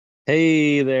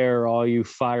Hey there, all you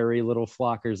fiery little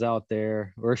flockers out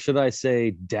there, or should I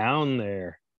say down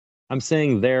there? I'm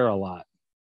saying there a lot.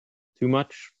 Too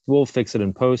much? We'll fix it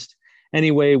in post.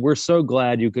 Anyway, we're so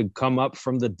glad you could come up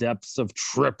from the depths of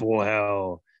triple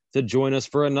hell to join us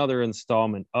for another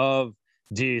installment of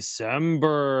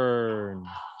December.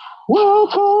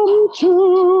 Welcome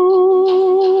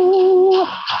to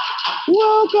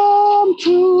Welcome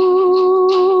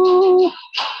to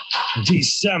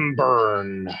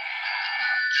December.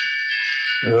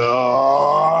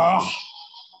 The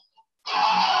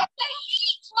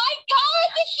heat! My God,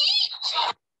 the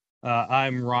heat!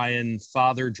 I'm Ryan,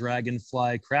 Father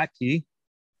Dragonfly Cracky.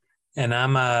 And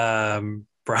I'm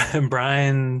Brian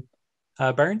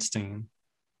Bernstein.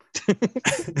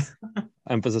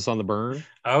 Emphasis on the burn.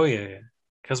 Oh, yeah.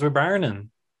 Because we're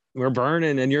burning. We're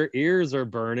burning, and your ears are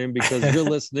burning because you're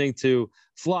listening to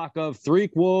Flock of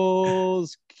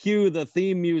Threequels. Cue the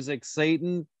theme music,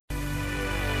 Satan.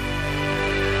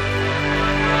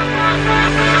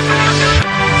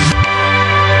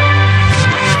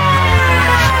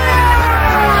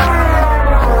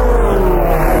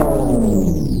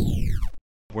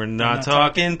 We're not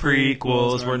talking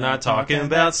prequels, we're not talking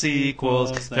about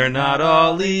sequels. They're not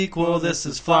all equal. This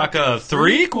is Flock of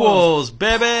Threequels,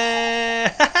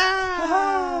 baby!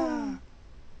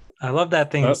 I love that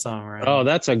theme song, right? Oh,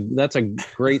 that's a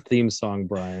great theme song,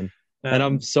 Brian. And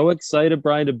I'm so excited,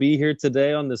 Brian, to be here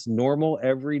today on this normal,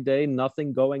 everyday,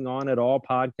 nothing going on at all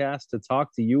podcast to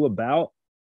talk to you about.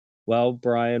 Well,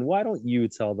 Brian, why don't you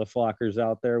tell the flockers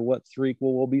out there what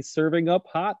threequel will be serving up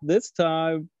hot this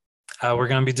time? We're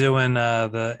going to be doing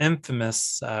the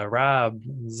infamous Rob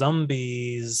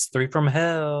Zombies 3 from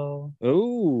Hell.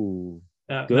 Oh,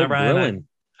 good Ryan, grilling.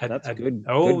 That's good.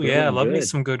 Oh, good yeah. Grilling, Love good. me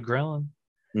some good grilling.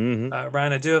 Mm-hmm.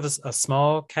 Ryan, I do have a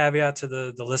small caveat to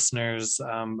the listeners.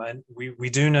 We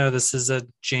do know this is a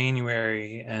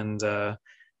January, and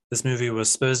this movie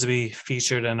was supposed to be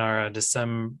featured in our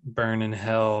December Burn in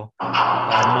Hell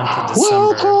month of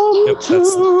December. Yep, that's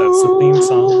the theme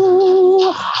song.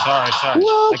 Sorry.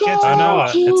 I can't. I know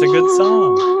it's a good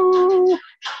song.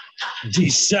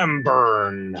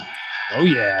 December. Oh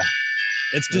yeah,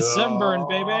 it's December,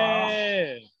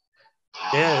 baby.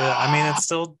 Yeah, I mean it's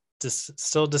still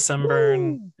December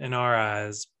in our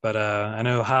eyes, but I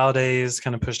know holidays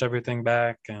kind of pushed everything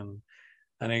back, and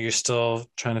I know you're still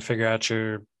trying to figure out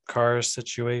your car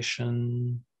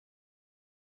situation.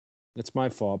 It's my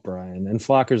fault, Brian. And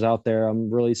flockers out there,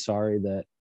 I'm really sorry that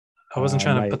I wasn't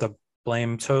trying to put the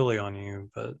blame totally on you,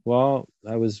 but I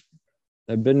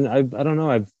don't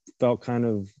know, I've felt kind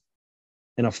of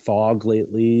in a fog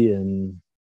lately, and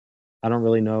I don't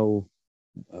really know.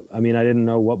 I mean, I didn't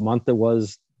know what month it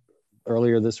was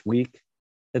earlier this week.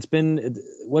 It's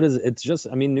just,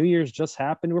 I mean, New Year's just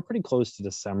happened. We're pretty close to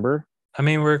December. I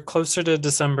mean, we're closer to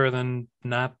December than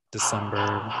not December,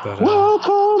 but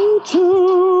welcome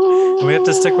to. We have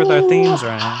to stick with our themes,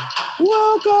 Ryan.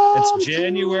 Welcome. It's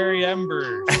January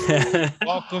Ember.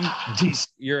 Welcome.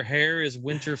 Your hair is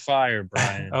winter fire,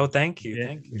 Brian. Oh, thank you.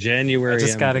 Thank you. January. I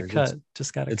just got it cut.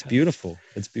 It's beautiful.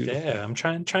 It's beautiful. Yeah, I'm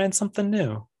trying something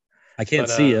new. I can't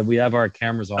see it. We have our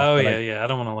cameras off. Oh yeah. I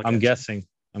don't want to look. I'm guessing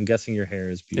your hair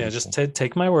is beautiful. Yeah, just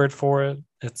take my word for it.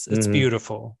 It's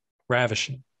beautiful,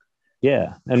 ravishing.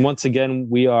 Yeah, and once again,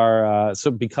 we are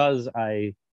so because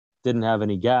I didn't have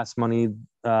any gas money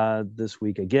this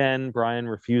week again. Brian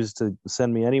refused to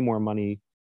send me any more money.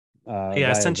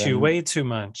 I sent you way too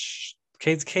much.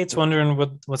 Kate's wondering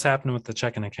what's happening with the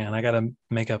checking account. I gotta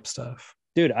make up stuff.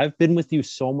 Dude, I've been with you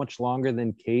so much longer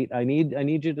than Kate. I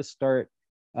need you to start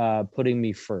putting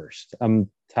me first.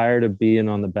 I'm tired of being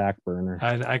on the back burner.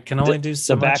 I can only do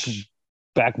so much.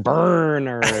 Back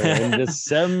burner in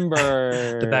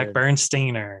December. The back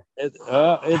Bernsteiner.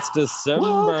 It's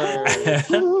December.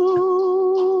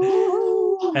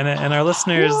 and our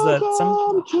listeners I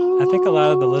think a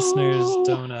lot of the listeners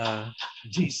don't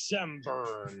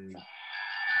December.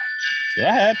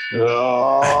 Yeah.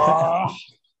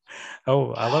 Oh,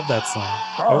 I love that song.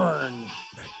 Burn.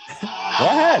 Go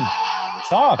ahead.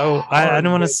 Talk. Oh, I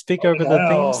don't want to speak over the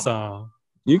theme song.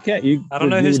 You can't. I don't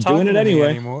know who's talking doing it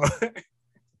anyway. Anymore.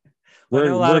 I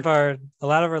know a lot of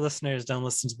our listeners don't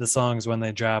listen to the songs when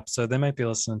they drop, so they might be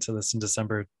listening to this in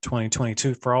December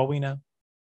 2022 for all we know.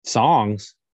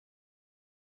 Songs.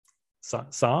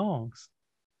 Songs.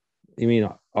 You mean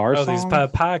our songs? These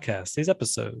podcasts, these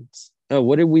episodes. Oh,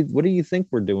 what do you think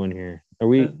we're doing here? Are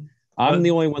we? I'm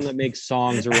the only one that makes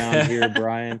songs around here,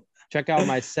 Brian. Check out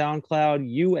my SoundCloud,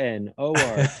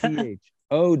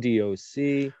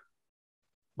 UNORTHODOC.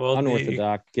 Well,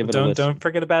 unorthodox. Give it a listen. Don't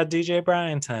forget about DJ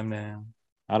Brian time now.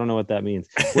 I don't know what that means.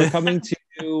 We're coming to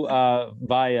do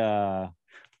via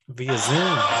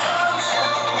Zoom.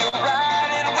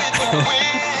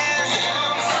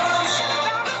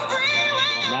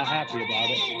 not happy about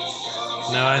it.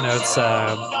 No, I know it's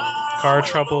car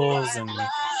troubles and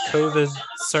COVID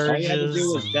All you had to do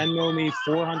surges. was Venmo me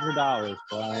 $400,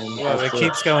 Brian. Well, it That's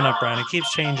keeps going up, Brian. It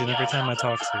keeps changing every time I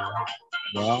talk to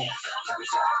Well,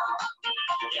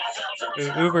 you.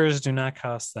 Ubers do not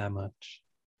cost that much.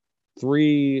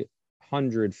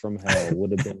 300 from hell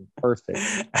would have been perfect.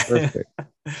 Perfect.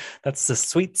 That's the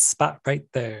sweet spot right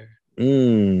there.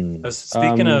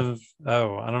 Speaking I don't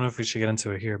know if we should get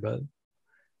into it here, but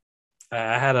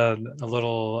I had a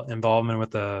little involvement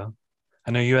with I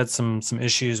know you had some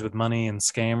issues with money and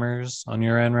scammers on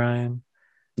your end, Ryan.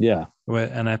 yeah,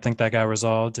 And I think that got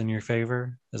resolved in your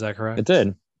favor. Is that correct? it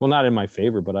did. Well, not in my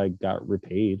favor, but I got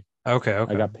repaid. Okay.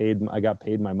 I got paid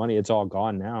my money. It's all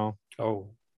gone now. Oh,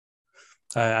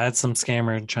 I had some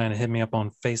scammer trying to hit me up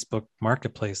on Facebook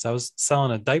Marketplace. I was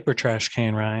selling a diaper trash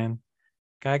can, Ryan.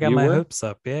 Guy got my hopes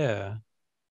up. Yeah.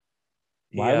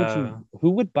 Why would you?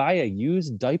 Who would buy a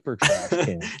used diaper trash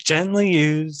can? Gently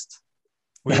used.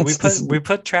 We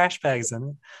put trash bags in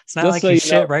it. It's not like you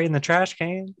shit right in the trash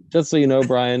can. Just so you know,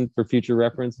 Brian, for future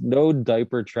reference, no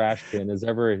diaper trash can is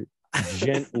ever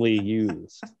gently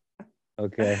used.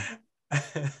 Okay.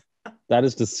 That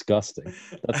is disgusting.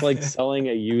 That's like selling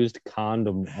a used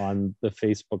condom on the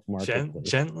Facebook Marketplace.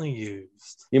 Gently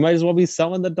used. You might as well be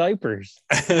selling the diapers.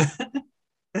 I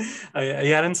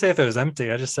didn't say if it was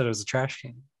empty. I just said it was a trash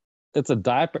can. It's a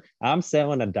diaper. I'm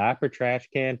selling a diaper trash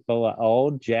can full of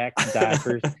old Jack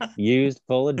diapers, used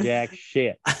full of Jack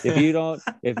shit. If you don't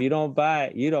buy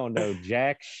it, you don't know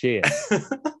Jack shit.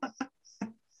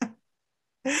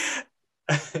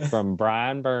 From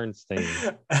Brian Bernstein,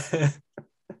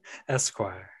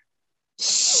 Esquire.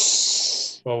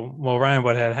 Well, Ryan,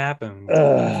 what had happened?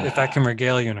 If I can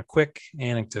regale you in a quick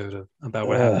anecdote about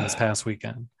what happened this past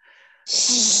weekend.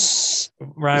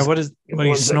 Ryan, what are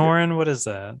you snoring? What is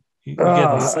that? You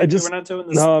getting sleepy? We're not doing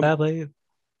this that late.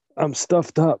 I'm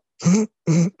stuffed up.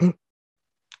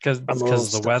 Because of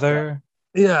the weather?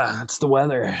 Yeah, it's the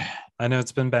weather. I know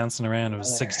it's been bouncing around. It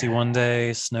was 61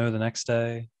 day, snow the next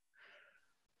day.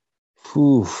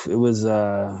 Ooh, it was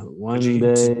one day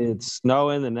it's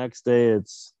snowing, the next day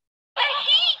it's the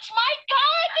heat!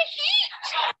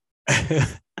 My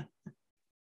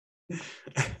God, the heat!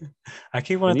 I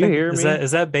keep wanting to think,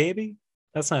 is that baby?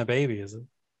 That's not a baby, is it?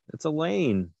 It's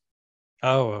Elaine.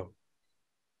 Oh.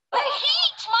 The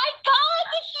heat! My God,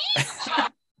 the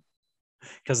heat!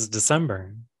 Because it's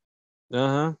December.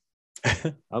 Uh-huh.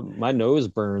 My nose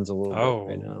burns a little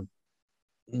bit right now.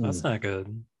 That's not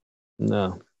good.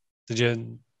 No. It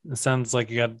sounds like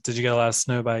did you get a lot of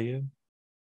snow by you?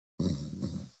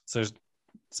 So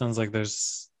sounds like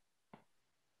there's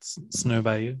snow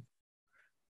by you.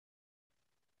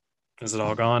 Is it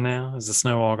all gone now? Is the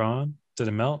snow all gone? Did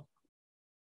it melt?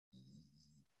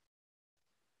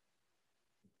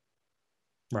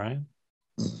 Ryan?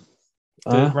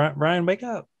 Ryan, wake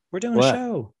up. We're doing a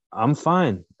show. I'm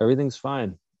fine. Everything's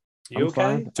fine. You okay?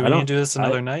 Fine. Do we need to do this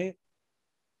another night?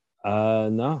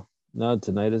 No. No,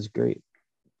 tonight is great.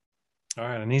 All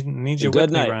right. I need you with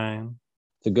me, Ryan.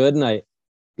 It's a good night.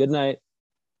 Good night.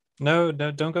 No,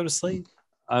 don't go to sleep.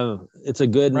 It's a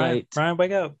good night. Ryan,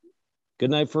 wake up. Good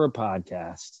night for a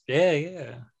podcast.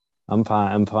 Yeah. I'm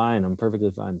fine. I'm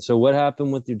perfectly fine. So what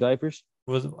happened with your diapers?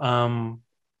 Well, I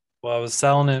was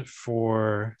selling it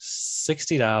for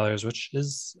 $60, which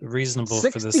is reasonable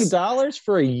for this. $60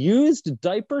 for a used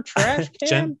diaper trash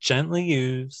can? Gently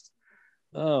used.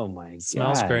 Oh my God.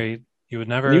 Smells great. You would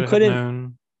never have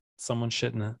known someone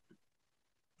shitting it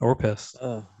or pissed.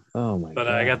 Oh my God. But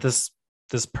I got this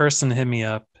person hit me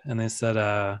up and they said,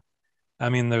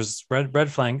 there's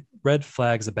red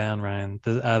flags abound, Ryan.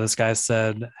 This guy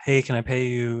said, hey, can I pay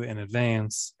you in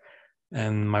advance?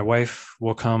 And my wife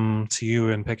will come to you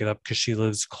and pick it up because she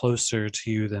lives closer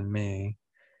to you than me.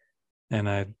 And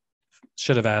I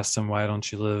should have asked him, why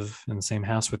don't you live in the same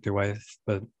house with your wife?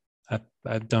 But I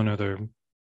don't know their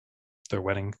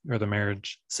wedding or the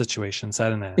marriage situation. So I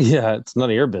didn't ask. Yeah, it's none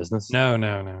of your business.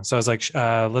 No. So I was like,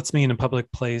 let's meet in a public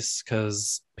place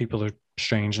because people are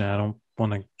strange now. I don't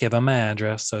want to give them my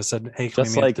address. So I said, hey, can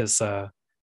we meet at this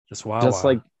Wawa? Just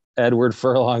like Edward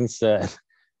Furlong said.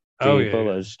 People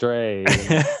are strange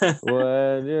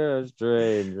when you're a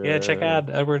stranger. Yeah, check out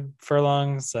Edward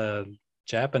Furlong's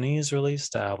Japanese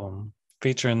released album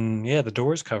featuring the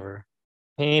Doors cover.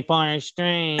 People are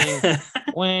strange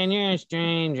when you're a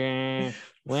stranger.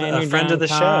 When a friend of the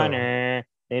show.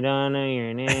 They don't know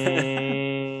your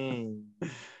name.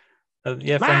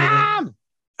 Mom!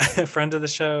 Friend of the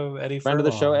show, Eddie Friend of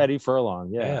the show, Furlong. Eddie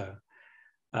Furlong. Yeah.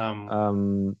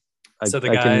 So the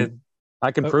I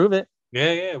guy, can oh, prove it.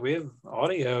 yeah, we have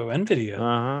audio and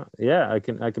video. Yeah, I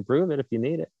can prove it if you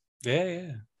need it.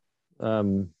 Yeah.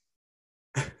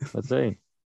 Let's see.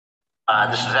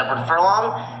 This is Edward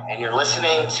Furlong, and you're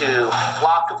listening to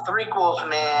Flock of Threequels,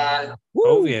 man. Woo!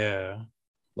 Oh yeah,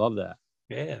 Love that.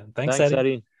 yeah. Thanks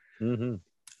Eddie. Mm-hmm.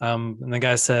 And the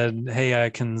guy said, "Hey, I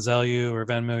can Zelle you or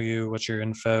Venmo you. What's your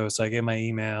info?" So I gave my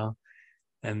email,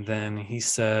 and then he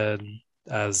said,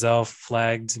 Zelle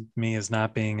flagged me as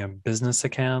not being a business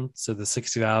account, so the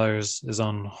 $60 is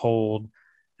on hold,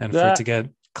 and for it to get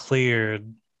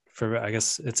cleared, for I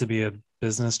guess it to be a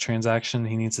business transaction,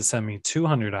 he needs to send me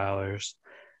 $200,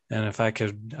 and if I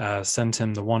could send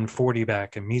him the $140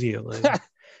 back immediately.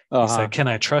 He said, "Can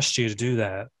I trust you to do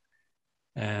that?"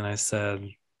 And I said,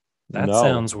 "That No.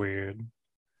 sounds weird."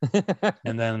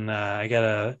 And then I get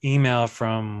an email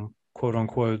from quote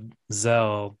unquote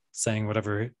Zelle saying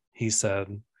whatever he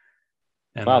said.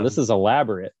 And wow, this is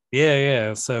elaborate.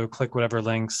 Yeah. So click whatever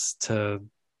links to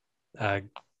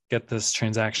get this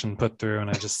transaction put through. And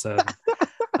I just said,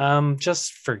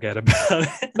 just forget about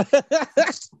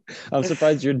it. I'm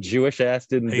surprised your Jewish ass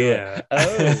didn't do it.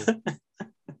 Oh.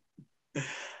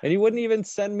 And he wouldn't even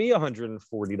send me $140,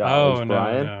 oh,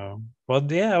 Brian. No. Well,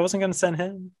 yeah, I wasn't going to send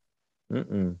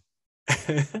him.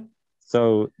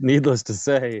 So, needless to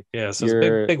say, yeah, so it's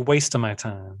a big waste of my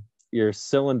time. Your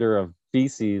cylinder of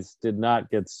feces did not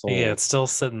get sold. Yeah, it's still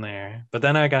sitting there. But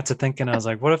then I got to thinking, I was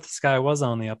like, what if this guy was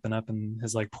on the up and up and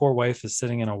his like poor wife is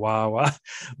sitting in a Wawa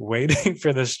waiting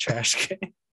for this trash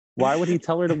can? Why would he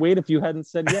tell her to wait if you hadn't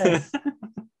said yes?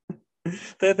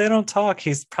 They don't talk.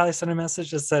 He's probably sent a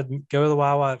message that said, "Go to the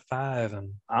Wawa at 5."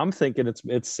 And I'm thinking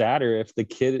it's sadder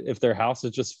if their house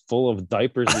is just full of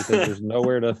diapers because there's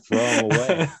nowhere to throw them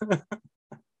away.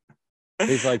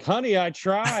 He's like, "Honey, I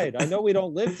tried. I know we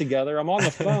don't live together. I'm on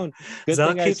the phone. Good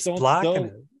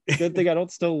thing I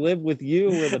don't still live with you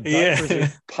where the diapers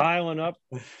are piling up."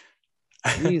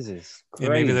 Jesus Christ. Yeah,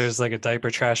 maybe there's like a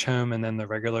diaper trash home and then the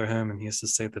regular home, and he has to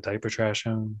stay at the diaper trash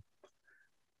home.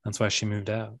 That's why she moved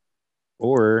out.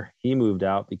 Or he moved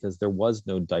out because there was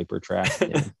no diaper trash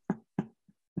can.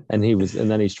 and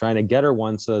then he's trying to get her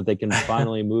one so that they can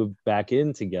finally move back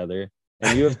in together.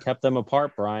 And you have kept them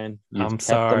apart, Brian. I'm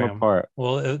sorry. Them apart.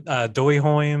 Well,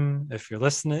 Doihoim, if you're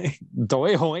listening.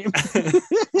 Doihoim.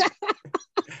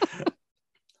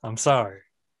 I'm sorry.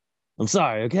 I'm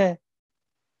sorry, okay?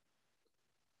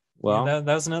 Well, yeah,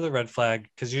 that was another red flag,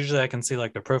 because usually I can see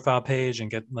like their profile page and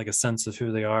get like a sense of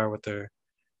who they are, what their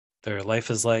life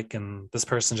is like. And this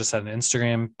person just had an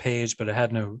Instagram page, but it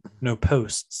had no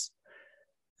posts,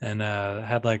 and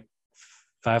had like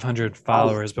 500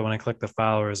 followers. But when I click the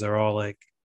followers, they're all like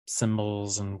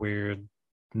symbols and weird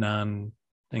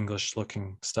non-English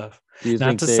looking stuff.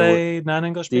 Not to say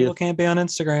non-English people can't be on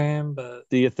Instagram, but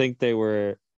do you think they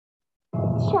were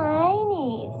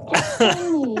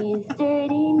Chinese,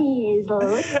 dirty knees,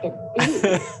 look at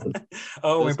these.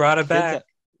 Oh, we brought it back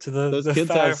to the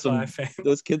Firefly fame.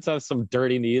 Those kids have some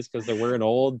dirty knees because they're wearing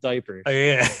old diapers. Oh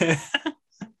yeah.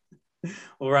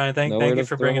 Well, Ryan, thank you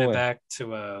for bringing it back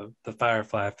to the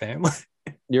Firefly family.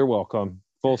 You're welcome.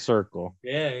 Full circle.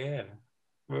 Yeah.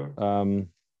 Well,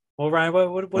 Ryan,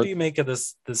 what do you make of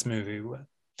this movie?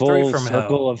 Full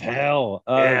Circle of Hell.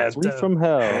 Three from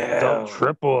Hell.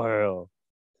 Triple Hell.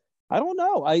 I don't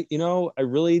know. I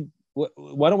really.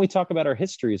 Why don't we talk about our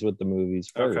histories with the movies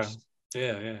first? Okay.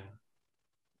 Yeah.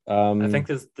 I think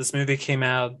this movie came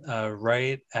out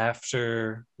right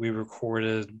after we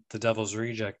recorded the Devil's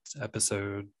Reject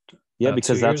episode. Yeah,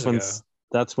 because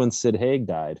that's when Sid Haig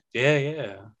died.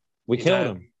 Yeah. We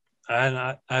killed him.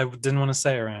 I didn't want to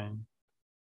say it, Ryan.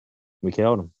 We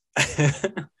killed him.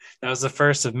 That was the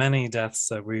first of many deaths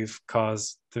that we've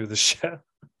caused through the show.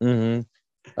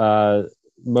 Mm-hmm.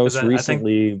 Most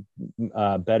recently,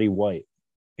 Betty White.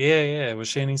 Yeah. Was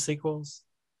she any sequels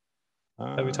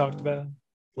that we talked about?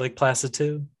 Lake Placid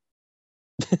 2?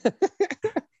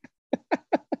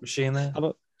 Was she in that?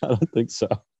 I don't think so.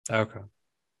 Okay.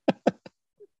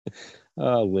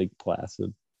 Oh, Lake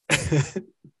Placid.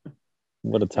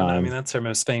 What a time. I mean, that's her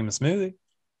most famous movie.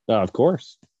 Oh, of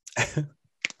course.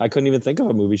 I couldn't even think of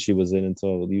a movie she was in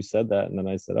until you said that. And then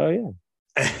I said, oh,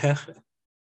 yeah.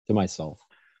 To myself.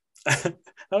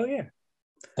 Oh, yeah.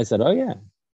 I said, oh, yeah.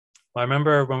 Well, I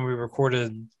remember when we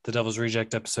recorded the Devil's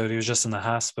Reject episode, he was just in the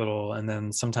hospital. And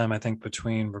then sometime, I think,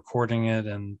 between recording it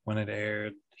and when it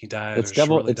aired, he died. It's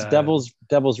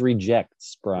Devil's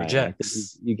Rejects, Brian.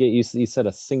 Rejects. You said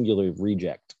a singular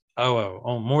reject.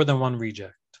 Oh, more than one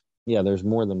reject. Yeah, there's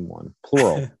more than one.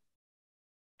 Plural.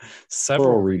 Several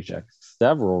Plural rejects.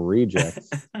 several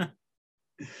rejects.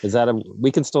 Is that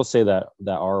we can still say that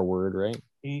R word, right?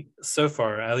 So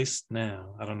far, at least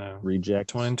now, I don't know. Reject.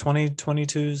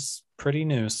 2022 is pretty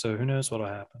new, so who knows what'll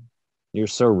happen. You're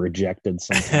so rejected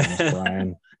sometimes,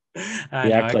 Brian. I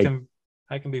know,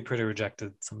 I can be pretty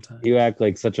rejected sometimes. You act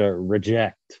like such a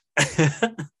reject.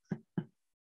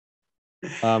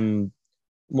 Well,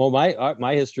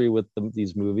 my history with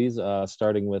these movies,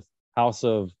 starting with House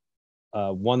of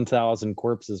 1,000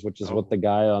 Corpses, which is what the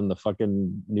guy on the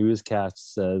fucking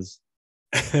newscast says.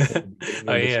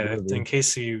 Oh yeah, in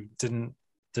case you didn't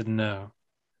know.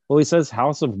 Well, he says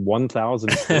House of 1,000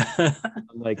 Corpses. I'm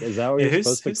like, is that what you're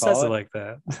supposed to call who says it? it like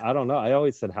that? I don't know. I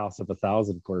always said House of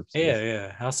 1,000 Corpses.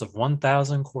 Yeah, House of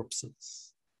 1,000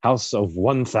 Corpses. House of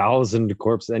 1,000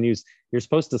 Corpses, and you're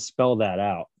supposed to spell that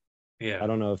out. Yeah. I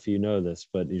don't know if you know this,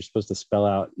 but you're supposed to spell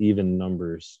out even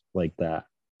numbers like that.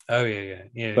 Oh yeah.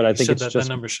 But I think it's that just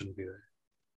that number shouldn't be there.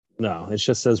 No, it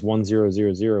just says 1000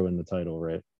 in the title,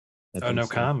 right? Oh, no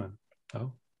comma.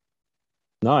 Oh.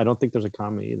 No, I don't think there's a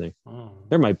comma either. Oh.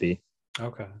 There might be.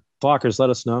 Okay. Flockers, let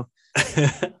us know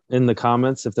in the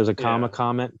comments if there's a comma.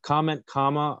 Yeah. Comment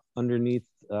comma underneath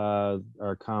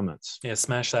our comments. Yeah,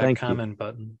 smash that comment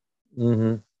button.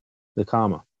 Mm-hmm. The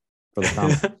comma for the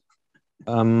comment.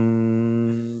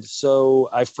 So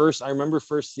I remember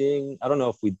first seeing, I don't know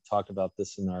if we talked about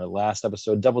this in our last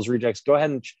episode, Devil's Rejects. Go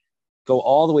ahead and go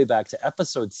all the way back to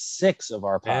episode 6 of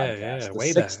our podcast. Yeah,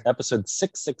 way back. Episode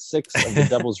 666 of the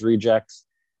Devil's Rejects,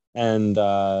 and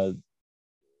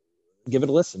give it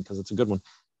a listen because it's a good one.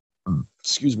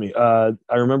 Excuse me. I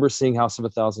remember seeing House of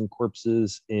 1,000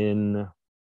 Corpses in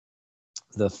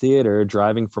the theater,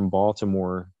 driving from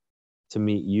Baltimore to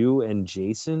meet you and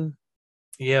Jason.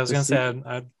 Yeah, I was gonna say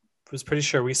I was pretty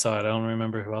sure we saw it. I don't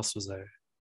remember who else was there.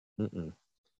 Mm-mm.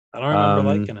 I don't remember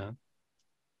liking it.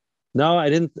 No, I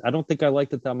didn't. I don't think I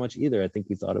liked it that much either. I think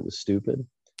we thought it was stupid.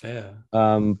 Yeah.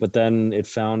 But then it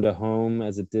found a home,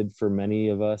 as it did for many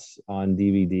of us, on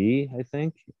DVD, I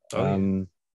think. Yeah.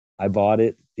 I bought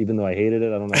it, even though I hated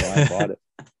it. I don't know why I bought it,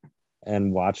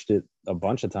 and watched it a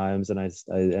bunch of times, and I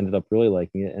ended up really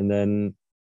liking it. And then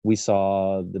we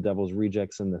saw The Devil's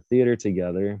Rejects in the theater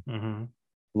together. Mm-hmm.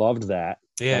 Loved that.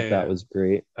 Yeah, that was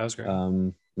great. That was great.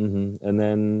 And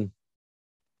then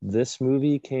this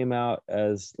movie came out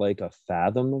as like a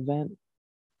Fathom event.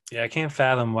 Yeah, I can't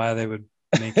fathom why they would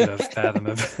make it a Fathom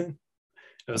event.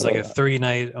 It was like a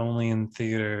 3-night only in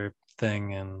theater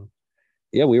thing, and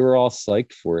yeah, we were all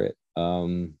psyched for it.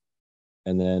 And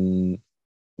then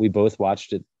we both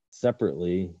watched it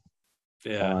separately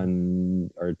on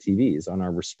our TVs, on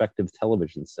our respective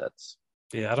television sets.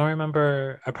 Yeah, I don't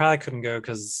remember. I probably couldn't go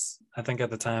because I think at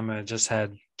the time I just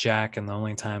had Jack, and the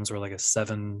only times were like at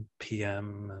 7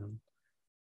 p.m. and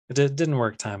it didn't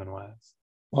work timing wise.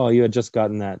 Well, you had just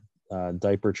gotten that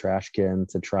diaper trash can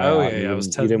to try out. Yeah, I was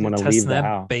you didn't want to leave the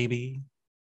house, baby,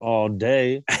 all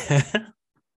day.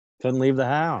 Couldn't leave the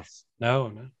house.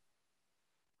 No.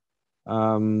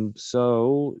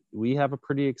 So we have a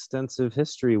pretty extensive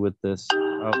history with this.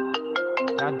 Oh,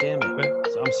 God damn it!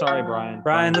 I'm sorry, Brian.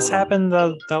 Brian, this happened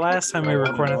the last time we were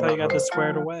recording. I thought you got this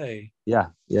squared away. Yeah.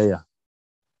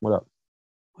 What up?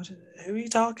 Who are you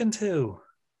talking to?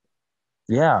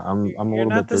 Yeah, I'm a little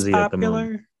bit busy at the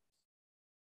moment.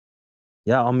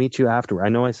 Yeah, I'll meet you after. I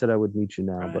know I said I would meet you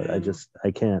now, Brian, but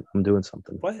I can't. I'm doing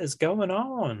something. What is going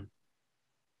on?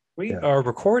 We are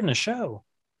recording a show.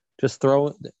 Just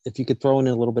if you could throw in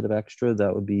a little bit of extra,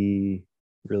 that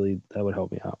would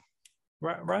help me out.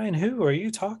 Ryan, who are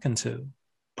you talking to?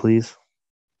 Please.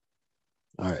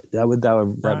 All right.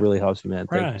 That really helps me, man.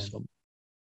 Thank you so much.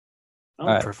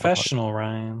 I'm professional,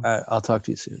 Ryan. All right, I'll talk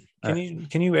to you soon.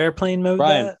 Can you airplane mode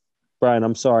that? Brian,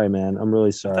 I'm sorry, man. I'm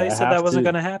really sorry. I thought you said that wasn't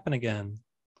going to happen again.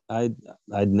 I'd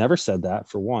never said that,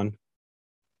 for one.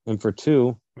 And for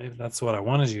two, maybe that's what I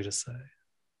wanted you to say.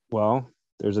 Well,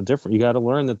 there's a difference. You got to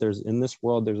learn that in this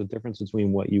world, there's a difference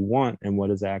between what you want and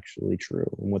what is actually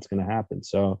true and what's going to happen.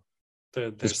 So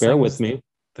just bear with me.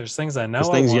 There's things I know. There's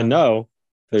things you know.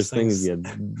 There's things you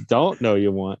don't know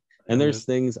you want. And there's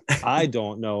things I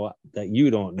don't know that you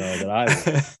don't know that I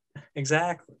want.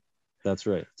 Exactly. That's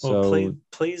right. Well, so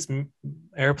please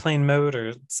airplane mode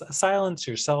or silence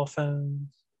your cell phones.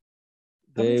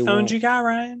 How many phones you got,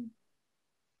 Ryan?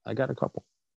 I got a couple.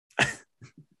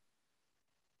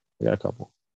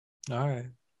 All right.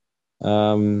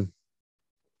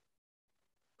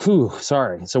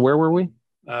 Sorry. So where were we?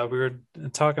 We were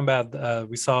talking about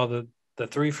we saw the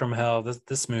Three from Hell,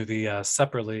 this movie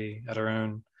separately at our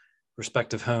own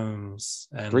respective homes.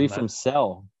 And Three from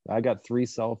Cell. I got 3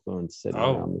 cell phones sitting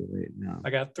around me right now. I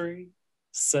got 3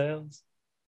 cells.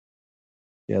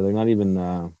 Yeah, they're not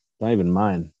even Not even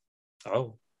mine.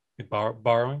 Oh, you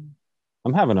borrowing?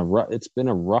 I'm having it's been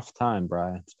a rough time,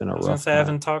 Brian. It's been a I was gonna rough say I time.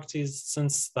 haven't talked to you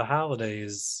since the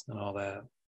holidays and all that.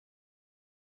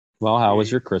 Well, how was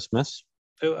your Christmas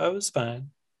I was fine.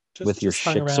 with your Just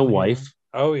hung shiksa around here. wife,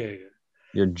 Oh yeah, yeah.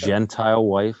 your Gentile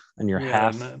wife, and your We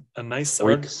half had a nice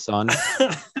Greek son?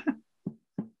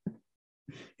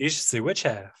 You should see which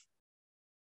half.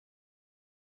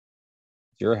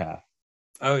 Your half.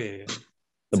 Oh yeah,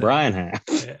 The Brian half.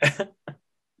 yeah.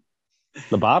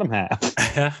 The bottom half.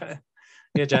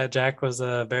 Yeah, Jack was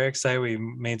very excited. We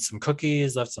made some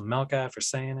cookies, left some milk out for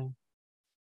Santa.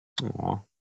 Aw.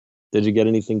 Did you get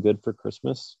anything good for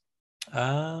Christmas?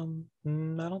 I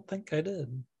don't think I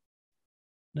did.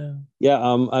 No. Yeah,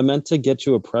 I meant to get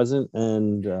you a present,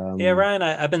 and Yeah, Ryan,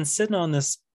 I've been sitting on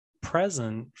this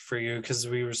present for you because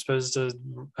we were supposed to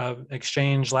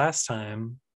exchange last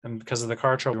time, and because of the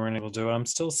car trouble, we weren't able to do it. I'm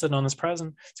still sitting on this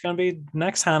present. It's gonna be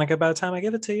next Hanukkah by the time I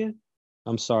give it to you.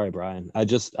 I'm sorry, Brian. I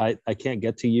can't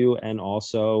get to you, and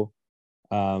also,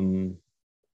 I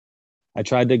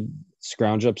tried to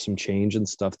scrounge up some change and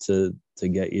stuff to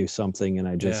get you something, and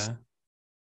I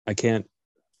can't.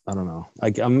 I don't know.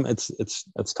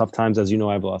 It's tough times, as you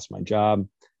know. I've lost my job.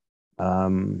 I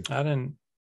didn't.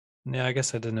 Yeah, I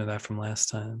guess I didn't know that from last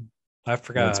time. I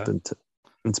forgot.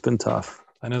 It's been tough.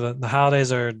 I know that the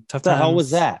holidays are tough. What the times. hell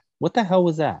was that? What the hell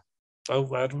was that?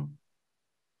 Oh, I don't.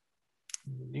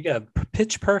 You got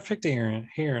pitch perfect hearing,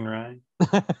 Ryan.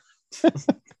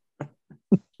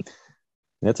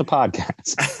 It's a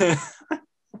podcast. I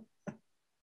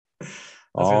was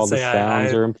All gonna the say,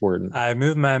 sounds are important. I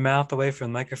moved my mouth away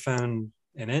from the microphone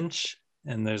an inch,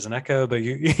 and there's an echo, but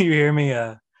you hear me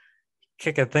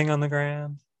kick a thing on the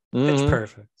ground. Pitch Mhm.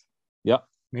 perfect. Yep.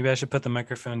 Maybe I should put the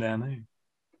microphone down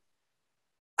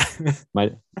there.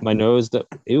 My nose.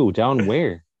 Ew, down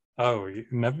where? Oh,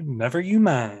 never you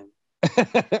mind.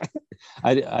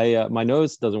 I my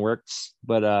nose doesn't work,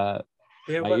 but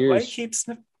Yeah, my why you ears. keep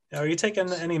sniffing? Are you taking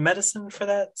any medicine for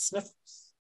that sniff?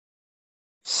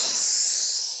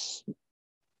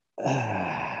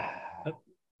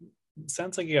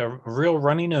 Sounds like you got a real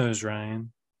runny nose,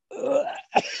 Ryan.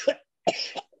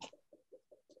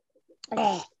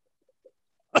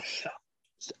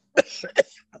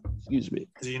 Excuse me.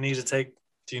 Do you need to take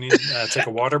a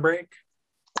water break?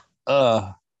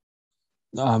 No,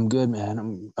 I'm good,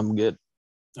 man. I'm good.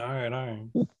 All right.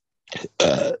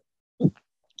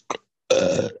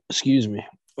 Excuse me.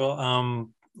 Well,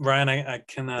 Ryan, I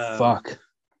can. Fuck.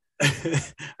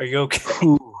 Are you okay?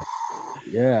 Whew.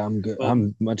 Yeah, I'm good. Well,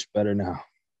 I'm much better now.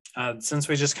 Since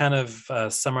we just kind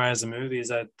of summarized the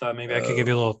movies, I thought maybe I could give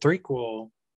you a little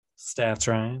threequel stats,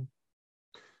 Ryan.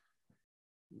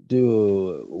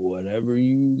 Do whatever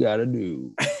you gotta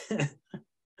do.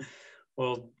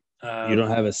 Well, You don't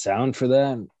have a sound for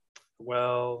that?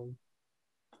 Well,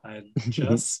 I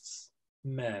just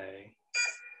may.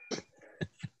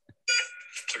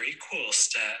 Threequel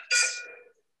stats.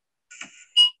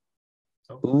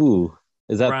 Ooh,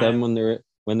 is that Ryan. them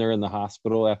when they're in the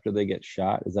hospital after they get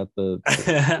shot? Is that the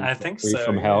I think Free so.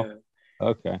 from Hell?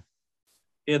 Okay.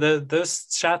 Yeah, those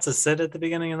shots of Sid at the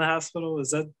beginning in the hospital,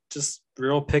 is that just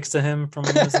real pics of him from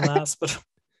when he was in the hospital?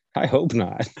 I hope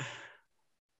not.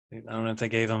 I don't know if they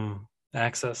gave him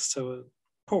access to it.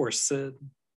 Poor Sid.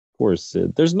 Poor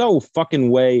Sid. There's no fucking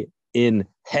way in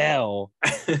hell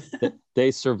that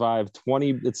they survived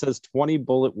 20. It says 20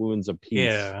 bullet wounds apiece.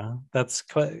 Yeah, that's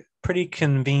pretty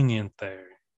convenient there.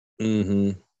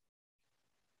 Mm-hmm.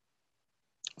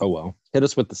 Oh well. Hit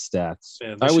us with the stats.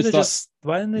 Yeah, I always thought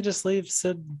why didn't they just leave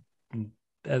Sid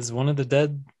as one of the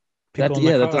dead people in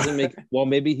the that car? doesn't make. Well,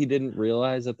 maybe he didn't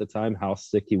realize at the time how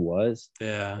sick he was,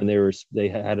 Yeah, and they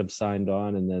had him signed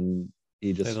on, and then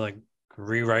he just they'd like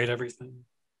rewrite everything.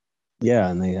 Yeah,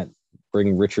 and they had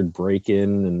bring Richard Brake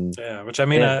in, and Yeah, which I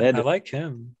mean, I like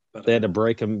him, but they had to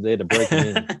break him. They had to break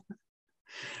him in.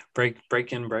 break.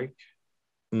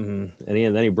 Mm-hmm.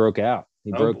 And then he broke out.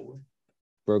 He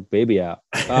broke baby out.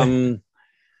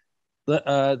 What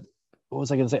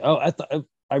was I going to say? Oh,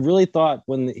 I really thought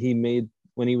when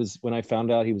I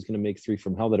found out he was going to make Three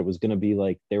from Hell that it was going to be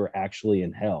like they were actually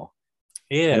in hell.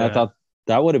 Yeah, and I thought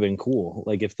that would have been cool.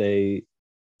 Like if they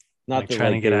not like that,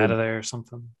 trying to get out of there or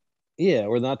something. Yeah,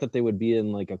 or not that they would be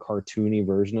in like a cartoony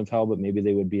version of hell, but maybe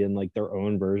they would be in like their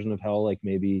own version of hell. Like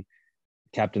maybe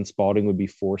Captain Spaulding would be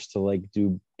forced to like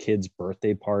do kids'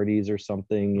 birthday parties or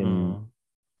something, and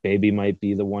Baby might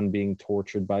be the one being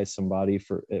tortured by somebody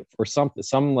for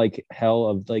some like hell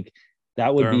of like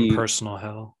that would their be own personal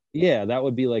hell. Yeah, that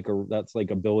would be like that's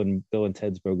like a Bill and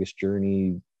Ted's Bogus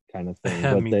Journey kind of thing.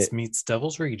 But meets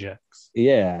Devil's Rejects.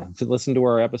 Yeah, listen to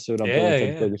our episode on Bill and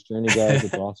Ted's Bogus Journey, guys.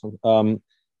 It's awesome.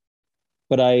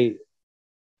 But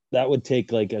that would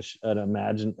take like a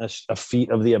feat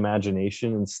of the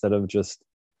imagination instead of just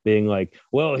being like,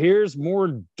 well, here's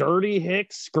more dirty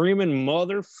hicks screaming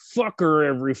motherfucker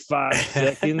every 5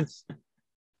 seconds.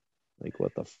 Like,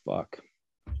 what the fuck?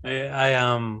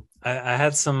 I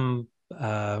had some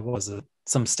what was it?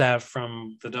 Some stat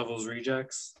from the Devil's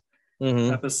Rejects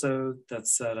episode that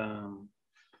said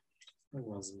what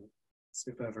was it? Let's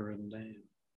see if I have it written down.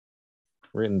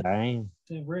 Written down?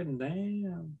 Written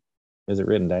down. Is it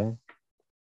written down?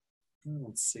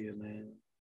 Let's see it, man.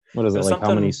 What is it, like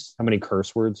how many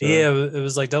curse words? Yeah, it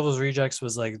was like Devil's Rejects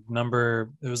was like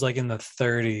it was like in the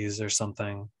 30s or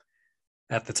something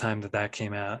at the time that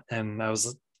came out. And I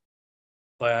was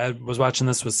watching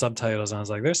this with subtitles and I was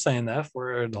like, they're saying the F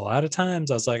word a lot of times.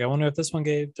 I was like, I wonder if this one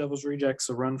gave Devil's Rejects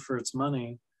a run for its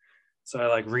money. So I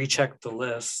like rechecked the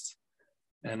list.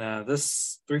 And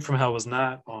this 3 from Hell was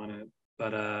not on it.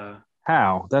 But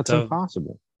how? That's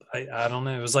impossible. I don't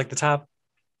know. It was like the top,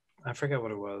 I forget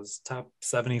what it was, top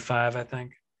 75, I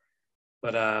think.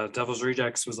 But Devil's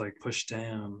Rejects was like pushed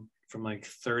down from like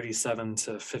 37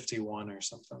 to 51 or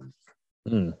something.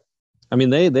 I mean,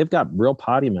 they've got real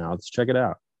potty mouths. Check it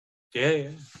out. Yeah.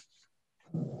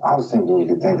 I was thinking you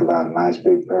could think about a nice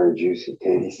big pair of juicy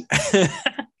titties.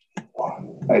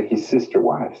 Like your sister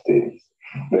wife's titties.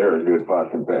 They're a good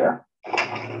fucking pair.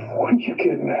 What are you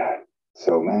kidding at?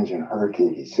 So imagine her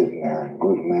titties sitting there and a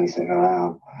group of men sitting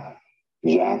around,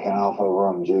 jacking off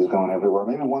over them, jizz going everywhere.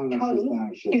 Maybe one of them sits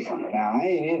down and shits on her. Now, I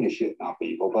ain't into shitting on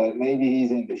people, but maybe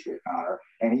he's into shitting on her,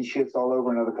 and he shits all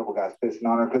over another couple guys pissing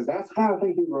on her, because that's the kind of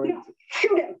thing people are into.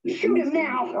 Shoot him! Shoot him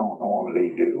now! You don't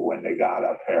normally do when they got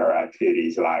a pair of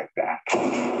titties like that.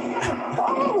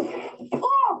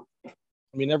 Oh!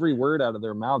 I mean, every word out of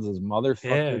their mouths is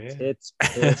motherfucker, tits,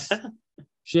 piss,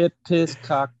 shit, piss,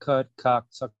 cock, cut, cock,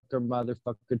 sucker,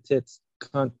 motherfucker, tits,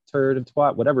 cunt, turd, and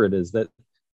twat, whatever it is.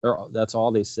 That's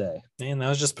all they say. Man, that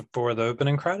was just before the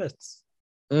opening credits.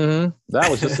 That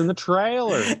was just in the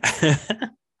trailer.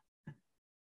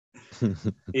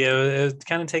 Yeah, it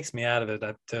kind of takes me out of it.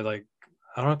 They're like,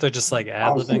 I don't know if they're just like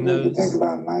ad-libbing those. Think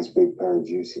about a nice big pair of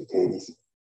juicy titties.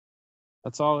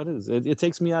 That's all it is. It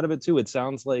takes me out of it too. It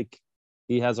sounds like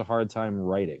he has a hard time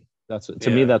writing. To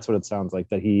me, that's what it sounds like.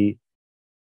 That he,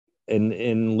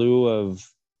 in lieu of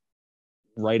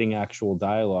writing actual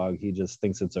dialogue, he just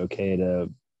thinks it's okay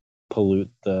to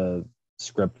pollute the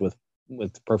script with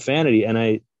profanity. And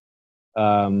I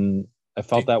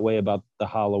felt that way about the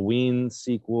Halloween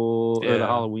sequel or the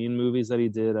Halloween movies that he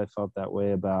did. I felt that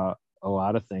way about a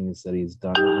lot of things that he's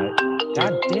done.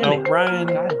 God damn it, Brian!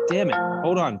 God damn it!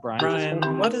 Hold on, Brian.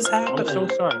 Brian, what is happening? I'm so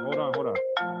sorry. Hold on.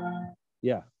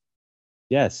 Yeah.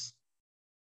 Yes.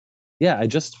 Yeah, I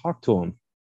just talked to him.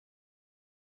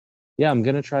 Yeah, I'm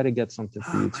gonna try to get something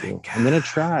for you too. I'm gonna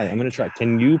try.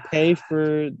 Can you pay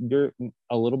for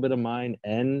a little bit of mine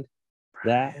and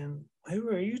Brian, who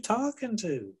are you talking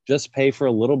to? Just pay for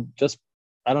a little. Just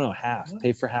I don't know, half. What?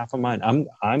 Pay for half of mine. I'm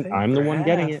the one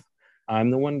getting it.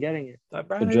 I'm the one getting it.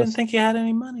 Brian, I didn't think you had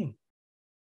any money.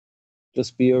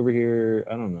 Just be over here.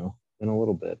 I don't know, in a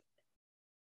little bit.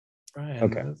 Brian,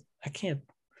 okay. I can't.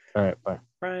 All right, bye.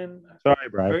 Brian, sorry,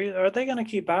 Brian. Are they gonna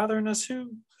keep bothering us? Who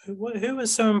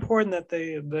is so important that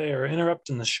they are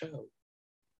interrupting the show?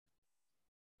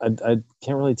 I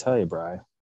can't really tell you, Brian.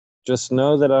 Just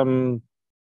know that I'm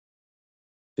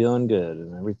feeling good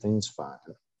and everything's fine.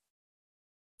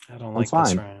 I don't like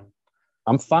this, Ryan.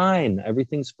 I'm fine.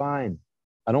 Everything's fine.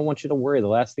 I don't want you to worry. The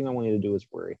last thing I want you to do is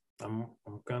worry. I'm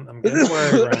gonna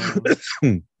worry,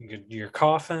 Ryan. You're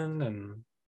coughing and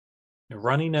your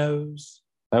runny nose.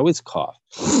 I always cough.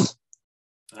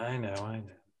 I know. I'm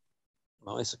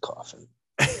always a coffin.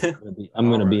 I'm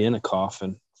gonna be in a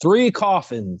coffin. 3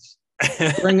 coffins.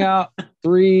 Bring out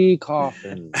 3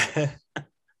 coffins.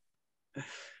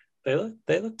 They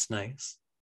looked nice.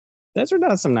 Those are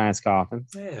not some nice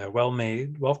coffins. Yeah, well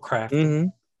made, well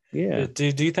crafted. Yeah. Do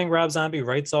you think Rob Zombie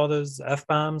writes all those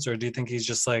F-bombs, or do you think he's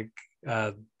just like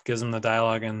gives them the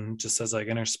dialogue and just says like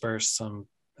intersperse some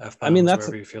F-bombs? I mean, that's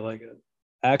wherever you feel like it.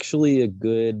 Actually a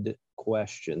good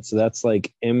question. So that's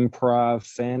like improv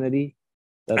fanity.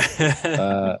 That's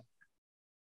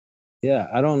yeah,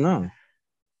 I don't know.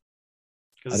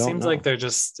 Because it seems like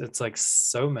it's like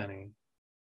so many.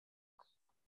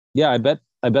 Yeah, I bet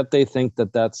they think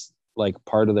that that's like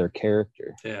part of their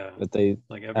character. Yeah. That they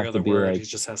like every other word he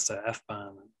just has to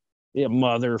F-bomb. Yeah,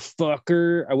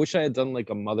 motherfucker. I wish I had done like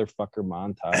a motherfucker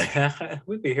montage.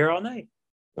 We'd be here all night.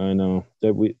 I know.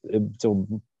 That it's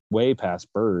way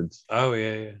past birds. Oh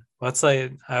yeah. Let's say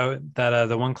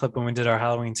the one clip when we did our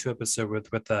Halloween 2 episode with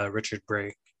Richard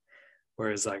Brake,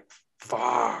 where he's like,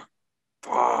 fuck,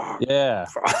 Yeah.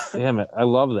 fuck. Damn it. I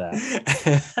love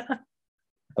that.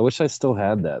 I wish I still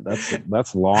had that.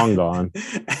 That's long gone.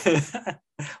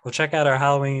 Well, check out our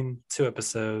Halloween 2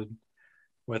 episode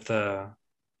with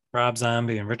Rob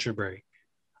Zombie and Richard Brake.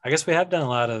 I guess we have done a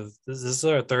lot of this is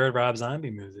our third Rob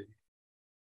Zombie movie.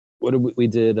 What did we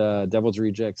did Devil's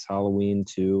Rejects, Halloween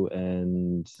 2,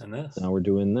 and this. now we're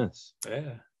doing this.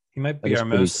 Yeah. He might That be is our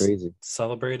pretty most crazy.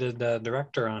 celebrated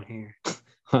director on here.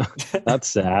 That's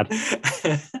sad.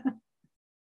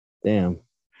 Damn.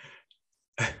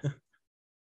 That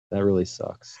really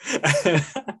sucks.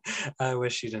 I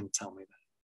wish you didn't tell me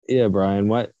Yeah, Brian,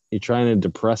 what? You're trying to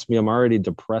depress me? I'm already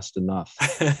depressed enough.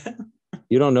 that.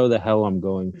 You don't know the hell I'm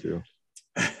going through.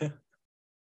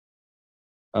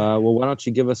 Well, why don't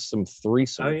you give us some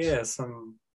threesomes? Oh yeah,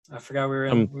 I forgot we were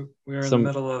in the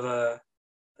middle of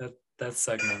that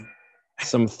segment.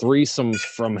 Some threesomes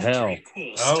from hell.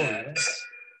 Oh yeah.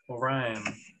 Well, Ryan,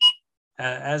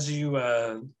 as you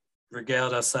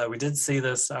regaled us, we did see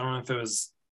this. I don't know if it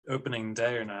was opening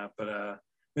day or not, but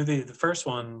the first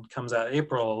one comes out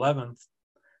April 11th,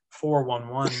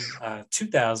 4/11,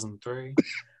 2003.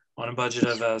 On a budget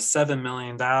of $7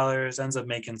 million, ends up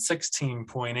making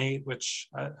 16.8, which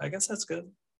I guess that's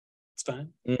good. It's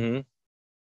fine. Mm-hmm.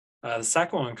 The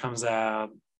second one comes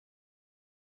out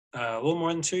a little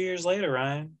more than 2 years later,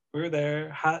 Ryan. We were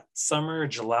there, hot summer,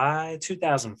 July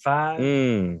 2005.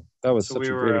 That was So such we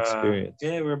a were, great experience.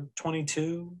 we were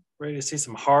 22, ready to see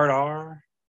some hard R.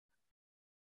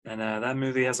 And that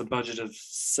movie has a budget of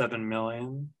 $7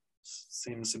 million.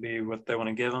 Seems to be what they want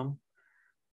to give them.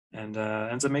 And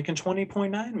ends up making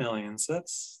 20.9 million. So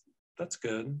that's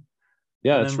good.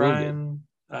 Yeah, and that's then really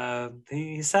Brian,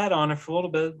 he sat on it for a little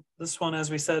bit. This one, as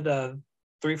we said,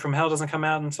 3 from Hell doesn't come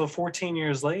out until 14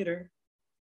 years later.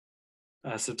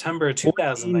 September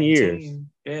 2019. Years.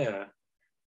 Yeah.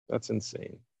 That's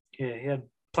insane. Yeah, he had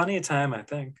plenty of time, I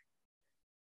think.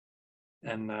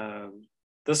 And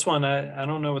this one, I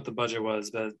don't know what the budget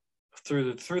was, but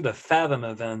through the Fathom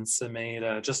events, it made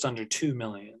just under 2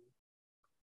 million.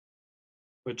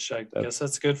 Which I guess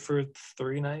that's good for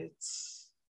 3 nights.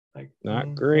 Like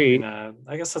not great. I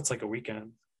guess that's like a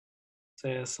weekend. So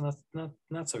yeah, it's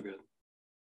not so good.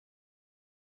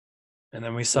 And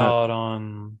then we saw it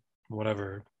on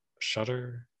whatever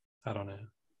Shudder. I don't know.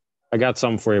 I got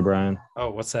something for you, Brian. Oh,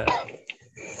 what's that?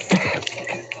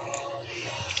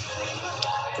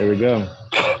 There we go.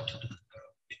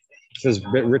 This is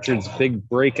Richard's big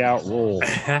breakout role.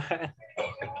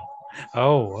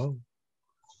 Oh.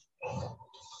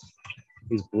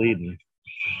 He's bleeding.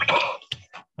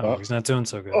 Oh, he's not doing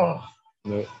so good.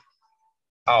 No.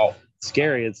 Oh.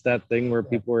 Scary. It's that thing where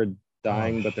people are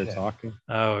dying, but they're talking.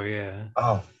 Oh, yeah.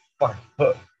 Oh, fuck.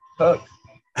 Hook. Hook.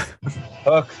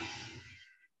 Hook.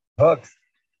 Hook.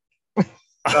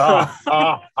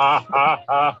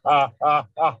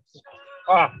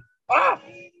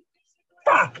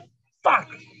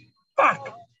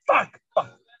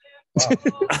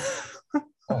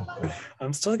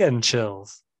 I'm still getting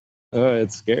chills. Oh,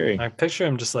 it's scary. I picture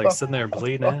him just like sitting there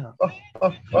bleeding out.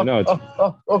 I know.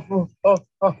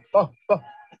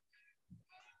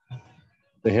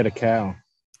 They hit a cow.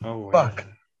 Oh, Fuck.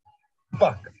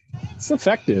 Fuck. It's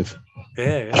effective.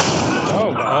 Yeah.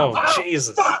 Oh,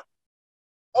 Jesus.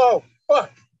 Oh,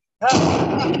 fuck.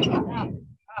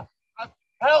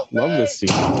 Help Love me. this scene.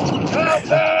 Help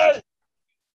me.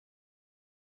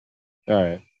 All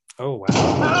right. Oh,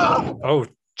 wow. Oh,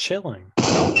 chilling.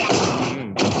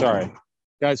 Sorry.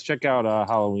 Guys, check out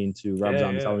Halloween 2, Rob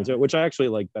Zombie's yeah. Halloween 2, which I actually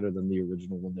like better than the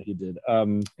original one that he did.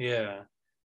 Yeah.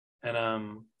 And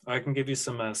I can give you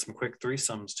some quick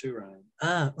threesomes too, Ryan.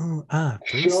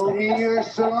 Show me your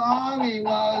salami,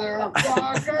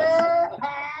 motherfucker.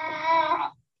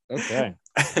 Okay.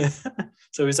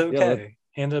 So he's okay.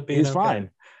 He ended up being He's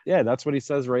fine. Yeah, that's what he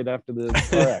says right after the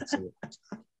car accident.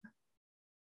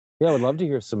 Yeah, I would love to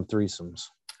hear some threesomes.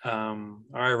 All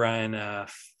right, Ryan.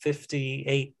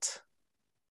 58.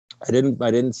 I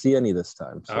didn't see any this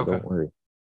time, so Okay. don't worry.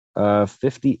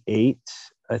 58.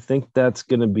 I think that's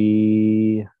gonna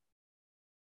be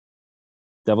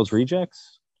Devil's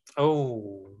Rejects.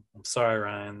 Oh, I'm sorry,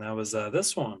 Ryan. That was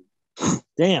this one.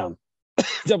 Damn.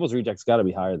 Devil's Rejects got to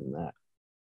be higher than that.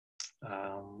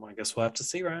 I guess we'll have to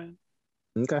see, Ryan.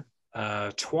 Okay.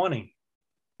 20.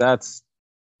 That's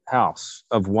House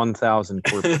of 1,000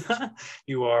 corpses.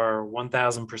 You are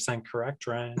 1,000% correct,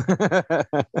 Ryan.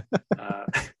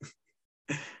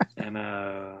 And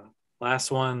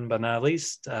last one, but not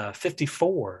least,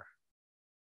 54.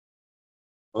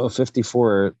 Well,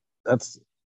 54. That's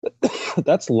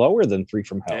That's lower than Three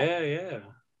from Hell. Yeah.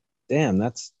 Damn,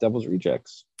 that's Devil's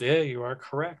Rejects. Yeah, you are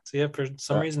correct. Yeah, for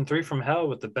some reason, Three from Hell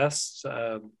with the best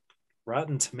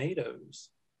Rotten Tomatoes.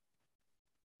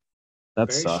 That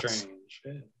Very sucks. strange.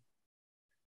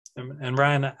 Yeah. And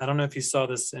Ryan, I don't know if you saw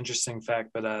this interesting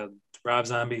fact, but Rob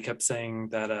Zombie kept saying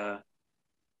that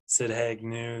Sid Haig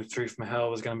knew Three from Hell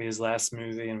was going to be his last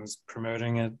movie and was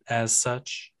promoting it as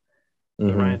such.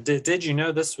 But Ryan, did you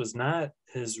know this was not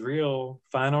his real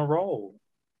final role?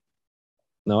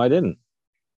 No, I didn't.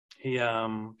 He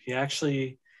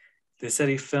actually, they said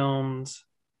he filmed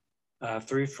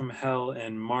Three from Hell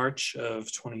in March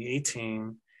of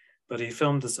 2018, but he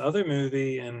filmed this other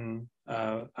movie in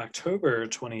October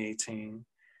 2018,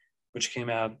 which came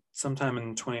out sometime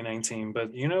in 2019.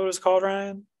 But you know what it was called,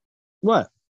 Ryan? What?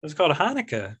 It was called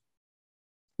Hanukkah.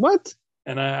 What?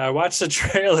 And I watched the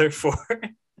trailer for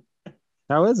it.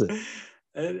 How is it?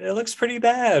 It looks pretty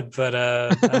bad, but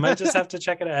I might just have to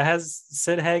check it out. It has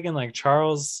Sid Haig and like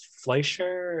Charles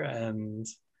Fleischer and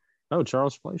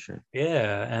Charles Fleischer.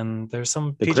 yeah, and there's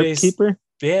some The PJ Crypt Keeper?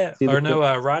 Yeah, See the or no,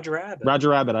 Roger Rabbit. Roger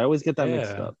Rabbit. I always get that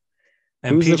mixed up.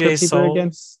 And Who's the PJ Crypt Keeper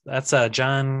again? Souls. That's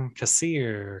John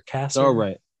Cassier. Oh,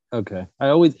 right. Okay. I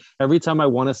always, every time I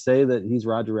want to say that he's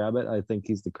Roger Rabbit, I think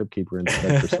he's the Crypt Keeper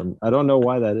instead for some. I don't know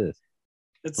why that is.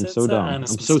 It's I'm so dumb. I'm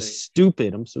honest so mistake.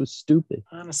 stupid. I'm so stupid.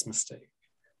 Honest mistake.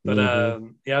 But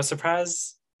yeah, I was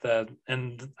surprised that,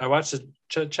 and I watched it.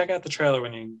 Check out the trailer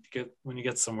when you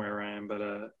get somewhere, Ryan.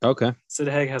 But Okay. Sid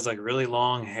Haig has like really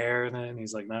long hair in it, and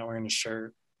he's like not wearing a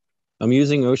shirt. I'm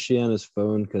using Oceana's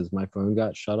phone because my phone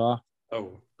got shut off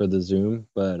for the Zoom.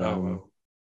 But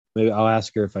maybe I'll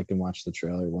ask her if I can watch the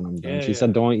trailer when I'm done. She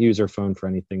said don't use her phone for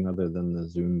anything other than the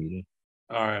Zoom meeting.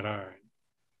 All right.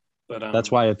 But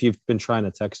that's why if you've been trying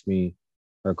to text me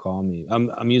or call me,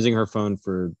 I'm using her phone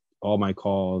for all my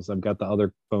calls. I've got the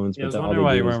other phones. Yeah, I was wondering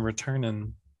why you weren't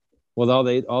returning. Well,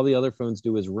 all the other phones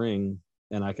do is ring,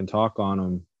 and I can talk on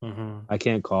them. Mm-hmm. I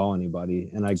can't call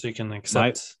anybody, and so you can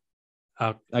accept.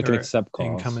 I can accept calls.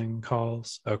 Incoming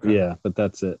calls. Okay. Yeah, but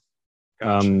that's it.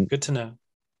 Gotcha. Good to know.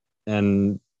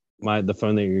 And the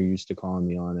phone that you're used to calling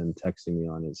me on and texting me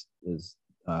on is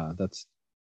that's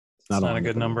not a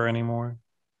good number anymore.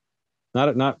 Not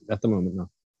at the moment, no.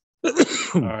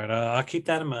 All right, I'll keep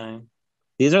that in mind.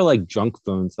 These are like junk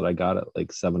phones that I got at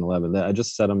like 7-Eleven. I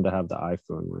just set them to have the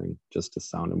iPhone ring just to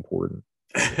sound important.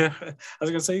 I was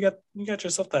gonna say you got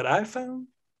yourself that iPhone?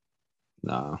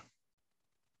 Nah.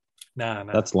 Nah.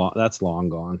 That's long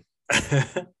gone.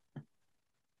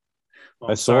 Well,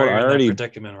 I already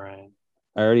predicament, Ryan.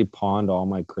 I already pawned all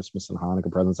my Christmas and Hanukkah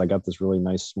presents. I got this really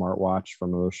nice smartwatch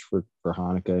from Osh for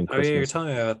Hanukkah and Christmas. Oh yeah, you're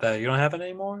telling me about that. You don't have it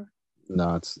anymore?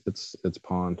 No, it's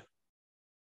pawned.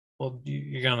 Well,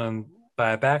 you're gonna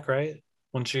buy it back, right?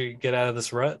 Once you get out of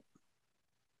this rut.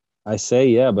 I say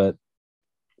yeah, but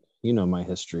you know my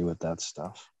history with that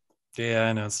stuff. Yeah,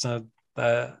 I know. It's not.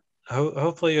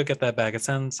 Hopefully you'll get that back. It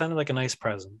sounded like a nice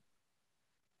present.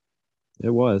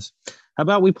 It was. How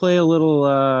about we play a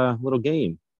little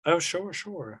game? Oh, sure.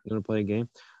 You want to play a game?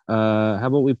 How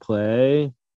about we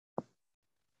play?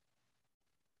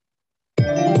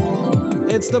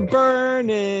 It's the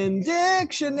Burning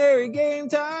Dictionary game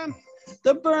time.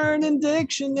 The Burning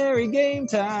Dictionary game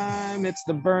time. It's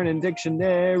the Burning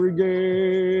Dictionary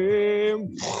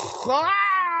game.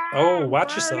 Oh,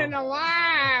 watch yourself. I'm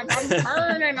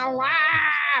burning alive.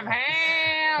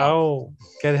 Help. Oh,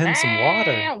 get him some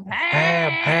water.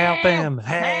 Help him.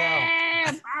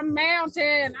 I'm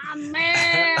melting.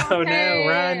 Oh no,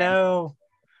 Rhino.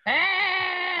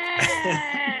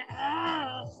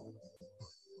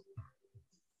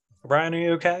 Brian, are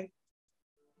you okay?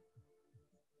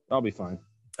 I'll be fine.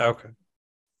 Okay.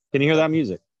 Can you hear that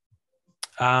music?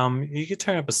 You could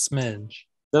turn up a smidge.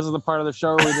 This is the part of the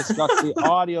show where we discuss the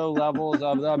audio levels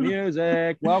of the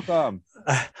music. Welcome.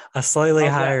 A slightly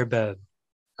higher bed.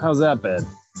 How's that bed?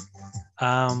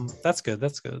 That's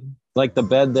good. Like the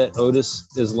bed that Otis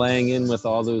is laying in with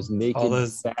all those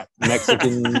naked fat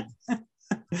Mexican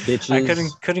bitches. I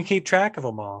couldn't keep track of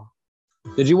them all.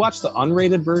 Did you watch the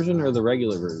unrated version or the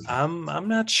regular version? I'm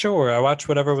not sure. I watched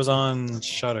whatever was on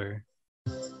Shudder.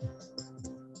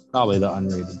 Probably the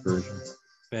unrated version.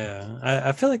 Yeah,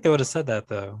 I feel like they would have said that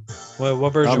though.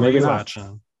 What version were you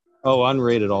watching? Oh,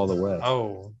 unrated all the way.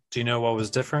 Oh, do you know what was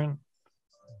different?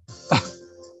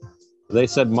 They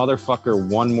said motherfucker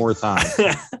one more time.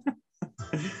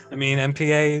 I mean,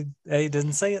 MPAA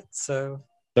didn't say it, so.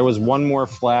 There was one more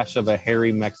flash of a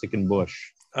hairy Mexican bush.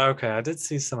 Okay, I did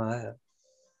see some of that.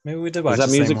 Maybe we did watch. Is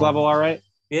that music level all right?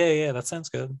 Yeah, that sounds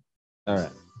good. All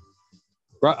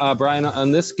right. Brian,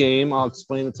 on this game, I'll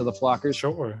explain it to the flockers.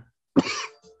 Sure.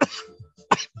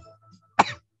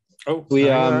 Oh, We are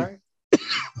you all right?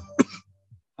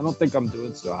 I don't think I'm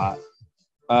doing so hot.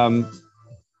 Yeah,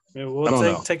 I we'll don't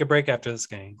know. take a break after this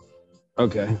game.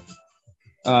 Okay.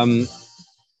 I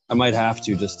might have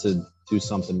to just to do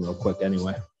something real quick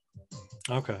anyway.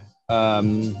 Okay.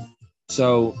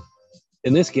 So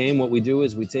in this game, what we do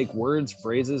is we take words,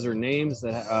 phrases, or names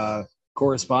that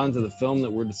correspond to the film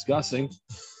that we're discussing.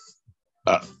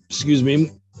 Excuse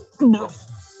me.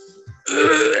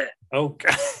 Oh,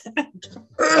 God.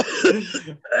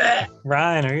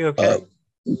 Ryan, are you okay?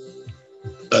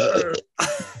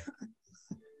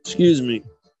 Excuse me.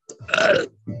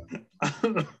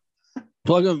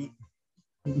 Plug them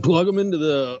into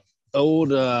the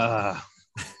old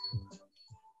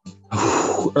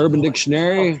Urban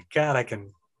Dictionary. Oh, God, I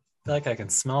feel like I can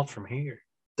smell it from here.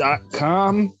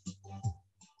 .com.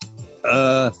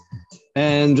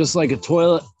 And just like a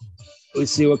toilet, we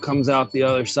see what comes out the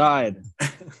other side.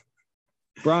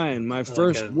 Brian, my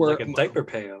first word, like a diaper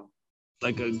pail.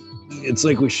 It's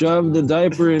like we shoved the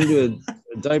diaper into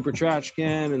a diaper trash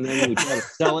can, and then we try to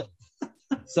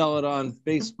sell it on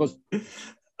Facebook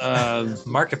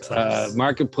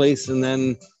marketplace, and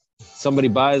then somebody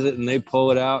buys it and they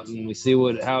pull it out, and we see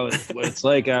what it's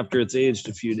like after it's aged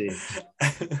a few days.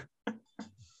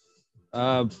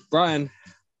 Brian,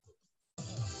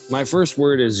 my first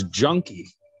word is junkie.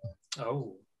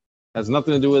 Oh, has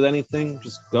nothing to do with anything.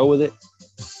 Just go with it.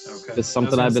 Okay. It's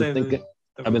something I've been thinking.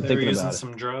 I've been thinking about it.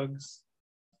 Some drugs.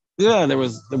 Yeah,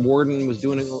 the warden was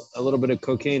doing a little bit of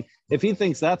cocaine. If he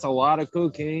thinks that's a lot of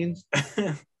cocaine,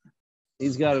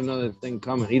 he's got another thing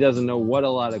coming. He doesn't know what a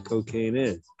lot of cocaine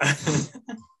is.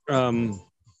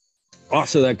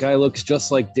 Also, that guy looks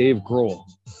just like Dave Grohl.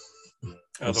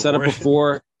 I've said it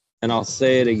before, and I'll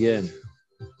say it again.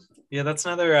 Yeah, that's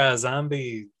another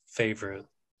zombie favorite.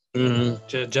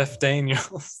 Mm-hmm. Jeff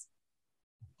Daniels.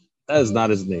 That is not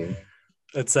his name.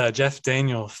 It's Jeff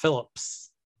Daniel Phillips.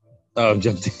 Oh,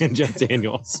 Jeff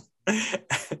Daniels.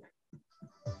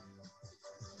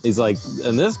 He's like,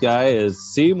 and this guy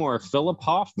is Seymour Philip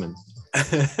Hoffman.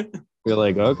 You're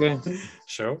like, okay.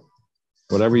 Sure.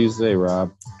 Whatever you say,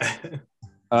 Rob.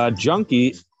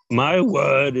 Junkie. My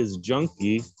word is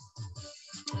junkie.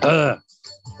 A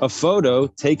photo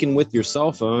taken with your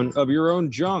cell phone of your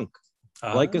own junk.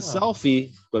 Like a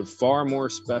selfie, but far more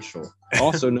special.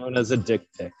 Also known as a dick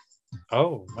pic.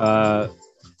 Oh.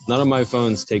 None of my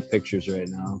phones take pictures right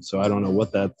now, so I don't know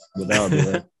what that would be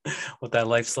like. What that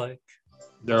life's like.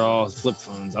 They're all flip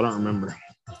phones. I don't remember.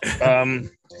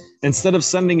 Instead of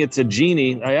sending it to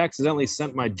Jeannie, I accidentally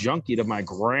sent my junkie to my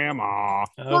grandma.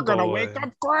 Oh, we're gonna wake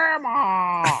up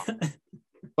grandma.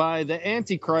 By the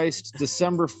Antichrist,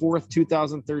 December 4th,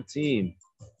 2013.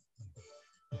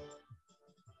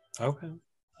 Okay.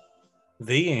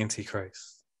 The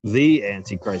Antichrist. The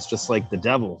Antichrist, just like the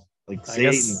devil, like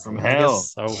Satan from hell.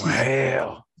 Oh,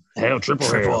 hell. Hell, triple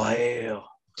hell.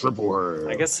 Triple hell.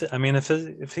 I guess, I mean,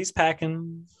 if he's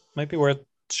packing, might be worth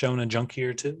showing a junkie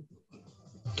or two.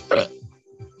 I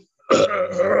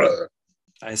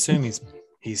assume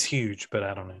he's huge, but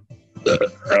I don't know.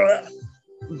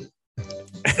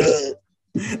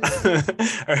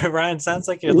 Ryan, sounds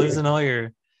like you're losing all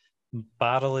your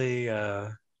bodily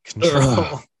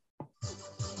control.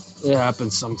 It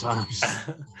happens sometimes.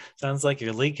 Sounds like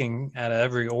you're leaking out of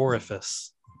every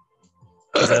orifice.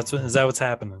 Is that what's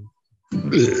happening?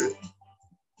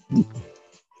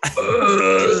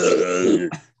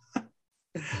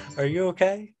 Are you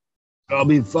okay? I'll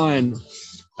be fine.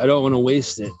 I don't want to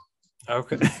waste it.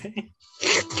 Okay.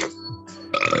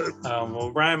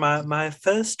 Well, Ryan, my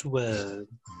first word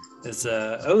is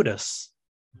Otis.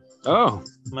 Oh.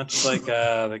 Much like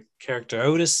the character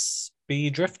Otis B.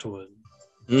 Driftwood.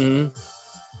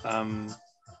 Mm-hmm.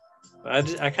 I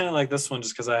kind of like this one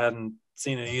just because I hadn't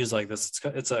seen it used like this.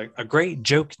 It's a great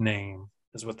joke name,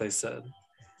 is what they said.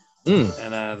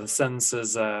 And the sentence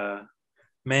is,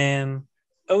 man,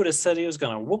 Otis said he was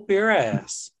going to whoop your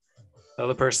ass. The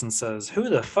other person says, who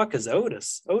the fuck is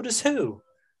Otis? Otis who?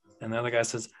 And the other guy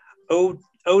says,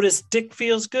 Otis dick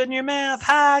feels good in your mouth.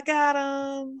 Ha, I got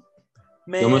him.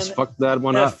 Man, you almost fucked that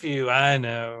one up. F you. I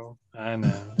know. Right on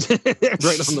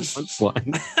the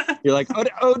punchline. You're like,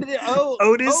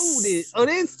 Otis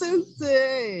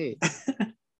Susie.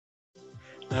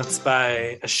 That's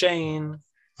by Shane,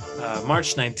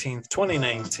 March 19th,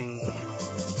 2019.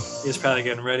 He's probably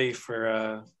getting ready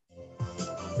for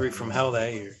Three from Hell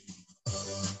that year.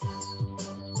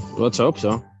 Let's hope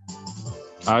so.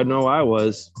 I know I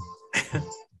was.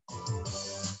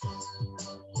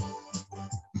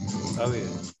 Oh, yeah.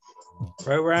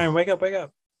 Right, Ryan, wake up.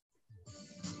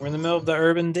 We're in the middle of the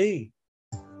Urban D.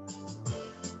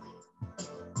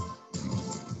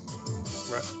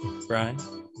 Ryan.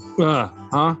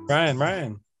 Huh?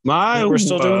 Ryan. We're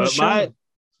still doing the show.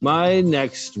 My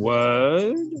next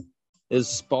word is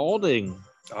Spalding.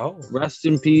 Oh, Rest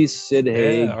in peace, Sid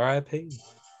Haig. yeah, R.I.P.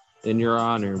 In your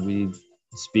honor, we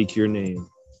speak your name.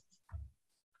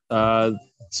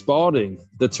 Spalding,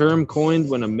 the term coined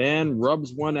when a man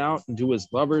rubs one out into his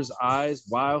lover's eyes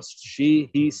whilst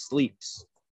he sleeps.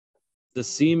 The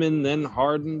semen then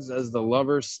hardens as the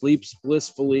lover sleeps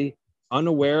blissfully,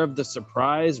 unaware of the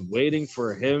surprise waiting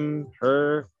for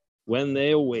her when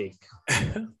they awake.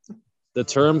 The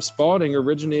term Spalding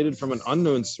originated from an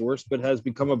unknown source, but has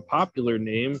become a popular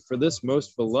name for this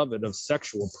most beloved of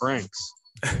sexual pranks.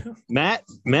 Matt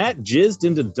jizzed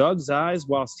into Doug's eyes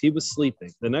whilst he was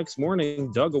sleeping. The next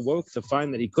morning, Doug awoke to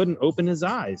find that he couldn't open his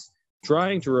eyes.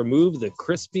 Trying to remove the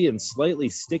crispy and slightly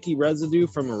sticky residue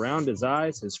from around his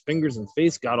eyes, his fingers and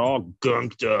face got all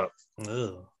gunked up.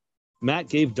 Ugh. Matt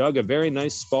gave Doug a very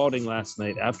nice Spalding last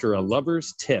night after a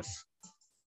lover's tiff.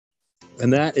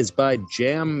 And that is by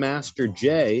Jam Master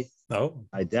J. Oh,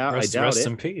 I doubt rest it.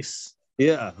 in peace.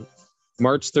 Yeah.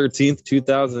 March 13th,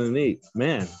 2008.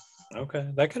 Man. Okay,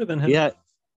 that could have been him.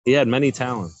 He had many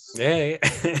talents. Yeah.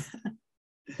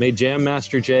 May Jam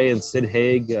Master J and Sid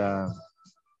Haig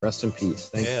rest in peace.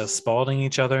 Thank you. Spalding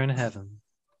each other in heaven.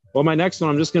 Well, my next one,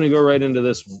 I'm just going to go right into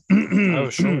this one. Oh,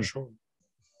 sure.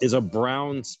 Is a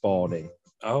brown Spalding.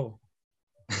 Oh.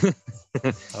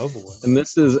 Oh, boy. And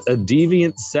this is a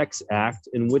deviant sex act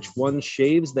in which one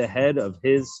shaves the head of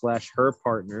his/her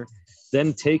partner,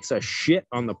 then takes a shit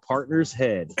on the partner's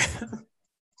head.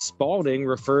 Spalding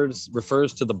refers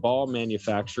to the ball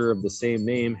manufacturer of the same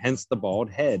name, hence the bald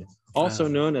head, also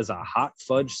known as a hot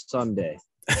fudge sundae.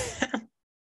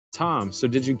 Tom, so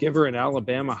did you give her an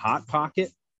Alabama Hot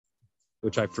Pocket?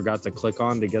 Which I forgot to click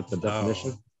on to get the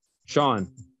definition. Sean,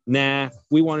 nah,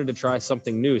 we wanted to try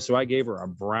something new, so I gave her a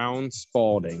brown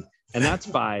Spalding. And that's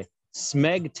by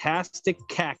Smegtastic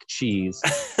Cack Cheese,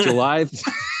 July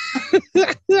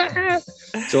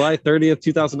 30th,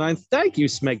 2009. Thank you,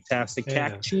 Smegtastic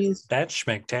Cack Cheese. That's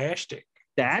schmegtastic.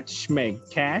 That's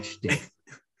schmegtastic.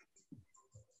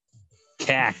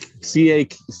 Cack.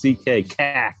 C-A-C-K.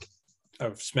 Cack.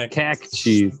 Oh, Cack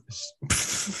cheese.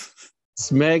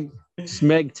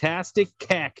 Smegtastic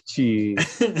cack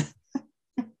cheese.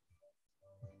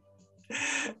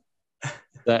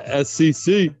 The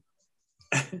SCC.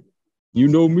 You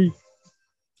know me.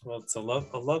 Well, it's a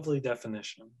lovely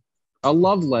definition. A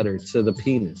love letter to the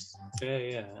penis.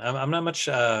 Yeah. I'm not much.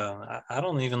 I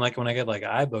don't even like when I get like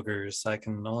eye boogers. I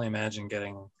can only imagine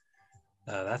getting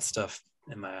that stuff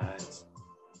in my eyes.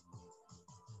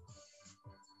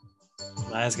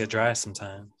 My eyes get dry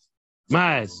sometimes.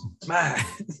 My eyes.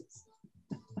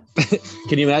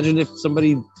 Can you imagine if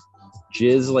somebody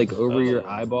jizz like over your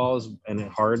eyeballs and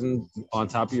it hardened on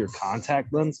top of your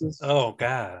contact lenses? Oh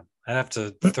God, I'd have to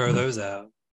throw those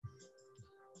out.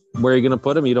 Where are you gonna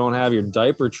put them? You don't have your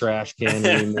diaper trash can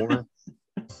anymore.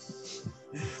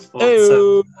 Well,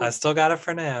 so I still got it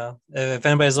for now. If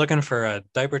anybody's looking for a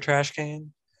diaper trash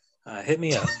can, hit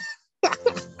me up.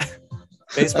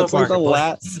 Facebook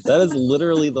Marketplace. That is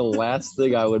literally the last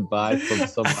thing I would buy from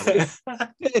somebody.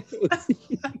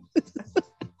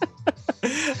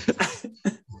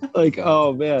 Like,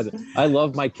 oh man, I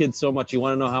love my kids so much. You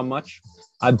want to know how much?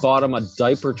 I bought them a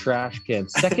diaper trash can,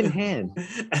 secondhand,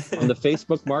 on the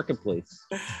Facebook Marketplace.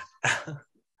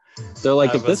 They're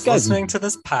like, if this guy's listening to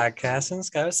this podcast and this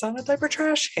guy was selling a diaper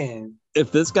trash can.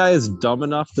 If this guy is dumb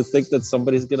enough to think that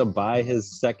somebody's gonna buy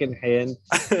his secondhand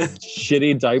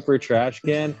shitty diaper trash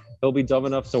can, he'll be dumb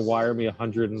enough to wire me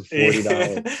 $140.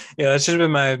 Yeah, that should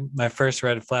have been my first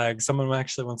red flag. Someone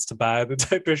actually wants to buy the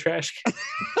diaper trash can.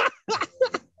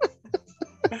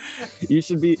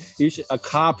 A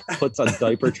cop puts a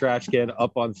diaper trash can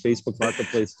up on Facebook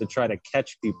Marketplace to try to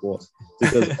catch people,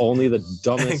 because only the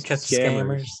dumbest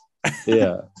scammers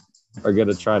are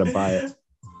gonna try to buy it.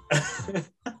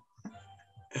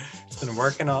 It's been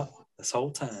working off this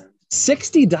whole time.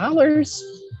 $60?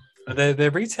 They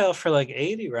retail for like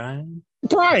 $80, Ryan.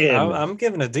 Brian, I'm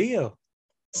giving a deal.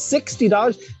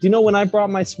 $60. Do you know when I brought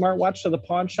my smartwatch to the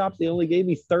pawn shop, they only gave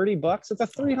me $30? It's a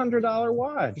 $300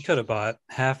 watch. You could have bought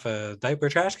half a diaper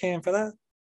trash can for that.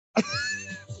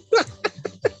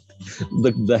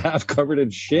 The half covered in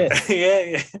shit.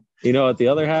 Yeah. You know what the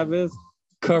other half is?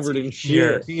 Covered in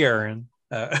shit. Urine.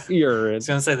 Urine. I was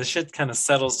gonna say the shit kind of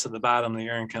settles to the bottom. The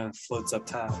urine kind of floats up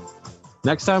top.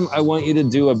 Next time, I want you to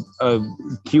do a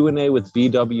Q&A with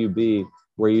BWB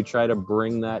where you try to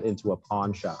bring that into a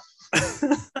pawn shop.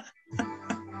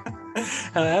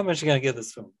 How much you gonna get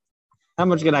this film? How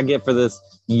much can I get for this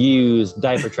used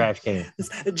diaper trash can?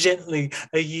 Gently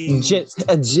used. Just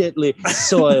a gently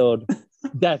soiled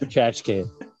diaper trash can.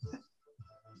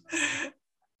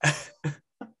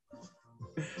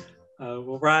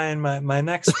 Well, Ryan, my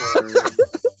next word.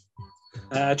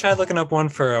 I tried looking up one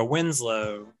for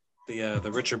Winslow,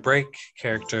 the Richard Brake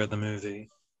character of the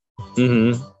movie.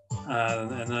 Mm-hmm.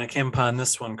 And then I came upon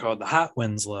this one called the Hot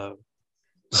Winslow,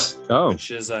 Oh,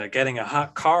 which is getting a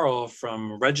hot Carl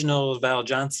from Reginald Val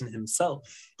Johnson himself.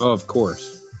 oh, of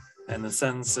course. And the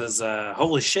sentence is,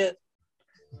 holy shit,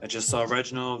 I just saw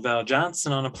Reginald Val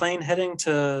Johnson on a plane heading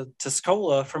to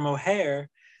Tuscola from O'Hare.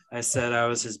 I said I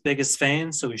was his biggest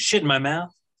fan, so he shit in my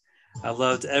mouth. I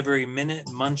loved every minute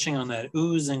munching on that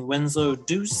oozing Winslow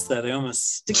deuce that I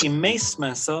almost sticky maced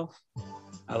myself.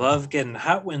 I love getting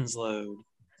hot Winslow.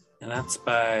 And that's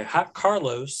by Hot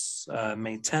Carlos,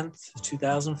 May 10th,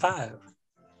 2005.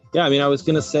 Yeah, I mean, I was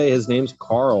going to say his name's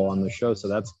Carl on the show, so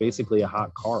that's basically a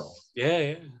hot Carl.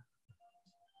 Yeah.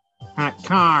 Hot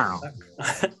Carl.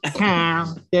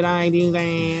 Carl, did I do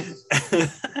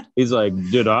that? He's like,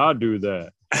 did I do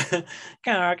that?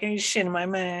 Carl, can you shit in my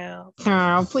mouth?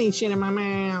 Carl, please shit in my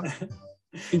mouth.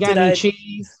 You got Did any I-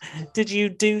 cheese? Did you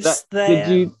do Did that?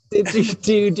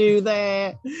 you do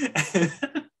that?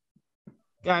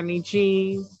 Got any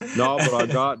cheese? No, but I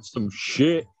got some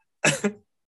shit.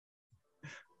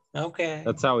 Okay.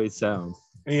 That's how he sounds.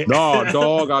 Yeah. No,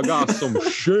 dog, I got some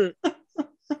shit.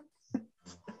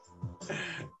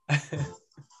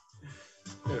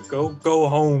 Go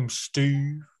home,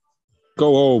 Steve.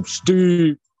 Go home,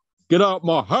 Steve. Get out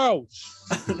my house.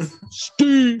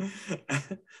 Steve.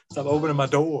 Stop opening my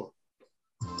door.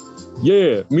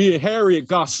 Yeah, me and Harriet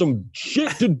got some shit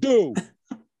to do.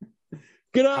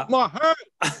 Get out my house.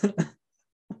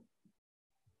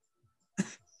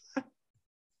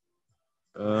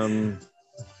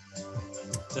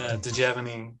 Did you have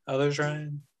any others,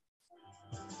 Ryan?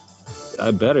 I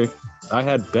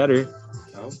had better.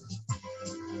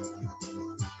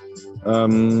 Oh,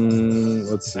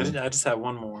 Let's see. I just had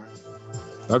one more.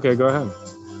 Okay, go ahead.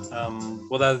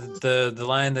 Well, the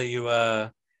line that you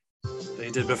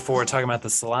did before talking about the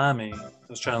salami. I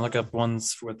was trying to look up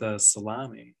ones with the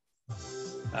salami.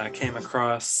 I came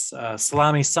across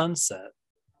Salami Sunset.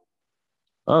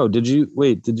 Oh, did you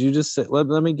just say, let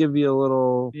me give you a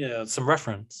little. Yeah, some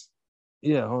reference.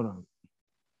 Yeah, hold on.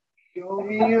 Show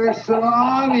me your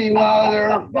salami,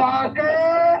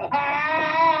 motherfucker!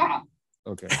 Ah!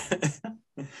 Okay.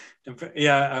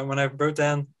 Yeah, when I wrote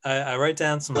down, I write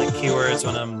down some like keywords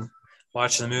when I'm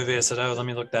watching the movie. I said, oh, let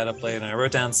me look that up later. And I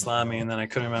wrote down salami, and then I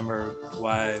couldn't remember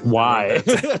why. Why?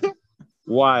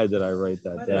 Why did I write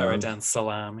that Why did I down? write down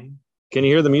salami? Can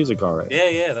you hear the music all right?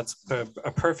 Yeah, that's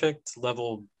a perfect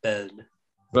level bed.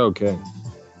 Okay.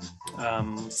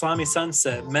 Salami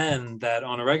Sunset, men that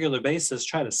on a regular basis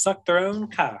try to suck their own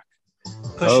cock,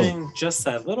 pushing just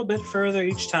that little bit further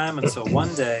each time until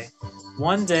one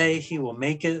day he will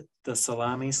make it the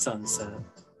Salami Sunset.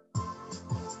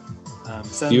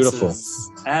 Beautiful.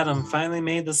 Sentences. Adam finally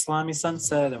made the Salami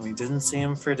Sunset and we didn't see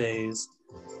him for days.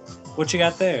 What you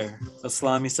got there? A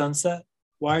Salami Sunset?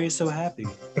 Why are you so happy?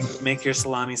 Make your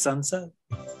Salami Sunset.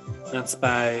 That's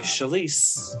by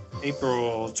Shalise,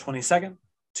 April 22nd,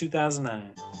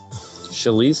 2009.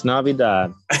 Shalise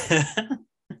Navidad.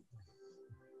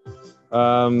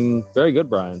 Very good,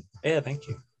 Brian. Yeah, thank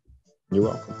you. You're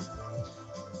welcome.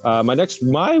 My next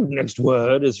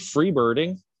word is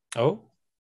freebirding, Oh,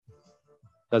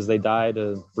 because they died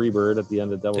a freebird at the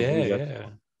end of Devil's Rejects.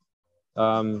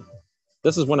 yeah.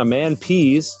 This is when a man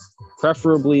pees,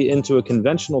 preferably into a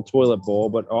conventional toilet bowl,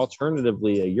 but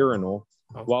alternatively a urinal,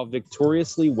 while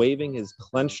victoriously waving his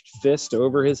clenched fist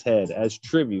over his head as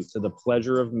tribute to the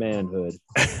pleasure of manhood.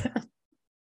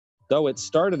 Though it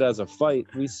started as a fight,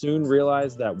 we soon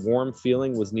realized that warm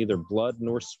feeling was neither blood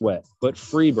nor sweat, but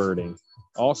freebirding.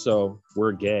 Also,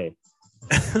 we're gay.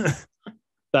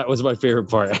 That was my favorite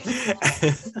part.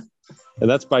 And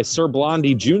that's by Sir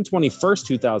Blondie, June 21st,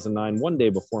 2009, one day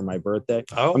before my birthday.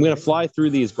 Oh, I'm going to fly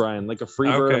through these, Brian, like a free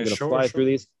bird. Okay, I'm going to sure, fly sure. through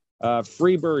these.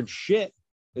 Free bird shit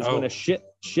is when a shit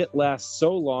lasts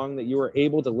so long that you are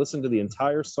able to listen to the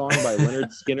entire song by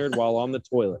Leonard Skinner while on the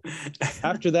toilet.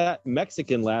 After that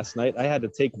Mexican last night, I had to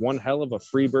take one hell of a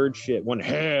free bird shit.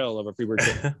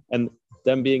 And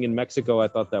them being in Mexico, I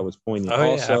thought that was poignant. Oh,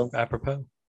 Also, yeah, apropos.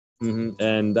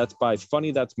 and that's by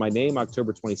Funny That's My Name,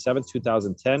 October 27th,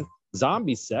 2010.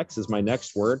 Zombie sex is my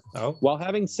next word. Oh, While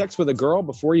having sex with a girl,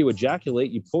 before you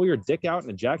ejaculate, you pull your dick out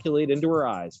and ejaculate into her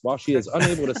eyes. While she is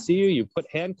unable to see you, you put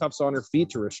handcuffs on her feet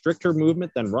to restrict her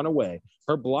movement, then run away.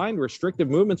 Her blind, restrictive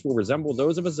movements will resemble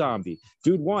those of a zombie.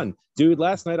 Dude 1, dude,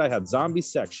 last night I had zombie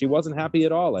sex. She wasn't happy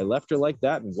at all. I left her like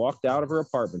that and walked out of her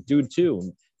apartment. Dude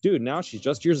 2, dude, now she's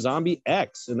just your zombie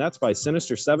ex. And that's by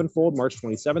Sinister Sevenfold, March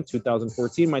 27th,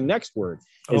 2014. My next word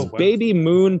is baby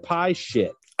moon pie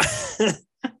shit.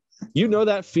 You know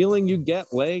that feeling you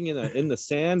get laying in the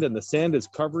sand and the sand is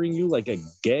covering you like a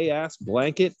gay ass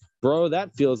blanket? Bro,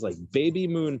 that feels like baby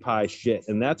moon pie shit.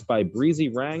 And that's by Breezy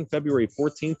Rang, February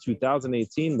 14th,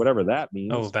 2018, whatever that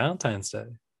means. Oh, Valentine's Day.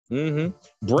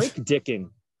 Break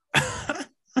dicking.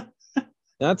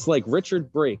 That's like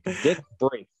Richard Brake, Dick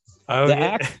Brake. Oh,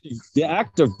 The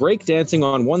act of breakdancing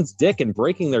on one's dick and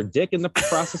breaking their dick in the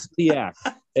process of the act.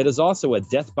 It is also a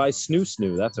death by snoo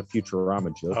snoo. That's a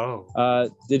Futurama joke. Oh.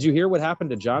 Did you hear what happened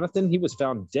to Jonathan? He was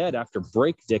found dead after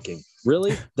break dicking.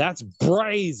 Really? That's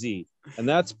brazy. And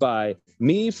that's by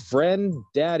Me Friend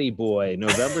Daddy Boy,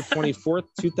 November 24th,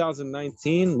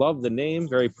 2019. Love the name.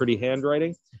 Very pretty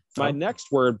handwriting. My next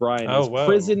word, Brian, is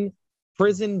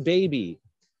prison baby.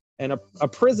 And a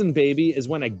prison baby is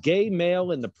when a gay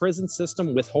male in the prison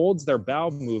system withholds their bowel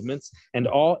movements and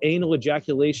all anal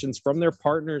ejaculations from their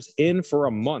partners in for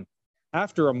a month.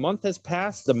 After a month has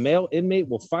passed, the male inmate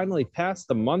will finally pass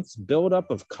the month's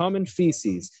buildup of cum and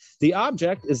feces. The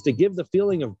object is to give the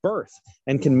feeling of birth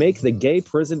and can make the gay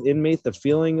prison inmate the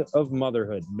feeling of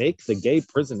motherhood. Make the gay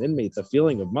prison inmate the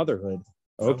feeling of motherhood.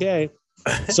 Okay.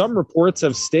 Some reports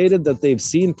have stated that they've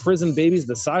seen prison babies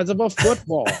the size of a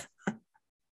football.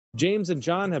 James and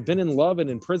John have been in love and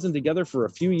in prison together for a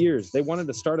few years. They wanted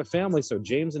to start a family, so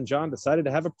James and John decided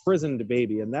to have a prison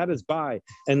baby, and that is by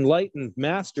Enlightened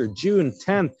Master, June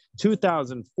 10th,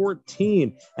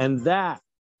 2014. And that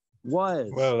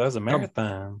was... Whoa, that was a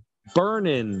marathon.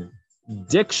 Burning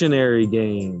dictionary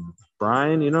game.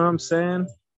 Brian, you know what I'm saying?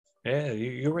 Yeah,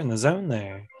 you were in the zone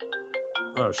there.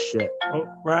 Oh, shit. Oh,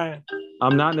 right.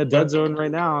 I'm not in a dead zone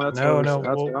right now. That's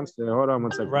what I'm saying. Hold on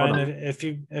one second. Ryan, if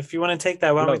you want to take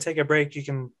that, why don't we take a break? You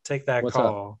can take that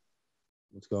call.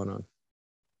 What's going on?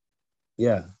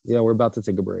 Yeah, we're about to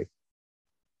take a break.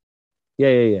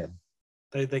 Yeah.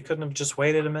 They couldn't have just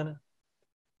waited a minute?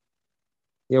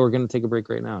 Yeah, we're going to take a break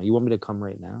right now. You want me to come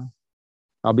right now?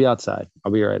 I'll be outside.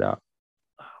 I'll be right out.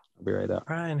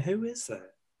 Brian, who is that?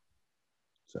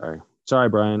 Sorry,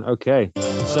 Brian. Okay.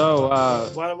 So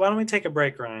why don't we take a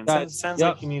break, Ryan? Sounds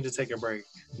like you need to take a break.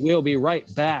 We'll be right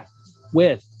back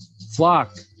with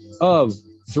Flock of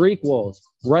Threequels.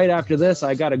 Right after this,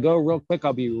 I gotta go real quick.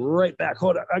 I'll be right back.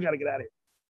 Hold on, I gotta get out of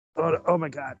here. Oh my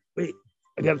god. Wait,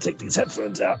 I gotta take these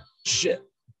headphones out. Shit.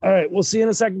 All right, we'll see you in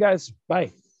a second, guys.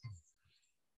 Bye.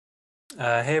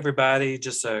 Hey everybody,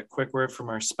 just a quick word from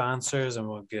our sponsors and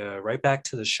we'll get right back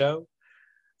to the show.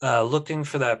 Looking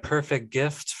for that perfect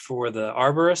gift for the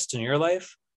arborist in your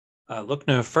life? Look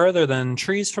no further than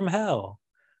Trees from Hell.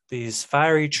 These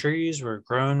fiery trees were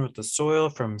grown with the soil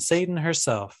from Satan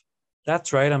herself.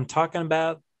 That's right, I'm talking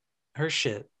about her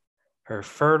shit. Her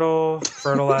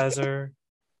fertilizer.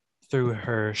 Through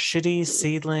her shitty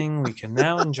seedling, we can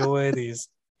now enjoy these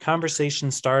conversation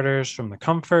starters from the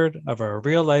comfort of our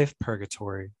real-life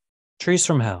purgatory. Trees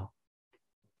from Hell.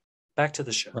 Back to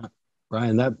the show.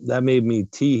 Ryan, that made me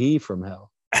tee-hee from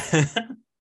hell.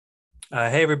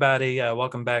 Hey, everybody.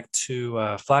 Welcome back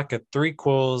to Flock of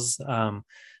Threequels.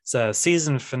 It's a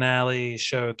season finale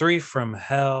show 3 from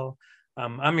Hell.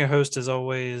 I'm your host, as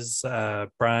always,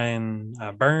 Brian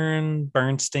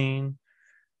Bernstein.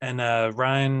 And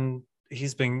Ryan,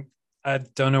 I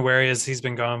don't know where he is. He's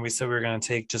been gone. We said we were going to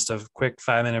take just a quick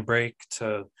 5-minute break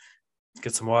to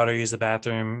get some water, use the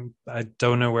bathroom. I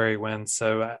don't know where he went,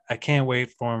 so I can't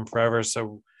wait for him forever.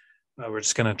 So we're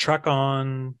just going to truck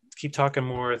on, keep talking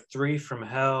more 3 from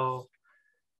Hell.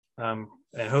 And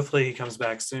hopefully he comes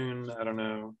back soon. I don't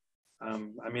know.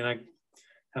 I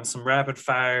have some rapid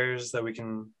fires that we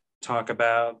can talk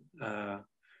about.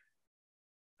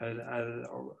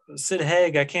 Sid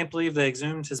Haig, I can't believe they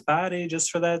exhumed his body just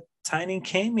for that tiny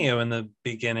cameo in the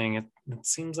beginning. It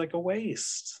seems like a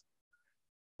waste.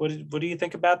 What do you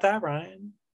think about that,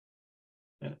 Ryan?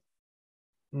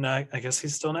 No, I guess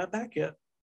he's still not back yet.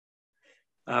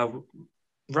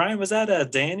 Ryan, was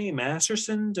that Danny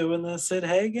Masterson doing the Sid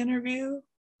Haig interview?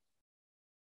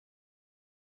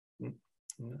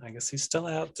 I guess he's still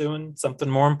out doing something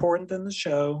more important than the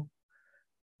show.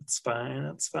 It's fine.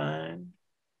 That's fine.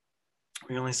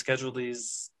 We only schedule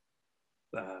these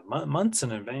months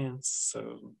in advance,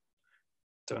 so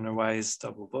don't know why he's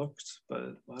double booked,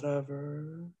 but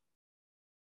whatever.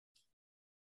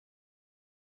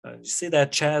 Did you see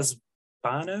that Chaz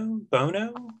Bono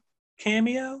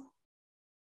cameo?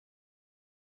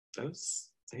 He's,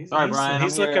 All right, Brian,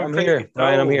 he's I'm here. looking I'm pretty here. good.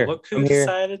 Brian, I'm here. Look who I'm here.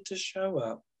 decided to show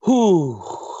up. Whew.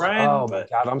 Brian, Oh my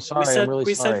God, I'm sorry. I'm really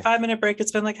we sorry. said 5-minute break.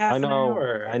 It's been like half I an know.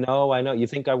 hour. I know. You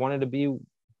think I wanted to be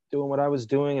doing what I was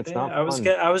doing? It's not fun.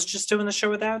 I was just doing the show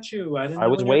without you. I didn't. I know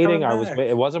was when you were waiting. coming back.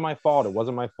 It wasn't my fault. It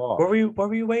wasn't my fault. What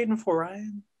were you waiting for,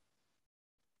 Ryan?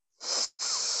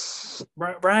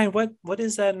 Ryan, what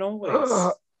is that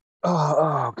noise?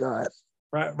 Oh God.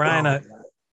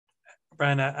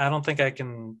 Ryan, I don't think I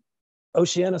can.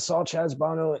 Oceana saw Chaz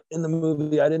Bono in the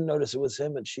movie. I didn't notice it was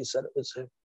him, and she said it was him.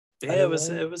 Yeah, it was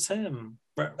him.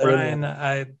 Ryan,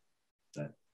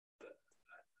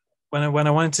 when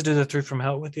I wanted to do the Through from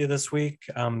Hell with you this week,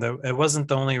 it wasn't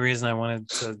the only reason I wanted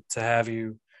to have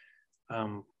you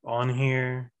on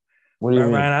here. What do you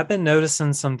mean? Ryan, I've been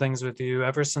noticing some things with you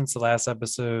ever since the last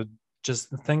episode. Just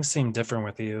things seem different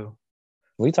with you.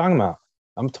 What are you talking about?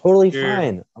 I'm totally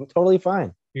fine. I'm totally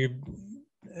fine.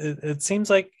 It seems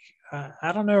like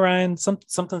I don't know, Ryan.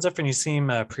 Something's different. You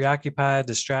seem preoccupied,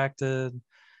 distracted.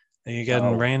 You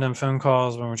getting random phone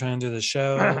calls when we're trying to do the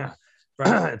show.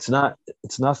 Right? It's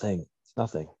nothing.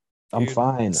 I'm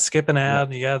fine. Skipping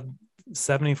out. You got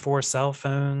 74 cell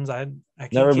phones. I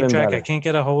can't Never keep been track. better. I can't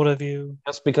get a hold of you.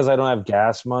 Just because I don't have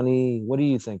gas money. What do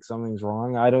you think? Something's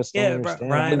wrong? I don't understand.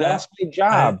 Ryan, that's my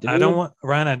job. I don't want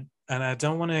Ryan. I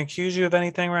don't want to accuse you of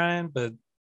anything, Ryan. But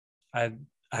I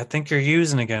think you're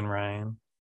using again, Ryan.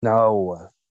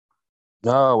 No,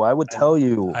 I would tell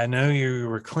you. I know you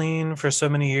were clean for so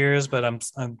many years, but I'm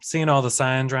seeing all the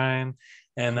signs, Ryan,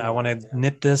 and I want to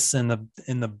nip this in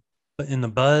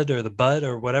the bud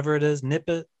or whatever it is, nip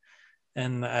it.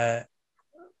 And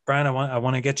Brian, I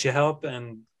want to get you help.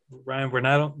 And Ryan,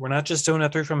 we're not just doing a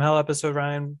Through from Hell episode,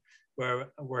 Ryan.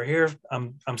 We're here.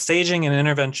 I'm staging an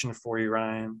intervention for you,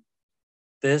 Ryan.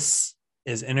 This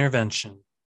is intervention.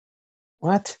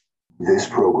 What? This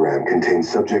program contains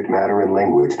subject matter and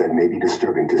language that may be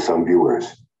disturbing to some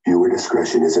viewers. Viewer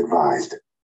discretion is advised.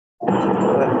 Which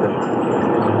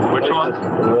one?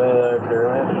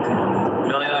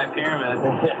 Millionaire Pyramid.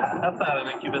 That's not an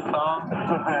Incubus song.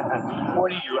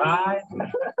 What are you, high?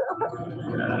 What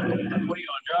are you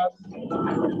on drugs?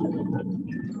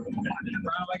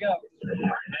 Where I go?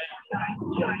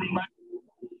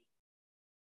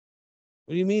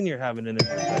 What do you mean you're having an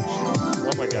intervention?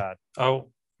 Oh my God. Oh,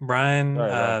 Brian,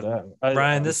 Sorry about that.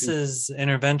 Brian, this is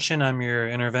intervention. I'm your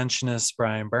interventionist,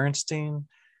 Brian Bernstein.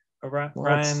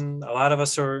 Brian, a lot of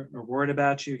us are worried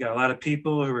about you. You got a lot of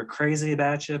people who are crazy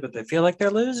about you, but they feel like they're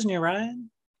losing you,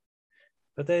 Ryan.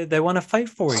 But they want to fight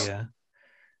for you.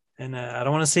 And I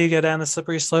don't want to see you go down the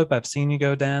slippery slope. I've seen you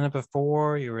go down it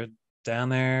before. You were down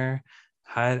there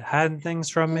hiding things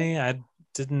from me. I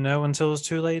didn't know until it was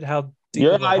too late how deep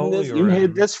of a hole you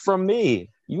hid this from me.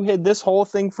 You hid this whole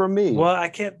thing from me. Well, I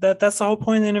can't. That's the whole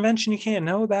point of the intervention. You can't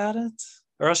know about it,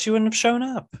 or else you wouldn't have shown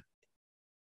up.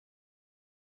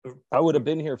 I would have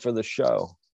been here for the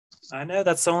show. I know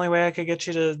that's the only way I could get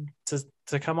you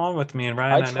to come on with me. And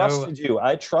Ryan, I trusted you.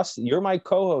 You're my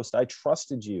co-host. I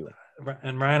trusted you.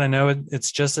 And Ryan, I know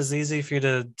it's just as easy for you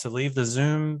to leave the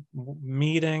Zoom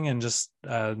meeting and just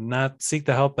not seek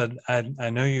the help. But I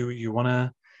know you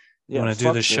want to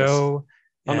do the show.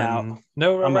 I'm out.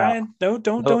 No, I'm Ryan, out. no,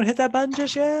 don't hit that button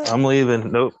just yet. I'm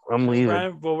leaving. Nope, I'm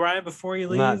leaving. Ryan, before you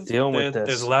leave, I'm not dealing with this.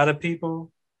 There's a lot of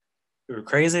people who are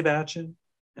crazy about you,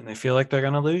 and they feel like they're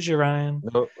gonna lose you, Ryan.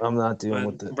 Nope, I'm not dealing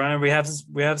with it. Ryan, we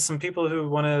have some people who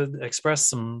want to express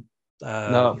some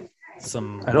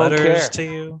some I don't letters care. to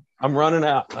you. I'm running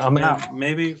out. I'm out.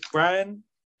 Maybe Ryan.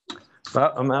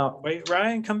 I'm out. Wait,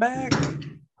 Ryan, come back.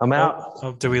 I'm out.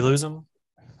 Oh, did we lose him?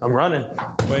 I'm running.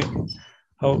 Wait.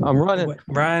 Oh, I'm running. Wait,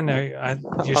 Ryan, you're I'm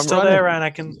still running. there,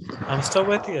 Ryan. I'm still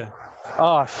with you.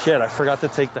 Oh shit! I forgot to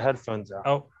take the headphones out.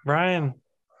 Oh, Ryan,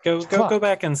 go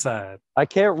back inside. I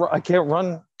can't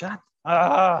run. God.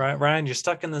 Ryan, you're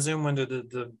stuck in the Zoom window.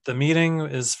 The meeting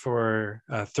is for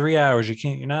 3 hours.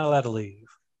 You're not allowed to leave.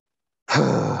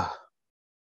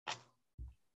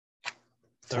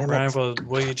 So, Brian,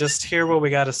 will you just hear what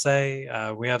we got to say?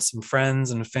 We have some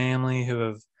friends and family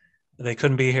who they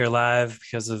couldn't be here live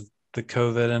because of the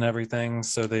COVID and everything.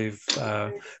 So they've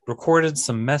recorded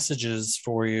some messages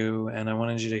for you, and I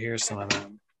wanted you to hear some of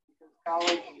them.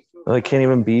 Well, I can't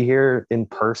even be here in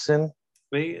person.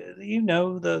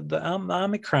 The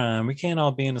Omicron. We can't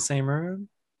all be in the same room.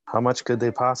 How much could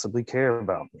they possibly care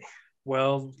about me?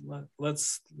 Well,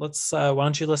 let's. Why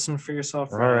don't you listen for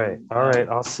yourself? Ryan? All right.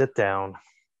 I'll sit down.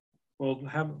 Well,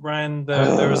 Ryan,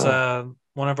 there was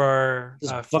one of our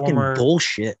fucking former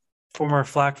bullshit. former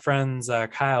Flock friends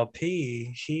Kyle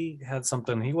P. He had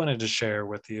something he wanted to share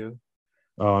with you.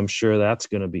 Oh, I'm sure that's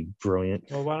going to be brilliant.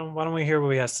 Well, why don't we hear what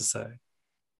he has to say?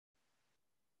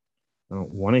 I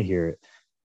don't want to hear it.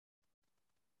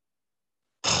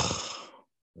 All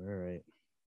right.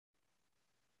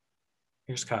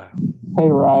 Here's Kyle. Hey,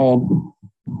 Ryan.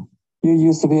 You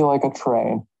used to be like a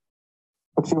train,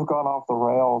 but you've gone off the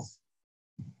rails.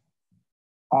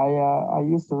 I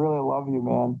used to really love you,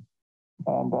 man.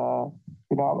 And,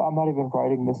 I'm not even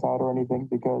writing this out or anything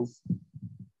because,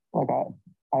 like,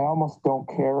 I almost don't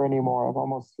care anymore. I've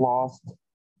almost lost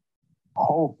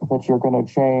hope that you're going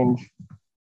to change.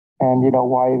 And,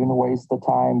 why even waste the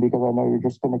time? Because I know you're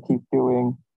just going to keep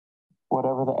doing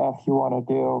whatever the F you want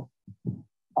to do.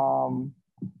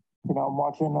 I'm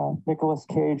watching a Nicolas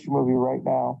Cage movie right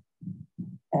now.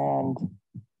 And,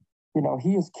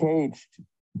 he is caged.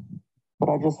 But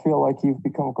I just feel like you've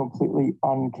become completely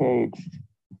uncaged.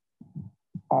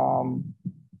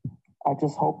 I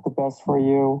just hope the best for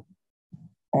you.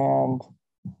 And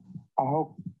I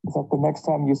hope that the next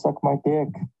time you suck my dick,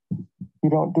 you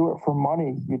don't do it for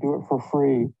money. You do it for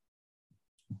free.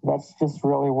 That's just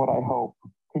really what I hope.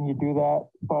 Can you do that,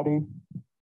 buddy?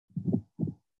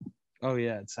 Oh,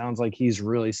 yeah. It sounds like he's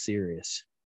really serious.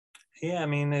 Yeah, I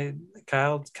mean,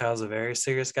 Kyle's a very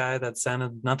serious guy. That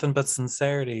sounded nothing but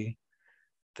sincerity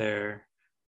there.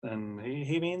 And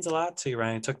he means a lot to you,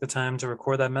 Ryan. He took the time to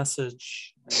record that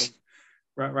message. And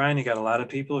Ryan, you got a lot of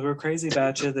people who are crazy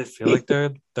about you. They feel like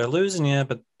they're losing you,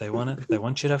 but they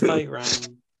want you to fight,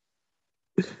 Ryan.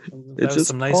 That was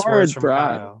some nice words from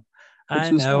Kyle.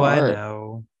 I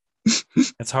know.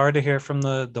 It's hard to hear from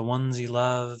the ones you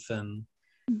love, and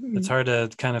it's hard to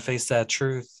kind of face that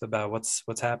truth about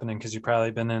what's happening because you've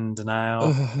probably been in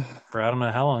denial for I don't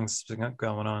know how long it's been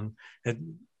going on.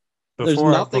 There's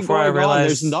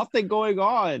nothing going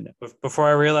on. Before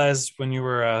I realized when you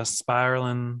were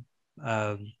spiraling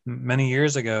many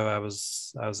years ago, I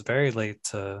was very late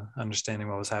to understanding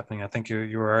what was happening. I think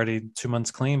you were already 2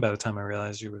 months clean by the time I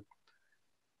realized you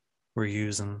were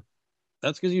using.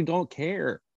 That's because you don't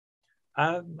care.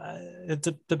 It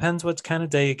depends what kind of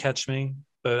day you catch me,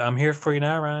 but I'm here for you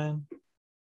now, Ryan.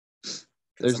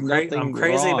 I'm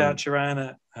crazy about you,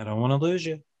 Ryan. I don't want to lose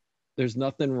you. There's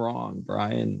nothing wrong,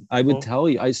 Brian. I would tell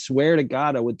you. I swear to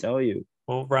God, I would tell you.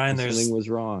 Well, Ryan, something was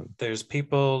wrong. There's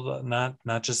people,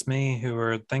 not just me, who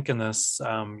are thinking this.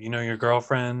 Your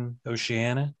girlfriend,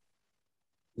 Oceana?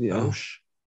 Yeah. Osh.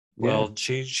 Well,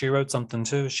 she wrote something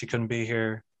too. She couldn't be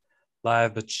here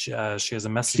live, but she has a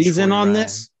message. She's in on Ryan.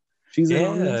 this. She's in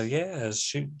on this. Yeah.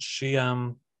 She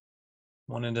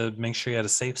wanted to make sure you had a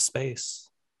safe space.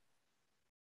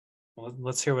 Well,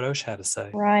 let's hear what Osh had to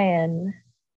say. Ryan,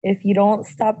 if you don't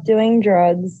stop doing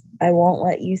drugs, I won't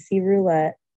let you see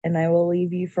roulette, and I will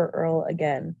leave you for Earl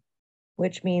again,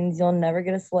 which means you'll never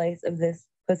get a slice of this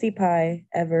pussy pie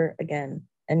ever again,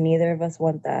 and neither of us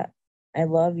want that. I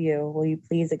love you. Will you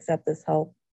please accept this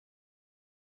help?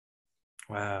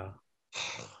 Wow.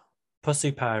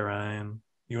 Pussy pie, Ryan.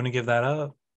 You want to give that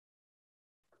up?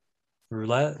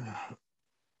 Roulette?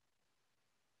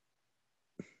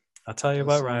 I'll tell you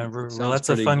what, Ryan. Roulette's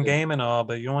a fun game and all,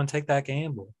 but you don't want to take that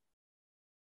gamble.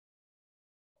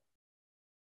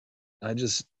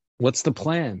 What's the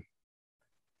plan?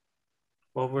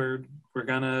 Well, we're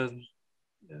gonna,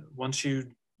 once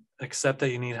you accept that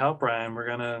you need help, Ryan,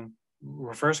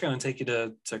 we're first gonna take you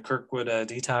to Kirkwood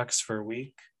Detox for a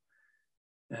week.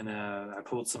 And I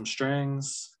pulled some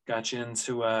strings, got you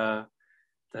into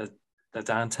the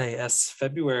Dante S.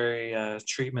 February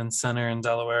treatment center in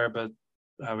Delaware, but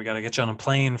we got to get you on a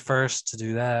plane first to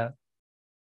do that.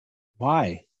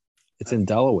 Why? It's in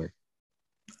Delaware.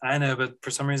 I know, but for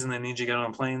some reason they need you to get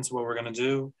on a plane. So what we're going to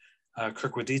do,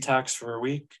 Kirkwood Detox for a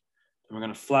week. Then we're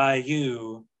going to fly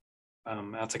you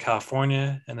out to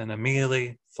California and then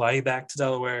immediately fly you back to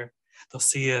Delaware. They'll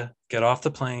see you, get off the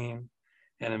plane,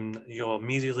 and you'll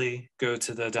immediately go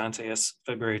to the Dante S.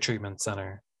 February Treatment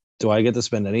Center. Do I get to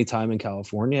spend any time in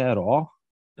California at all?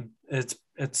 It's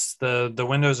the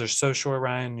windows are so short,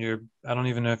 Ryan. I don't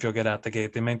even know if you'll get out the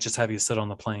gate. They may just have you sit on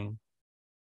the plane.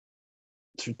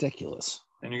 It's ridiculous.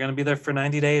 And you're going to be there for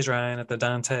 90 days, Ryan, at the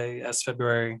Dante S.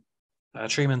 February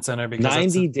Treatment Center. Because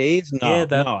 90 days? No, yeah,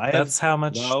 that's how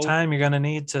much time you're going to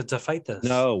need to fight this.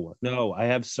 No, I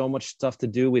have so much stuff to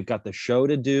do. We've got the show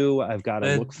to do. I've got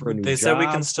to look for a new job. They said we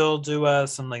can still do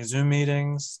some like Zoom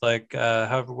meetings, like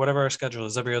whatever our schedule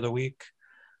is every other week.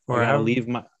 Or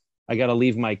I got to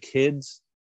leave my kids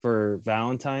for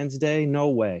Valentine's Day. No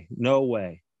way.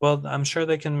 Well, I'm sure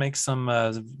they can make some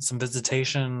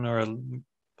visitation, or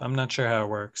I'm not sure how it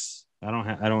works.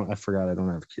 I forgot I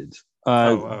don't have kids.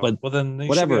 But well, then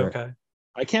you should be whatever. okay.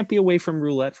 I can't be away from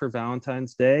Roulette for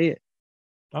Valentine's Day.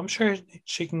 I'm sure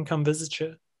she can come visit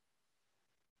you.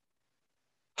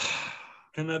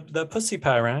 And that pussy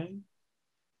pie, right?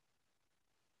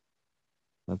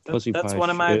 That's one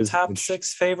of my top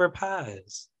 6 favorite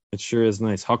pies. It sure is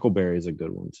nice. Huckleberry is a good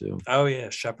one too. Oh yeah,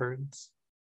 Shepherd's.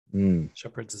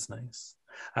 Shepherd's is nice.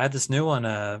 I had this new one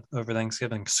over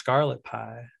Thanksgiving, scarlet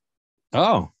pie.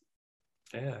 Oh,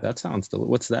 yeah, that sounds delicious.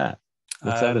 What's that?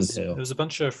 What's that entail? It was a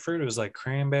bunch of fruit. It was like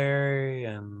cranberry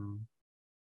and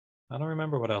I don't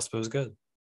remember what else, but it was good.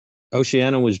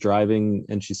 Oceana was driving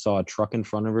and she saw a truck in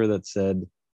front of her that said,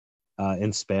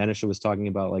 in Spanish, it was talking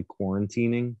about like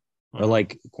quarantining. Or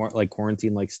like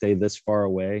quarantine, like stay this far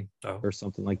away or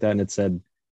something like that. And it said,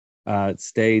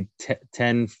 stay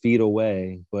 10 feet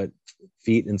away, but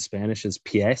feet in Spanish is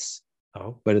pies.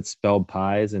 Oh, but it's spelled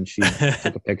pies. And she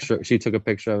took a picture. She took a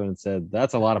picture of it and said,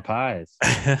 "That's a lot of pies."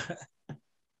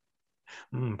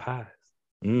 Pies.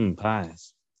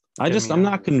 Pies. I'm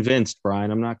not convinced,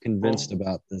 Brian. I'm not convinced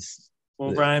about this.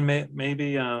 Well, Brian,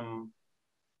 maybe.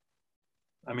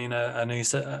 I mean, I know you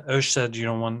said Osh said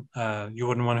you wouldn't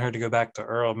want her to go back to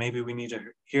Earl. Maybe we need to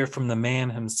hear from the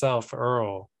man himself,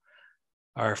 Earl,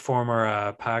 our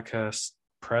former podcast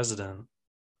president.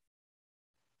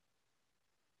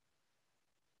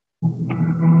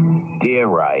 Dear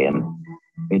Ryan,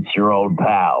 it's your old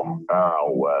pal,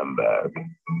 Earl Wernberg.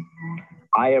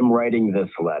 I am writing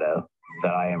this letter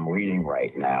that I am reading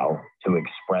right now to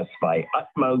express my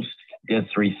utmost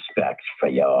disrespect for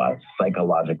your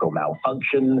psychological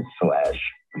malfunction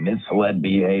 / misled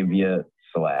behavior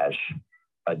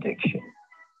 / addiction.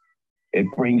 It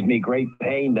brings me great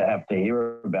pain to have to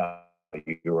hear about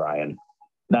you, Ryan.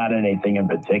 Not anything in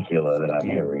particular that I'm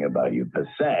hearing about you per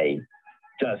se.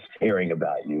 Just hearing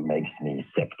about you makes me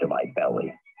sick to my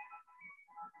belly.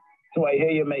 So I hear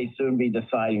you may soon be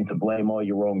deciding to blame all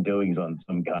your wrongdoings on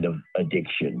some kind of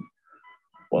addiction.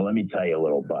 Well, let me tell you,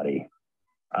 little buddy,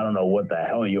 I don't know what the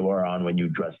hell you were on when you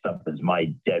dressed up as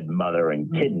my dead mother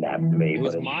and kidnapped me,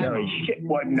 but it sure as shit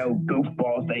wasn't no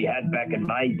goofballs they had back in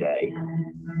my day.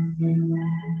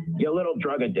 Your little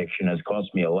drug addiction has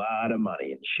cost me a lot of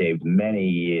money and shaved many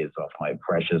years off my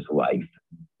precious life.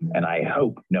 And I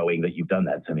hope knowing that you've done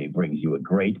that to me brings you a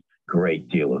great, great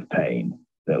deal of pain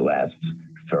that lasts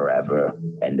forever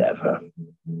and ever.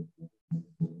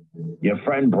 Your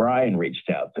friend Brian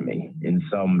reached out to me in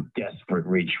some desperate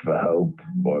reach for hope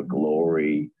or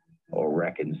glory or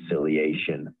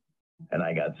reconciliation, and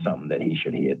I got something that he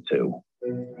should hear too.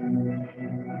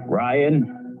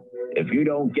 Ryan, if you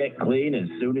don't get clean as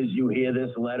soon as you hear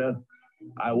this letter,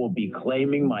 I will be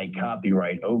claiming my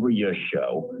copyright over your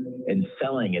show and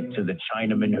selling it to the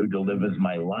Chinaman who delivers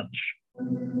my lunch,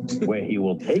 where he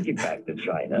will take it back to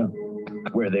China,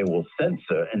 where they will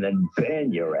censor and then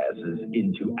ban your asses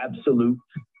into absolute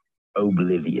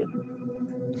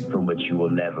oblivion, from which you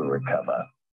will never recover.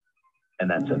 And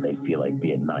that's what they feel like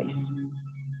being nice.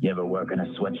 You ever work in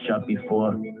a sweatshop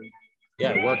before?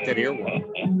 Yeah, I worked at Earwalk.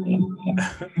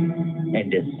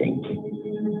 And to think,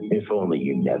 if only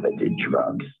you never did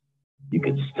drugs, you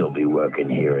could still be working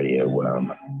here at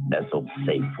Earworm, nestled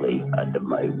safely under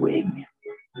my wing.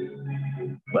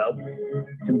 Well,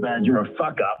 too bad you're a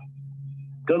fuck up.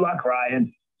 Good luck,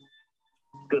 Ryan.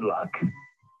 Good luck.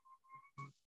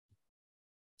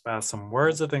 Wow, some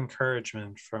words of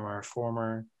encouragement from our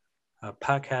former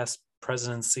podcast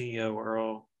president CEO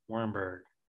Earl Wernberg.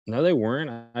 No, they weren't.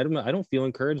 I don't feel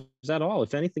encouraged at all.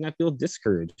 If anything, I feel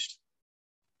discouraged.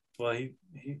 Well,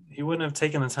 he wouldn't have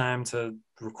taken the time to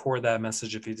record that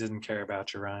message if he didn't care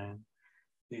about you, Ryan.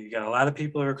 You got a lot of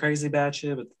people who are crazy about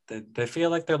you, but they feel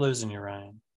like they're losing you,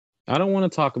 Ryan. I don't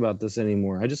want to talk about this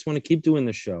anymore. I just want to keep doing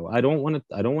the show. I don't want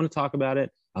to talk about it.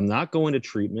 I'm not going to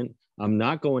treatment. I'm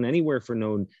not going anywhere for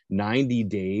no 90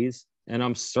 days. And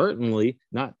I'm certainly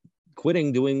not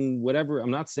quitting doing whatever. I'm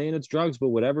not saying it's drugs, but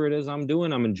whatever it is I'm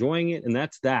doing, I'm enjoying it. And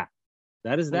that's that.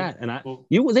 That is that. And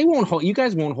you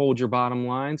guys won't hold your bottom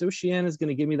lines. Oceana's going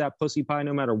to give me that pussy pie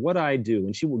no matter what I do.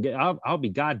 And she will get, I'll be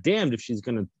goddamned if she's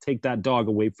going to take that dog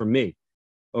away from me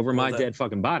over my dead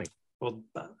fucking body. Well,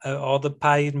 all the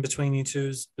pie eating between you two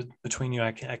is between you.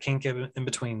 I can't get in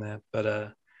between that.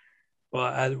 But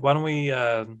why don't we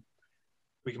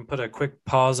can put a quick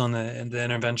pause on the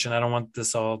intervention. I don't want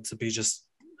this all to be just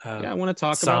I want to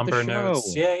talk about the show.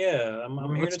 Notes. Yeah.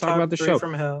 I'm here to talk about the show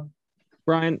from hell.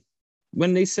 Brian,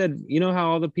 when they said, you know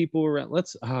how all the people were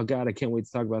oh God, I can't wait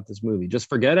to talk about this movie. Just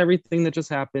forget everything that just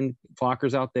happened.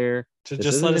 Flockers out there.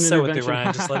 Just let it sit with you,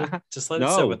 Ryan. Just let it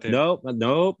sit with you. Nope.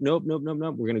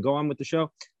 We're gonna go on with the show.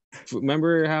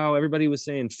 Remember how everybody was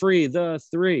saying free the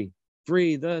three.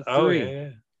 Oh, yeah.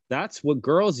 That's what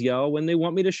girls yell when they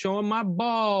want me to show them my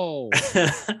ball.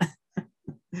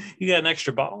 You got an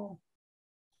extra ball?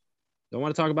 Don't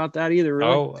want to talk about that either,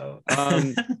 really.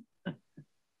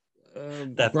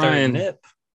 That Brian, third nip.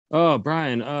 Oh,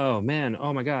 Brian. Oh, man.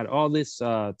 Oh, my God. All this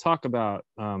talk about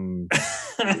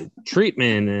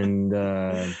treatment and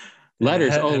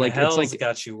letters. It's like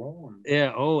got you warm.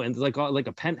 Yeah. Oh, and like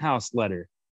a penthouse letter.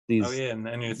 These.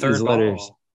 And your third letters.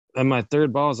 ball. And my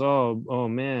third balls. Oh,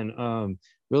 man.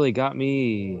 Really got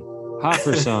me hot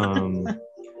for some.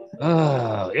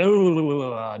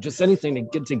 Just anything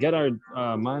to get our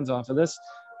minds off of this.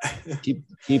 Keep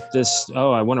this.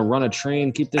 Oh, I want to run a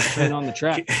train. Keep this train on the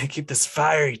track. Keep this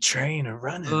fiery train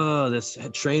running. Oh, this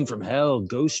train from hell,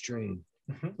 ghost train.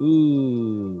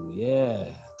 Ooh,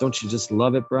 yeah. Don't you just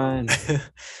love it, Brian?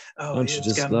 Don't you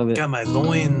just love it? Got my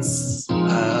loins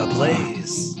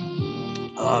ablaze.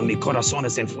 Oh, mi corazón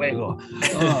es en fuego.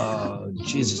 Oh,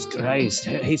 Jesus Christ,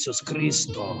 Jesus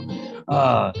Cristo.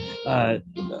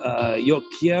 Yo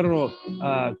quiero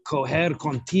coger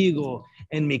contigo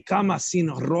en mi cama sin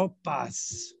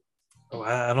ropas. Oh,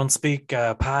 I don't speak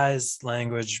Pi's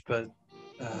language, but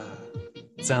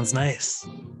it sounds nice.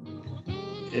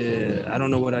 I don't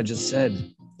know what I just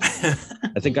said.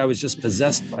 I think I was just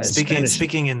possessed by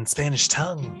speaking in Spanish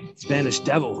tongue. Spanish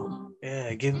devil.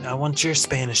 Yeah, I want your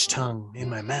Spanish tongue in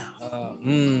my mouth.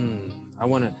 I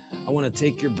want to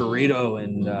take your burrito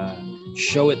and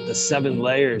show it the 7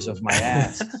 layers of my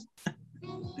ass.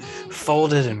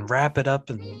 Fold it and wrap it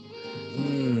up and.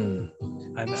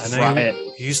 I know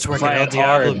you used to work at El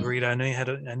Diablo burrito. I know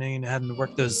you had to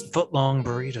work those foot-long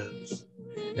burritos.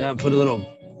 Yeah, put a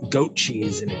little goat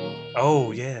cheese in it.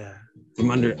 Oh yeah.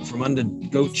 From under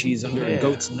goat cheese under a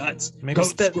goat's nuts. Maybe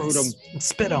goat scrotum.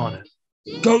 Spit on it.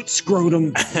 Goat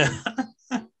scrotum.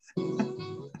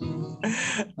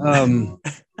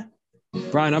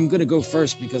 Brian, I'm gonna go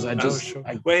first because I just sure.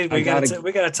 We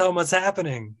gotta tell them what's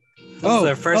happening. This is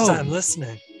their first time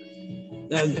listening.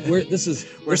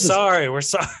 We're sorry.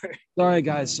 Sorry,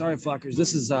 guys. Sorry, fuckers.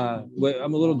 This is I'm a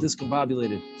little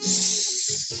discombobulated.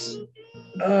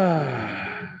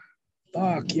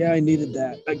 Fuck yeah, I needed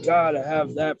that. I gotta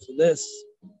have that for this.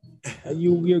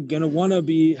 You're gonna wanna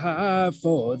be high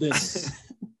for this.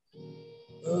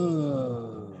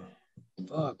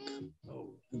 Fuck.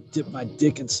 Dip my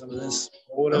dick in some of this.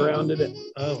 Roll it around in it.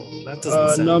 Oh, that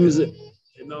doesn't sound numbs good. it.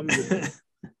 It numbs it.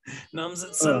 Numbs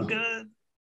it so good.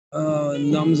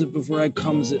 Numbs it before I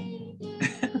comes it.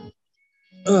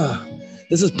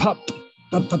 This is pop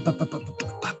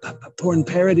porn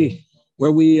parody,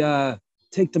 where we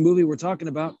take the movie we're talking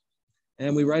about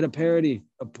and we write a parody,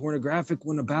 a pornographic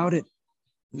one about it.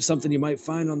 Something you might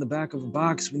find on the back of a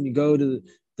box when you go to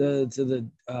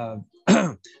the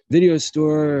video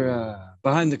store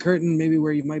behind the curtain, maybe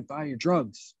where you might buy your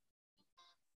drugs.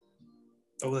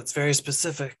 Oh, that's very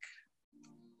specific.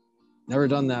 Never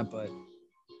done that, but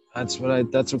that's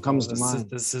what comes to mind.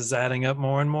 This is adding up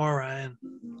more and more, Ryan.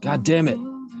 God damn it.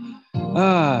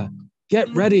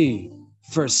 Get ready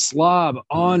for Slob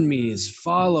on Me's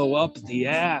follow up the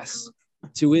ass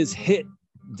to his hit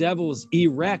Devil's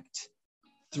Erect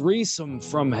threesome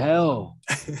from hell.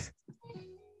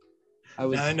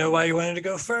 I know why you wanted to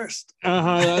go first.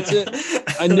 That's it.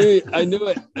 I knew it.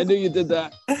 I knew you did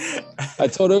that. I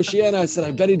told Oceana, I said,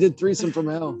 I bet he did threesome from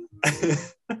hell.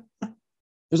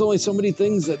 There's only so many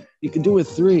things that you can do with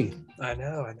 3. I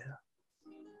know.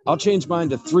 I'll change mine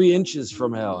to 3 inches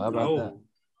from hell. How about that?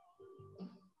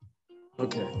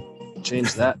 Okay.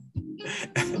 Change that.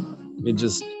 Let me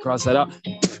just cross that out.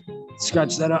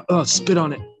 Scratch that out. Oh, spit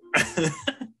on it.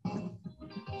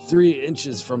 3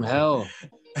 inches from hell.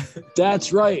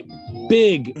 That's right.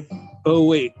 Big. Oh,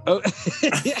 wait. Oh,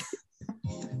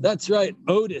 that's right.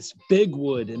 Otis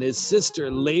Bigwood and his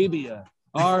sister Labia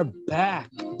are back,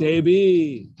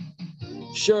 baby.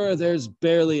 Sure, there's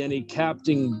barely any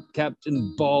Captain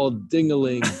Bald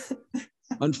Dingaling.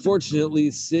 Unfortunately,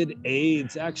 Sid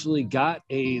AIDS actually got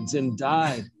AIDS and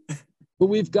died. But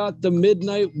we've got the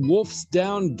Midnight Wolfs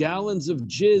down gallons of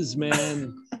jizz,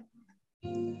 man.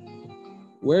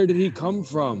 Where did he come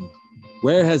from?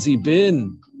 Where has he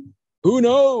been? Who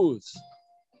knows?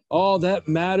 All that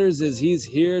matters is he's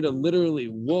here to literally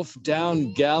wolf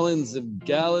down gallons of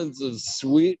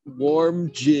sweet, warm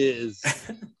jizz.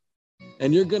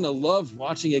 And you're going to love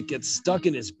watching it get stuck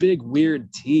in his big,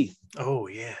 weird teeth. Oh,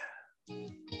 yeah.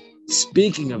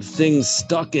 Speaking of things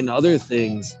stuck in other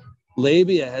things,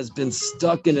 Labia has been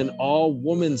stuck in an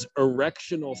all-woman's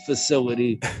erectional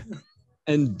facility.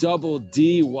 And Double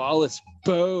D Wallace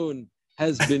Bone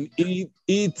has been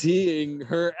ETing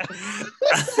her.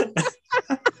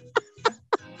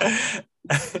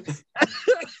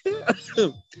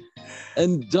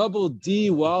 And Double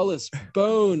D Wallace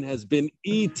Bone has been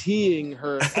ETing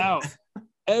her out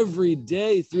every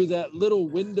day through that little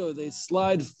window they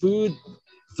slide food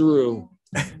through.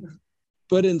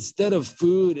 But instead of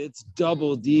food, it's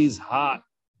Double D's hot,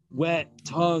 wet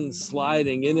tongue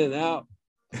sliding in and out.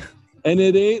 And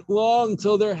it ain't long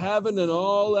till they're having an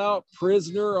all-out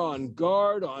prisoner on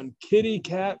guard on kitty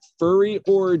cat furry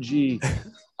orgy.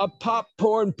 A pop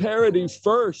porn parody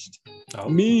first. Oh.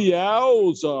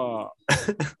 Meowza.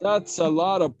 That's a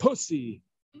lot of pussy.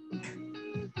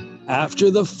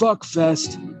 After the fuck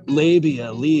fest,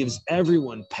 Labia leaves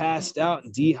everyone passed out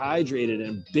and dehydrated,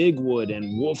 and Bigwood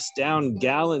and wolfs down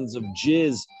gallons of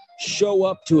jizz show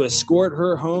up to escort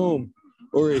her home.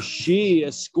 Or is she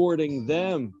escorting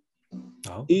them?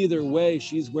 Oh. Either way,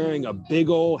 she's wearing a big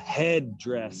old head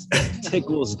dress that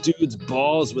tickles dudes'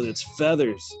 balls with its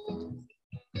feathers.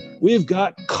 We've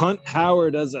got Cunt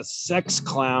Howard as a sex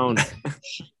clown,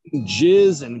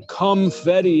 jizz and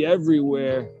confetti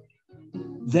everywhere.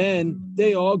 Then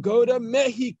they all go to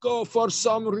Mexico for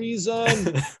some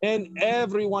reason, and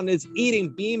everyone is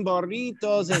eating bean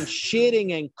burritos and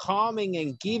shitting and calming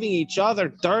and giving each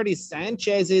other dirty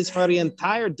Sanchez's for the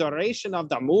entire duration of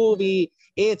the movie.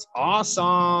 It's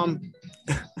awesome.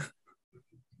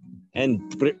 And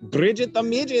Bridget the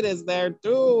Midget is there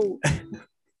too.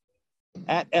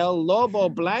 At El Lobo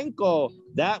Blanco,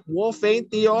 that wolf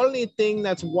ain't the only thing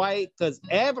that's white, because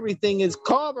everything is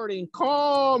covered in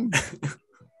cum.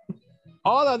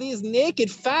 All of these naked,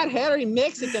 fat, hairy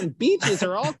Mexican beaches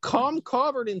are all cum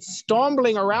covered and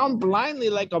stumbling around blindly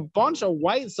like a bunch of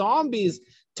white zombies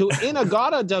to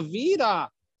Inagata Davida.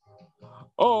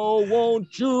 Oh,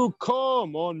 won't you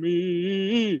come on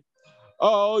me?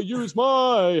 I'll use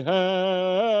my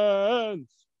hands.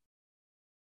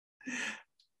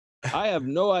 I have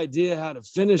no idea how to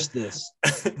finish this,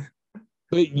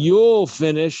 but you'll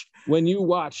finish when you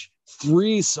watch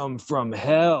Threesome from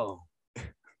Hell.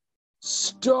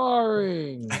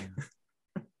 Starring.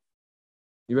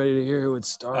 You ready to hear who it's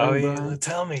starring? Oh, yeah. Brian?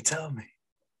 Tell me.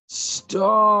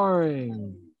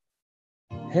 Starring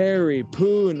Harry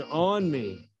Poon on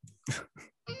me,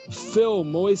 Phil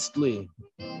Moistley,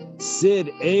 Sid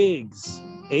Eggs.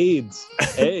 Eggs.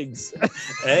 Eggs.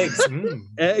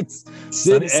 Eggs.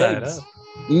 Sid Eggs.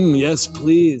 Yes,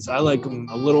 please. I like them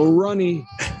a little runny.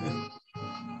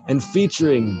 And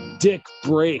featuring Dick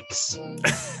Breaks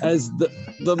as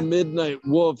the Midnight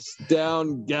Wolves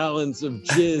down gallons of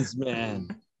jizz,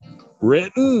 man.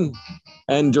 Written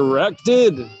and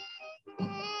directed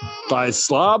by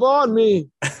Slob on Me.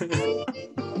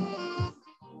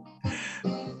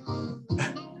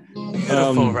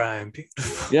 Beautiful, Ryan.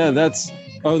 Beautiful. Yeah, that's.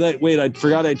 Oh, wait, I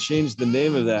forgot I changed the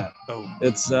name of that. Oh.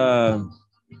 It's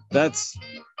that's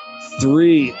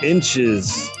 3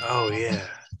 inches. Oh yeah.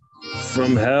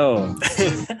 From hell.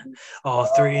 Oh,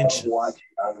 3 inches.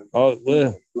 Oh,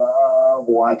 yeah. Love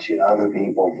watching other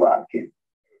people fucking.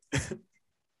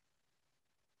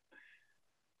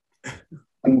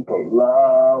 People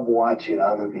love watching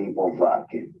other people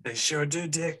fucking. They sure do,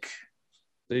 Dick.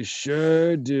 They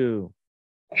sure do.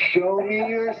 Show me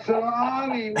your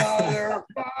salami,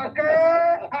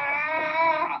 motherfucker!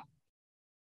 Ah!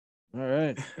 All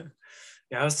right.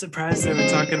 Yeah, I was surprised they were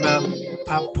talking about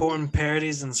pop porn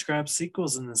parodies and scrap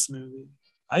sequels in this movie.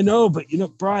 I know, but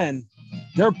Brian,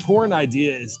 their porn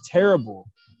idea is terrible.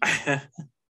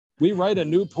 We write a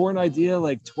new porn idea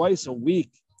like twice a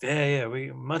week. Yeah,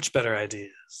 we much better ideas.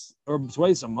 Or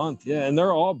twice a month, yeah, and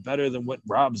they're all better than what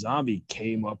Rob Zombie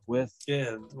came up with.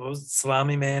 Yeah, what was it,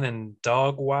 Salami Man and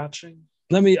Dog Watching?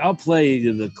 I'll play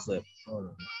you the clip.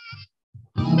 Hold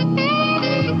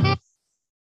on.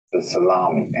 The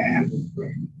Salami Man.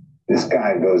 This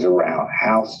guy goes around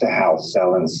house to house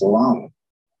selling salami.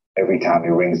 Every time he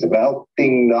rings the bell,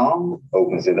 ding dong,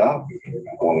 opens it up.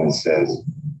 A woman says,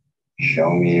 "Show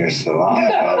me your salami,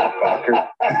 motherfucker."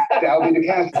 That'll be the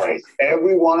catchphrase.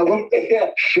 Every one of them.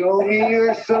 Show me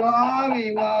your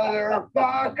salami,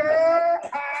 motherfucker.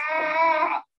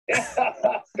 Ah!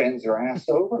 Bends her ass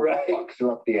over, right? Fucks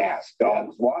her up the ass.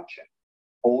 Dog's watching.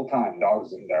 Whole time,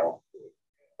 dog's in there.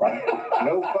 Right?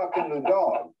 No fucking the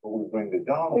dog, but we bring the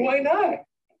dog. Why not?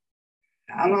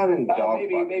 I'm not in dog.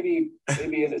 Maybe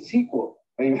in a sequel.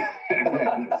 Maybe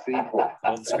in the sequel.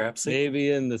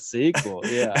 Maybe in the sequel.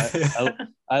 Yeah,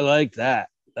 I like that.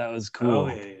 That was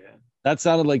cool. Oh, yeah. That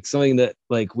sounded like something that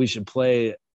like we should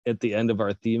play at the end of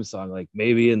our theme song, like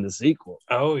maybe in the sequel.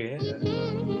 Oh yeah.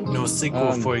 No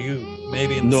sequel for you.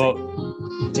 Maybe in the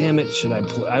sequel. Damn it, should I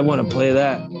play? I want to play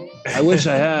that. I wish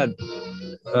I had.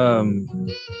 Oh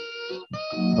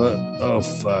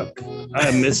fuck. I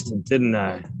missed it, didn't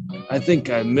I? I think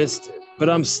I missed it. but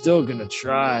I'm still gonna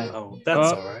try. Oh,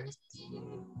 that's all right.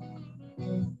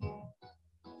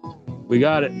 We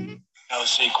got it. No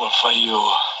sequel for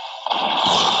you.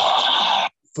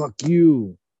 Fuck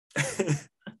you.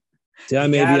 See, I He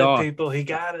may got be it, off. people. He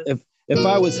got it. If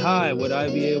I was high, would I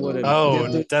be able to Oh,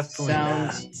 get those definitely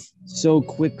sounds not. so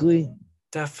quickly?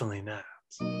 Definitely not.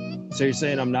 So you're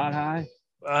saying I'm not high?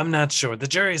 I'm not sure. The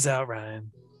jury's out,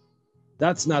 Ryan.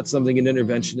 That's not something an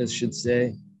interventionist should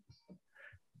say.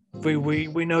 We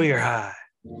know you're high.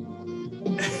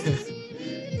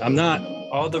 I'm not.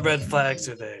 All the red flags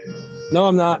are there. No,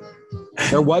 I'm not.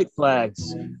 They're white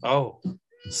flags. Oh,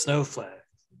 snow flag.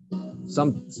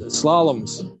 Some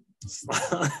slaloms.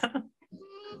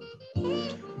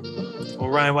 Well,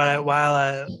 Ryan, while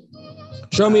I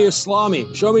Show me your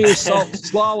salami. Show me your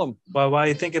slalom. while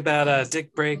you think about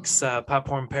Dick Break's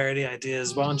popcorn parody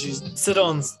ideas, why don't you sit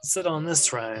on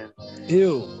this, Ryan?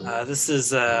 Ew. This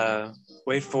is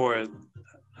wait for it.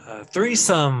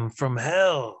 Threesome from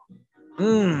hell.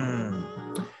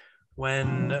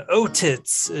 When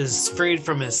Otitz is freed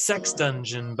from his sex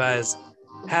dungeon by his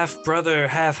half brother,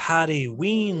 half hottie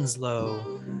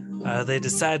Weenslow, they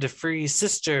decide to free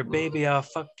sister Baby I'll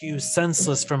Fuck You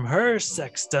Senseless from her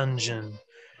sex dungeon.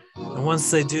 And once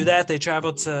they do that, they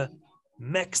travel to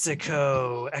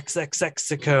Mexico,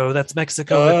 XXXico. That's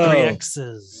Mexico with 3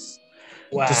 X's.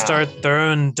 Wow. To start their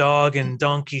own dog and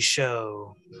donkey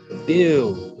show.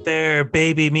 Ew. There,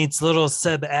 Baby meets little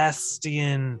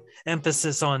Sebastian,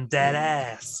 emphasis on dad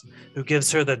ass, who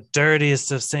gives her the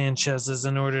dirtiest of Sanchez's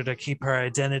in order to keep her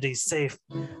identity safe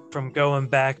from going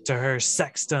back to her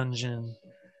sex dungeon.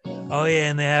 Oh yeah,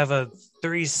 and they have a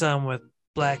threesome with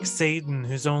Black Satan,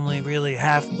 who's only really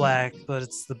half black, but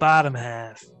it's the bottom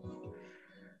half.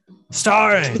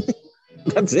 Starring.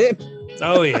 That's it.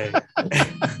 Oh yeah.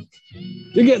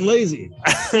 You're getting lazy.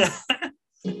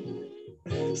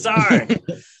 Sorry.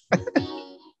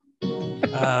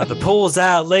 The pool's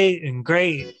out late and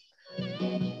great.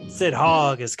 Sid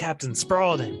Hogg is Captain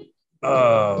Spaulding.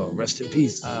 Oh, rest in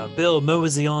peace. Bill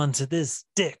Mosey on to this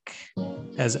dick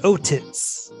as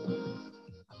Otitz.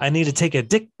 I need to take a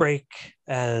dick break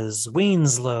as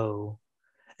Weenslow.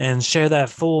 And share that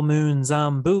full moon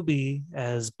Zambooby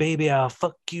as Baby I'll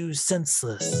Fuck You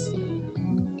Senseless.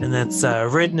 And that's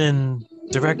written and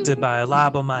directed by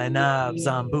Labo My Knob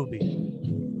Zambooby.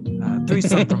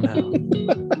 Threesome from hell.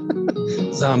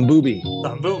 Zambooby.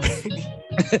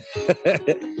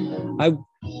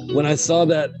 When I saw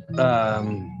that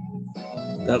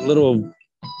that little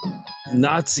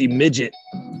Nazi midget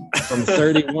from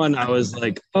 31, I was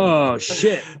like, oh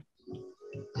shit.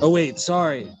 Oh wait,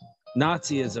 sorry.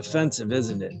 Nazi is offensive,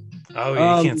 isn't it? Oh,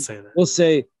 you can't say that. We'll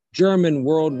say German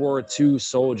World War II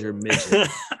soldier midget.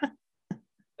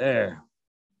 There.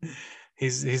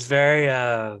 He's very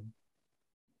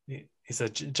he's a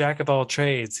jack of all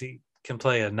trades. He can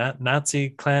play a Nazi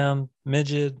clown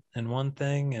midget in one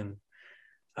thing and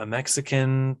a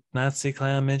Mexican Nazi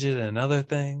clown midget in another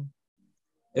thing.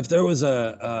 If there was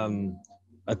a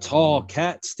tall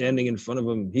cat standing in front of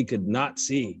him, he could not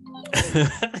see.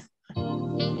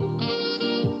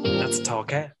 That's a tall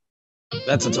cat.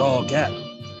 That's a tall cat.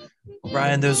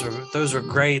 Brian, those were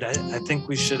great. I think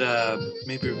we should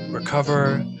maybe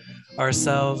recover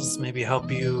ourselves, maybe help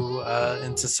you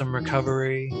into some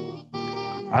recovery.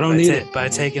 I don't need it. By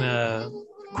taking a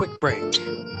quick break.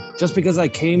 Just because I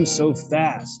came so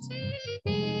fast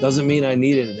doesn't mean I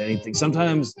needed anything.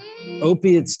 Sometimes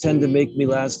opiates tend to make me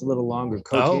last a little longer.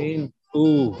 Cocaine,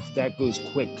 ooh, that goes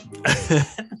quick.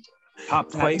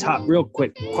 Top real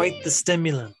quick. Quite the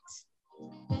stimulant.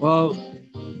 Well,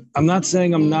 I'm not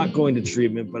saying I'm not going to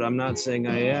treatment, but I'm not saying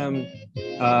I am.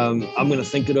 I'm going to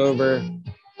think it over.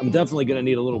 I'm definitely going to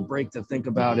need a little break to think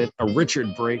about it. A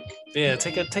Richard break. Yeah,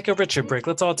 take a Richard break.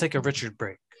 Let's all take a Richard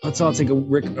break. Let's all take a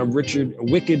wicked Richard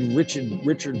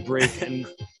break, and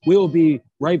we'll be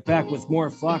right back with more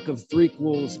Flock of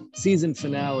Threequels season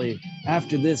finale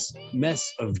after this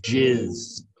mess of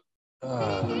jizz.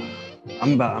 I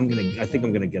think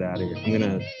I'm gonna get out of here.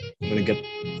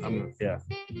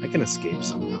 I can escape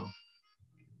somehow.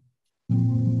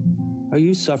 Are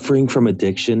you suffering from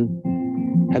addiction?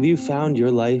 Have you found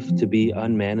your life to be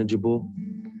unmanageable?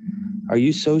 Are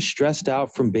you so stressed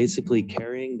out from basically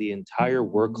carrying the entire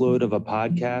workload of a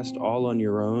podcast all on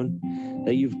your own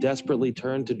that you've desperately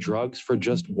turned to drugs for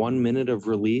just 1 minute of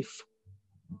relief?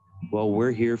 Well,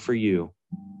 we're here for you.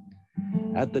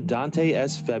 At the Dante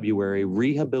S. February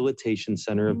Rehabilitation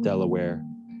Center of Delaware,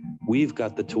 we've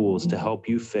got the tools to help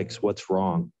you fix what's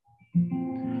wrong.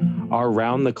 Our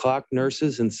round-the-clock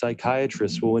nurses and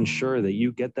psychiatrists will ensure that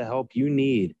you get the help you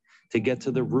need to get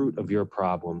to the root of your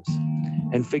problems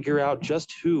and figure out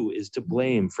just who is to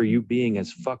blame for you being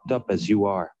as fucked up as you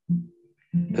are.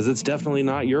 Because it's definitely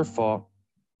not your fault.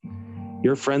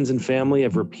 Your friends and family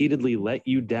have repeatedly let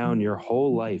you down your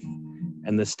whole life,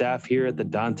 and the staff here at the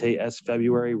Dante S.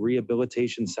 February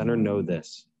Rehabilitation Center know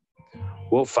this.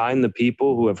 We'll find the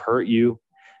people who have hurt you,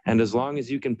 and as long as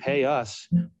you can pay us,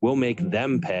 we'll make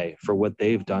them pay for what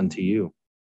they've done to you.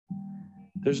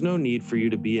 There's no need for you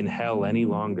to be in hell any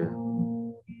longer.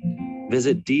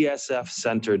 Visit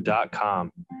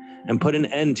dsfcenter.com and put an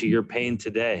end to your pain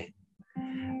today.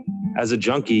 As a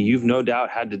junkie, you've no doubt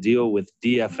had to deal with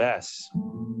DFS.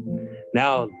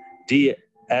 Now,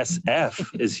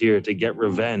 DSF is here to get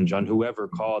revenge on whoever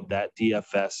called that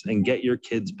DFS and get your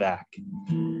kids back.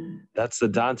 That's the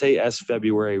Dante S.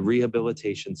 February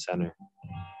Rehabilitation Center.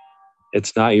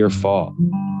 It's not your fault.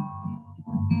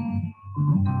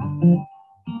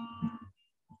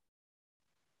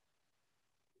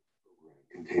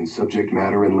 Contains subject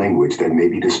matter and language that may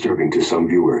be disturbing to some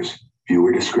viewers.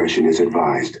 Viewer discretion is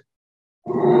advised.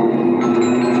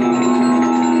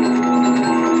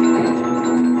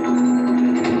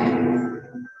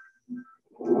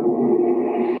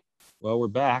 Well, we're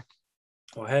back.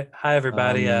 Well, hey, hi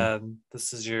everybody.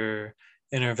 This is your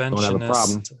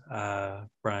interventionist,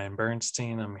 Brian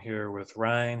Bernstein. I'm here with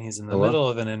Ryan. He's in the middle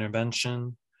of an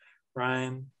intervention.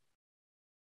 Ryan.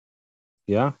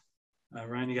 Yeah.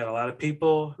 Ryan, you got a lot of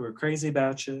people who are crazy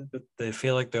about you, but they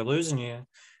feel like they're losing you.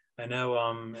 I know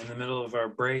in the middle of our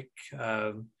break,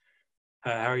 how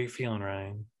are you feeling,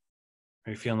 Ryan?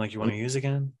 Are you feeling like you want to use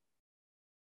again?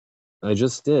 I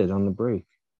just did on the break.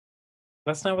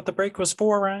 That's not what the break was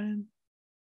for, Ryan.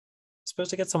 You're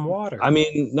supposed to get some water. I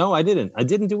mean, no, I didn't. I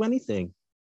didn't do anything.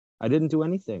 I didn't do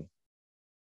anything.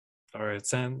 All right. It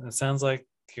sounds like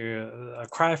you're a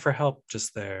cry for help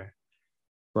just there.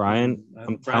 Brian,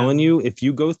 I'm telling you, if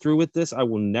you go through with this, I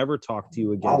will never talk to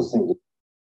you again.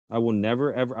 I will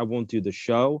never, ever, I won't do the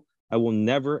show. I will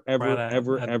never, ever,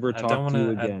 ever talk to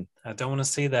you again. I don't want to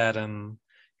see that. And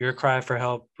your cry for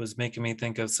help was making me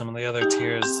think of some of the other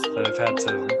tears that I've had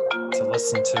to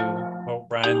listen to. Oh,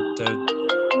 Brian,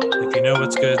 if you know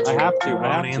what's good, I have to.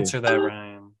 I want to answer that,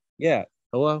 Ryan. Yeah.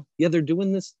 Hello? Yeah, they're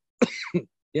doing this.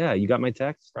 Yeah, you got my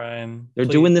text? Brian. They're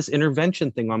doing this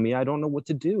intervention thing on me. I don't know what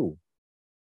to do.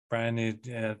 Brian,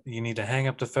 you need to hang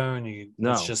up the phone.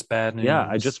 No. It's just bad news. Yeah,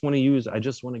 I just want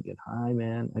to get high,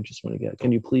 man. I just want to get,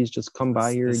 can you please just come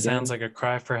by here again? Sounds like a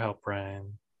cry for help,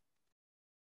 Brian.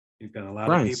 You've got a lot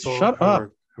Brian, of people who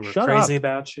are shut crazy up.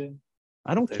 about you.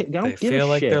 I don't care. I don't they give a shit. feel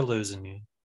like they're losing you.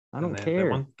 I don't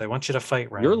care. They want you to fight,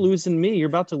 Ryan. You're losing me. You're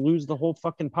about to lose the whole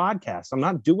fucking podcast. I'm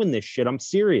not doing this shit. I'm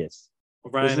serious.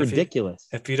 Well, Ryan, it's ridiculous.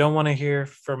 If you don't want to hear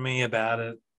from me about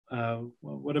it,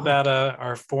 what about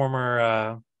our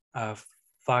former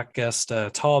Flock guest,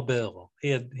 Tall Bill? He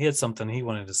had something he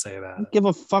wanted to say about it. Give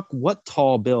a fuck what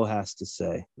Tall Bill has to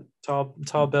say. Tall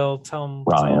Bill, tell him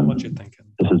what you're thinking.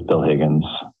 This is Bill Higgins.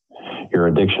 Your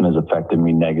addiction has affected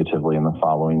me negatively in the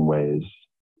following ways.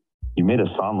 You made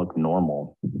Hassan look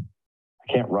normal.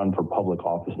 I can't run for public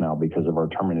office now because of our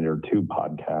Terminator 2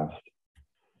 podcast.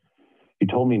 You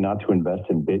told me not to invest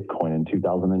in Bitcoin in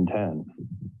 2010.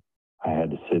 I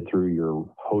had to sit through your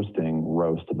hosting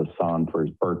roast of Hassan for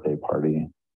his birthday party.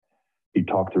 You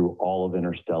talked through all of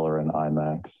Interstellar and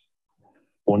IMAX.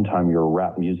 One time your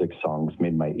rap music songs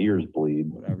made my ears bleed.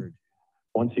 Whatever.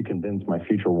 Once you convinced my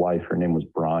future wife her name was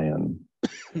Brian.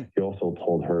 You also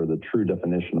told her the true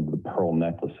definition of the pearl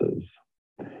necklaces.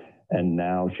 And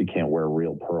now she can't wear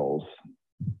real pearls.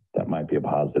 That might be a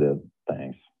positive.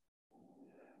 Thanks.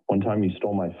 One time you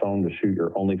stole my phone to shoot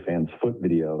your OnlyFans foot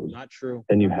videos. Not true.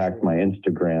 Then you hacked my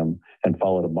Instagram and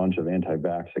followed a bunch of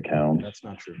anti-vax accounts. That's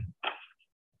not true.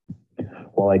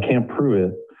 While I can't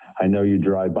prove it, I know you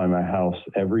drive by my house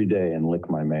every day and lick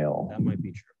my mail. That might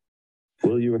be true.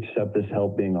 Will you accept this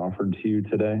help being offered to you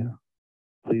today?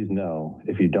 Please know,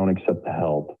 if you don't accept the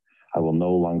help, I will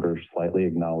no longer slightly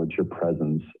acknowledge your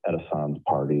presence at Hassan's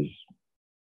parties.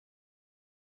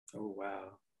 Oh,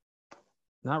 wow.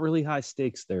 Not really high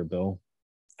stakes there, Bill.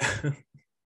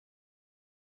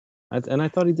 And I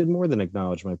thought he did more than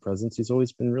acknowledge my presence. He's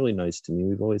always been really nice to me.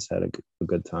 We've always had a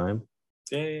good time.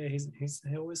 Yeah,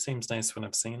 he always seems nice when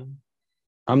I've seen him.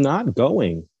 I'm not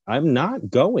going. I'm not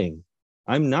going.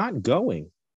 I'm not going.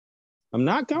 I'm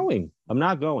not going. I'm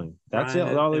not going. That's Ryan,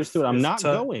 it. All there is to it. I'm not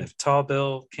going. If Tall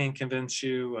Bill can't convince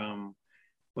you,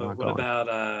 what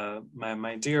about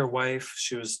my dear wife?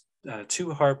 She was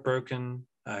too heartbroken,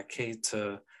 Kate,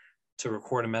 to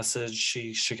record a message.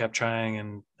 She kept trying,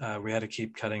 and we had to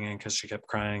keep cutting in because she kept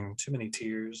crying too many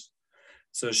tears.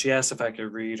 So she asked if I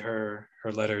could read her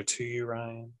letter to you,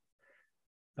 Ryan.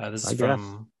 This I is guess.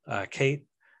 from Kate.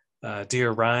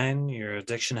 Dear Ryan, your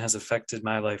addiction has affected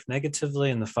my life negatively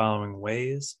in the following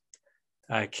ways.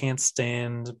 I can't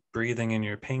stand breathing in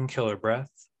your painkiller breath.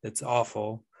 It's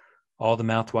awful. All the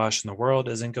mouthwash in the world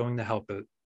isn't going to help it.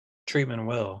 Treatment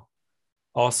will.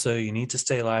 Also, you need to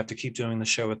stay alive to keep doing the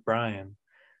show with Brian.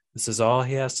 This is all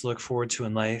he has to look forward to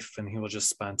in life, and he will just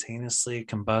spontaneously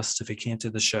combust if he can't do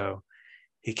the show.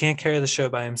 He can't carry the show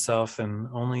by himself, and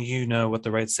only you know what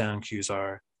the right sound cues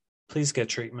are. Please get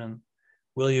treatment.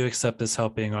 Will you accept this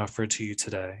help being offered to you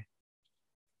today?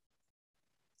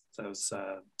 So it was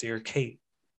Dear Kate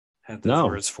had those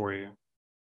words for you.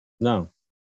 No.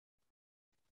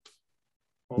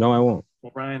 Well, No, I won't.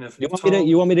 Well, Ryan, if you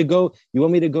want me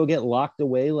to go get locked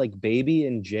away like baby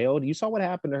in jail? You saw what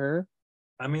happened to her.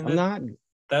 I mean,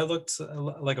 that looked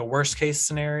like a worst case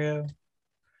scenario.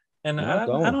 And I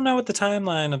going. don't know what the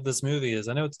timeline of this movie is.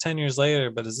 I know it's 10 years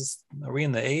later, but are we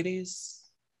in the 80s?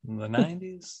 In the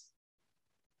 90s?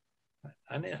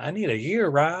 I need a year,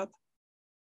 Rob.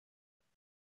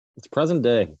 It's present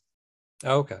day.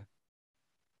 Okay.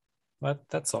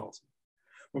 That's all.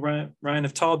 Well, Ryan,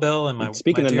 if Tall Bill and my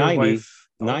speaking my of dear 90s, wife,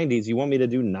 90s, you want me to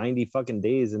do 90 fucking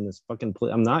days in this fucking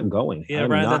place? I'm not going. Yeah,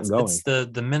 I'm Ryan, not going. it's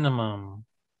the minimum.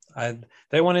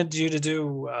 They wanted you to do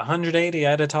 180. I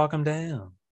had to talk him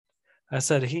down. I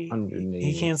said he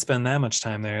can't spend that much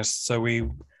time there. So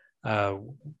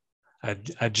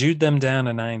I jewed them down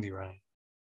to 90, Ryan.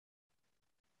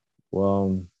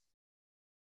 Well,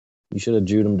 you should have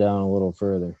jewed him down a little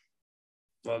further.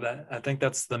 Well, I think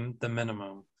that's the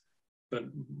minimum. But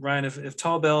Ryan, if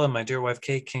Tall Bill and my dear wife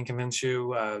Kate can convince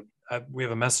you, we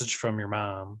have a message from your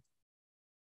mom.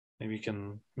 Maybe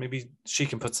she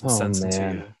can put some sense into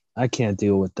you. I can't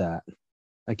deal with that.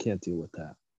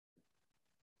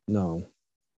 No.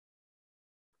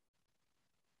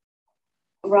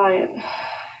 Ryan,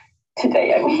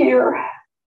 today I'm here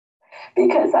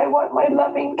because I want my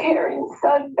loving, caring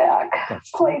son back,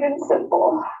 plain and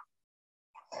simple.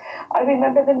 I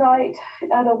remember the night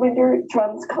at a winter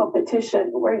drums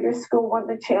competition where your school won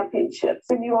the championships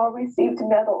and you all received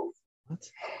medals. What?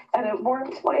 And it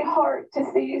warmed my heart to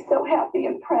see you so happy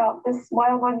and proud. The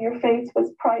smile on your face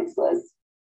was priceless.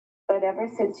 But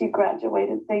ever since you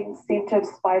graduated, things seem to have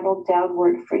spiraled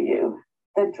downward for you.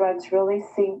 The drugs really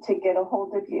seemed to get a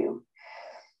hold of you.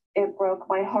 It broke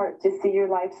my heart to see your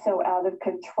life so out of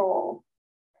control.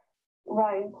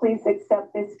 Ryan, please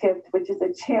accept this gift, which is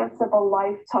a chance of a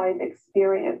lifetime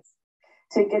experience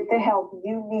to get the help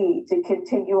you need to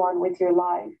continue on with your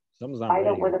life. I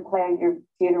don't want to plan your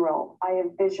funeral. I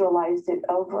have visualized it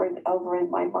over and over in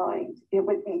my mind. It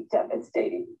would be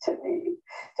devastating to me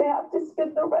to have to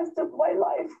spend the rest of my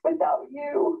life without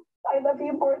you. I love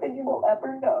you more than you will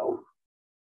ever know.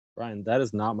 Brian, that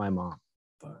is not my mom.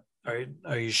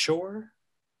 Are you sure?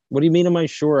 What do you mean, am I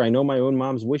sure? I know my own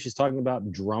mom's wish is talking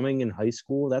about drumming in high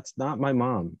school. That's not my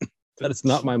mom. That is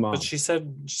not my mom. But she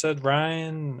said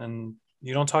Ryan, and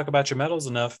you don't talk about your medals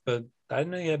enough, but I didn't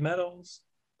know you had medals.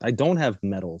 I don't have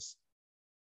medals.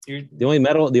 The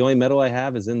only medal I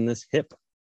have is in this hip.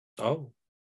 Oh,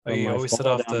 you always sit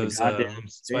off those.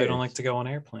 That's why I don't like to go on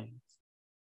airplanes.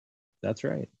 That's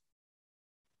right.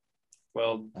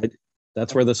 Well,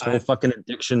 that's where this whole fucking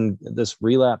addiction, this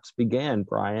relapse began,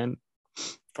 Brian.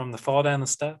 From the fall down the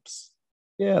steps?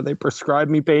 Yeah, they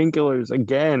prescribed me painkillers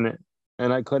again,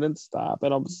 and I couldn't stop,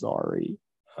 and I'm sorry.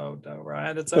 Oh, no,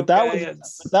 Ryan, it's but okay.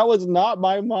 That was not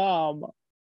my mom.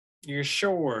 You're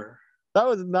sure? That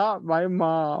was not my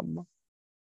mom.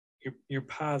 You're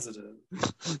positive?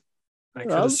 I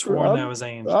could have sworn that was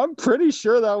Angel. I'm pretty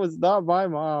sure that was not my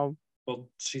mom. Well,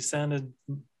 she sounded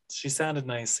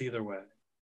nice either way.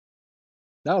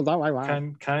 That was not my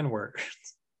mom. Kind words.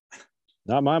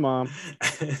 Not my mom.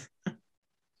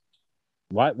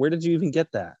 Where did you even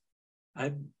get that?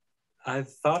 I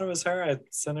thought it was her. I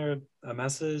sent her a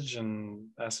message and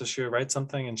asked if she would write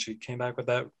something, and she came back with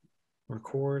that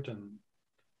record, and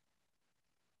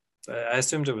I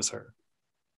assumed it was her.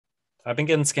 I've been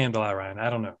getting scammed a lot, Ryan. I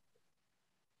don't know.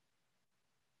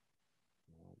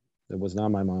 It was not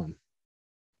my mom.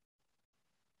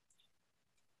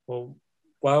 Well,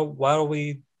 why don't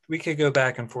we could go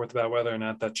back and forth about whether or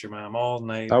not that's your mom all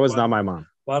night. That was not my mom.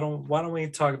 Why don't we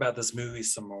talk about this movie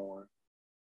some more?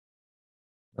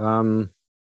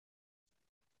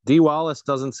 Dee Wallace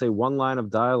doesn't say one line of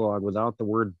dialogue without the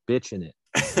word bitch in it.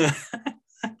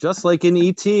 Just like in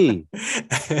E.T.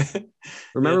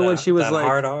 Remember when she was like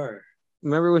hard R.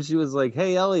 Remember when she was like,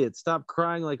 "Hey Elliot, stop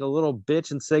crying like a little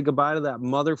bitch and say goodbye to that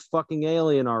motherfucking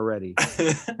alien already."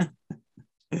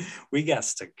 We got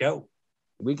to go.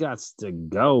 We got to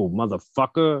go,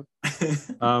 motherfucker.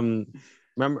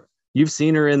 Remember You've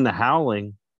seen her in The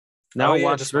Howling. Now yeah,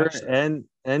 watch just her watched it.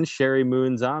 and Sherry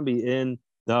Moon Zombie in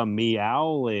The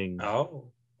Meowling.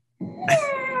 Oh.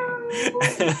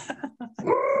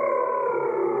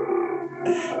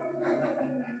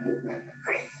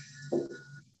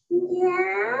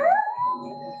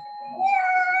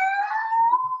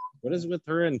 What is with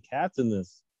her and cats in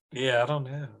this? Yeah, I don't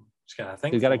know. She's got, I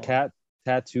think, She's got a cat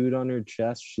tattooed on her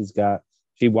chest.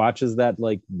 She watches that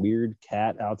like weird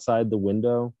cat outside the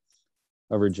window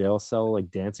of her jail cell, like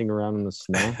dancing around in the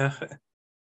snow.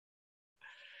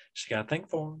 She got a thing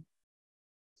for him.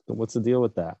 So what's the deal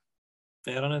with that?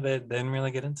 Yeah, I don't know. They didn't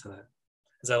really get into that.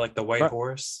 Is that like the white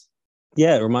horse?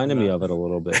 Yeah, it reminded me of it a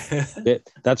little bit.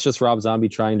 That's just Rob Zombie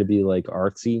trying to be like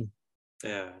artsy.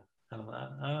 Yeah,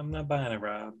 I'm not buying it,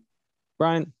 Rob.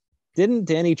 Brian, didn't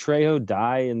Danny Trejo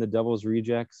die in The Devil's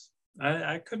Rejects?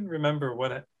 I couldn't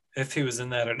remember if he was in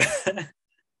that or not.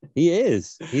 He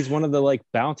is. He's one of the like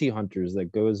bounty hunters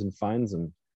that goes and finds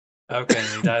him. Okay, and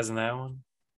he dies in that one.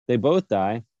 They both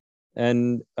die,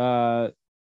 and why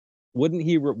wouldn't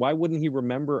he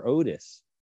remember Otis?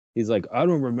 He's like, I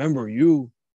don't remember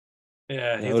you.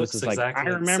 Yeah, and he Otis looks is exactly like, I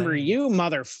the remember same. you,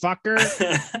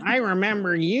 motherfucker. I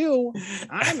remember you.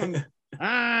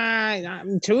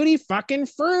 I'm Tutti fucking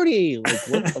Fruity. Like,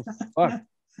 what the fuck?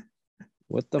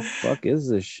 What the fuck is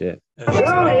this shit? They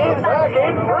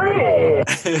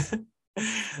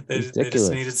just Ridiculous.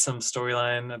 needed some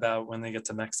storyline about when they get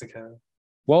to Mexico.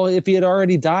 Well, if he had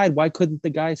already died, why couldn't the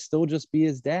guy still just be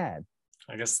his dad?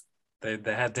 I guess they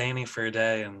had Danny for a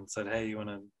day and said, hey, you want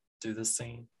to do this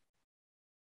scene?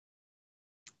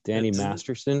 Danny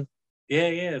Masterson?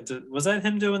 Yeah. Was that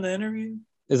him doing the interview?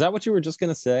 Is that what you were just going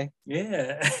to say?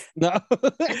 Yeah. No.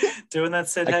 Doing that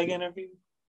Sid Haig interview?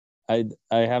 I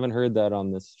haven't heard that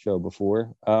on this show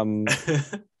before. I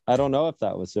don't know if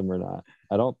that was him or not.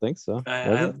 I don't think so.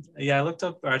 I looked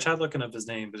up, or I tried looking up his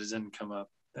name, but it didn't come up.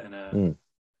 And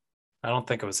I don't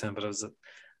think it was him, but it was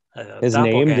his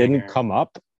name didn't come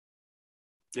up?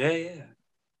 Yeah.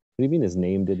 What do you mean his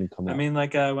name didn't come up? I mean,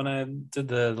 like when I did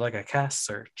a cast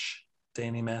search,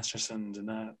 Danny Masterson did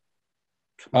not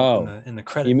come up in the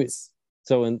credits.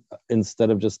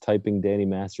 Instead of just typing Danny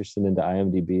Masterson into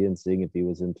IMDb and seeing if he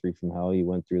was in Three from Hell, you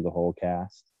went through the whole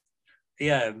cast.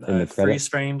 Yeah, I freeze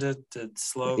framed it, did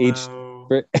slow mo.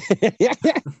 It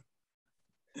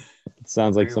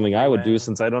sounds like something I would do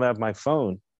since I don't have my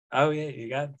phone. Oh yeah, you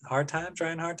got hard time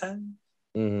trying hard time.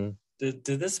 Mm-hmm.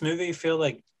 Did this movie feel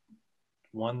like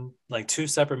two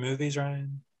separate movies,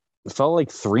 Ryan? It felt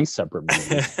like three separate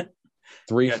movies.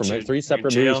 Three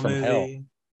separate movies from hell.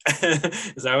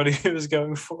 Is that what he was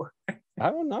going for?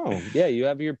 I don't know. Yeah, you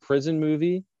have your prison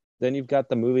movie, then you've got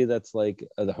the movie that's like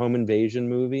the home invasion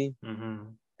movie,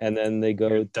 and then they go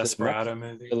your Desperado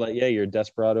movie. Your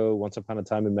Desperado, Once Upon a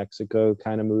Time in Mexico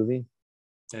kind of movie.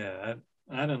 Yeah,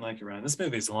 I didn't like it, Ryan. This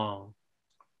movie's long.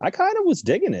 I kind of was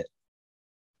digging it.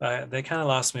 They kind of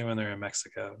lost me when they were in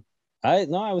Mexico. I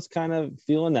was kind of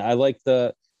feeling that. I like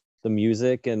the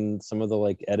music and some of the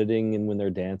like editing, and when they're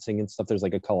dancing and stuff, there's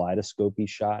like a kaleidoscopy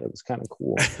shot. It was kind of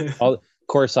cool. Of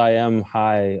course, I am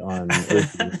high on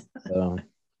opium, so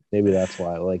maybe that's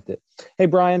why I liked it. Hey,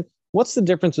 Brian, what's the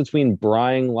difference between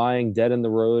Brian lying dead in the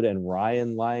road and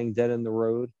Ryan lying dead in the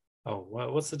road? Oh,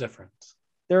 what's the difference?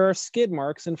 There are skid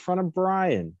marks in front of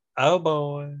Brian. Oh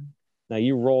boy. Now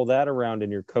you roll that around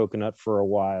in your coconut for a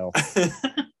while.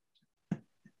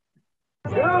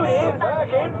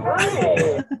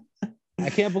 I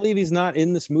can't believe he's not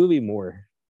in this movie more.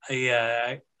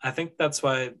 Yeah, I think that's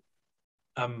why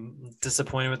I'm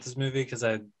disappointed with this movie, because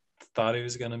I thought he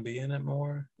was going to be in it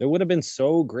more. It would have been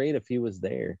so great if he was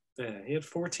there. Yeah, he had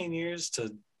 14 years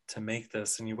to make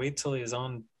this, and you wait till he's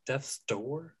on death's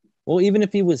door. Well, even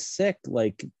if he was sick,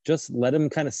 like just let him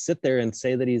kind of sit there and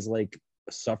say that he's like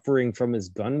suffering from his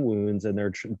gun wounds, and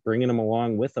they're bringing him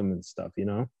along with him and stuff, you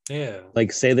know? Yeah.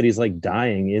 Like say that he's like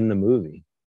dying in the movie.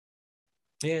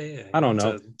 Yeah. I don't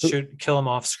know. Kill him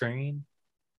off screen.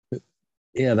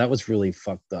 Yeah, that was really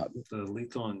fucked up. The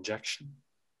lethal injection.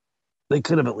 They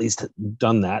could have at least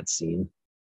done that scene.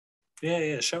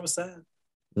 Yeah. Show us that.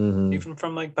 Mm-hmm. Even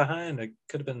from like behind, it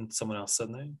could have been someone else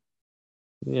sitting there.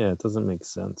 Yeah, it doesn't make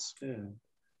sense. Yeah.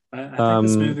 I think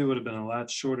this movie would have been a lot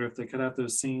shorter if they could have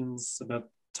those scenes about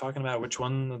talking about which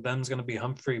one of them's going to be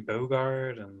Humphrey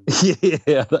Bogart. And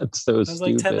yeah, that's so stupid. It was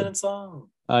like 10 minutes long.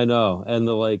 I know. And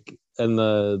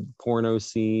the porno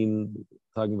scene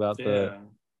talking about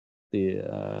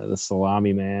the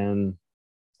salami man.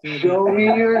 Show me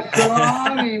your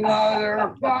salami,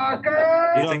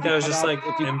 motherfucker. You think that was just like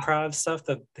improv stuff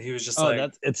that he was just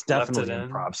it's definitely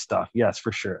improv stuff. Yes,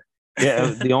 for sure. Yeah,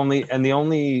 the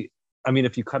only I mean,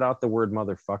 if you cut out the word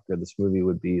motherfucker, this movie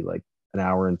would be like an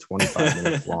hour and 25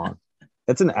 minutes long.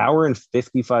 It's an hour and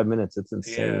 55 minutes. It's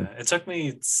insane. Yeah, it took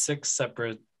me 6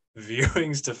 separate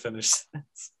viewings to finish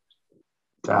this.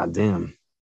 God damn.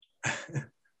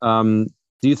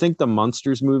 Do you think the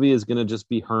Munsters movie is going to just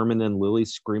be Herman and Lily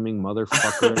screaming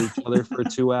motherfucker at each other for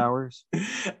 2 hours?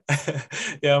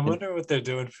 Yeah, I'm wondering what they're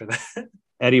doing for that.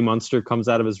 Eddie Munster comes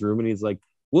out of his room and he's like,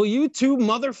 will you two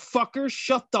motherfuckers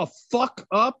shut the fuck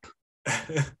up?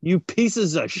 You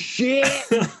pieces of shit.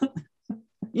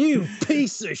 You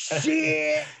piece of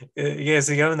shit. Yeah, is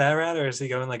he going that route, or is he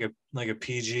going like a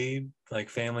PG, like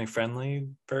family friendly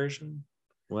version?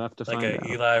 We'll have to like find a out.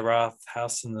 Eli Roth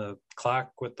House in the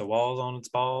Clock with the walls on its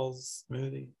balls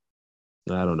movie.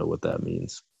 I don't know what that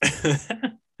means.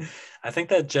 I think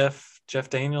that Jeff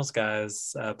Daniels guy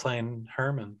is playing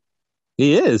Herman.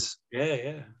 He is.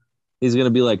 Yeah. He's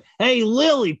gonna be like, hey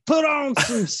Lily, put on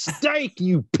some steak,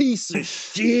 you piece of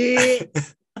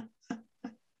shit.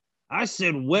 I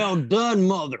said, well done,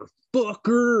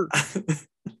 motherfucker.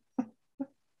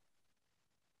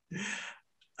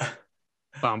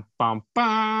 Bum, bum,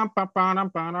 bum, bum,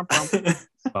 bum, bum, bum,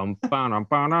 bum, bum,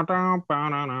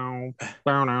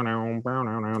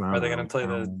 Are they gonna play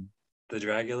the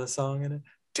Dragula song in it?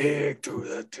 Dig through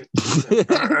the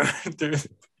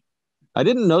I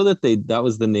didn't know that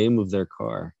was the name of their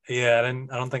car. Yeah, I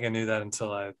don't think I knew that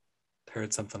until I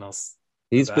heard something else.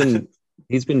 He's been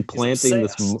planting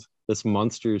obsessed. this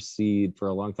Munsters seed for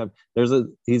a long time.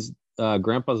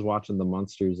 Grandpa's watching the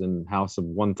Munsters in House of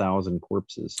 1,000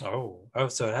 Corpses. Oh,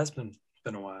 so it has been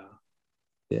a while.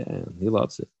 Yeah, he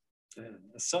loves it. Yeah,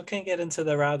 I still can't get into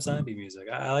the Rob Zombie music.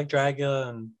 I like Dragula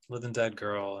and Living Dead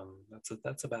Girl, and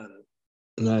that's about it.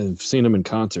 And I've seen him in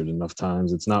concert enough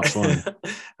times. It's not fun.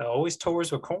 Always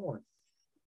tours with Korn.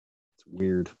 It's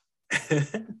weird.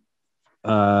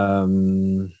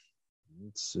 Let's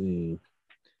see.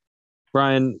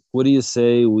 Brian, what do you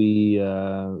say we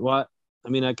what? I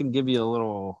mean, I can give you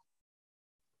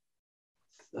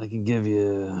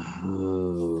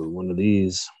one of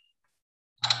these.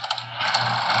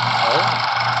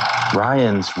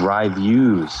 Ryan's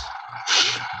Reviews.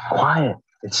 Quiet.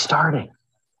 It's starting.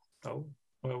 Oh,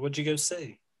 well, what'd you go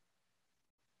see?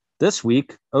 This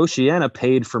week, Oceana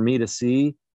paid for me to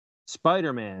see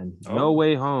Spider-Man: No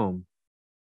Way Home.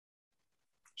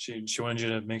 She wanted you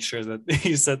to make sure that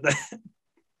you said that.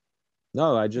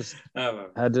 No, I just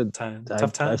had to.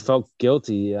 Tough time. I felt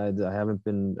guilty. I haven't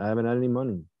had any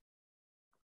money.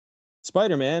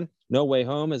 Spider-Man: No Way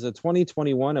Home is a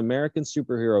 2021 American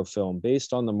superhero film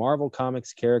based on the Marvel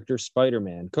Comics character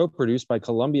Spider-Man, co-produced by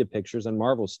Columbia Pictures and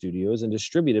Marvel Studios and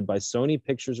distributed by Sony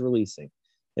Pictures Releasing.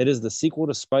 It is the sequel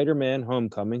to Spider-Man: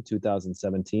 Homecoming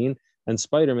 2017 and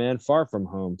Spider-Man: Far From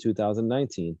Home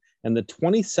 2019, and the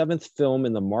 27th film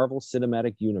in the Marvel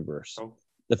Cinematic Universe.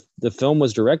 The film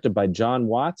was directed by John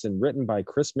Watts and written by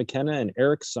Chris McKenna and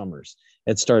Eric Summers.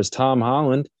 It stars Tom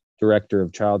Holland, director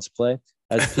of Child's Play,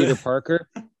 as Peter Parker,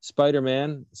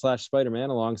 Spider-Man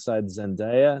alongside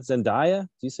Zendaya. Zendaya? Do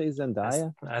you say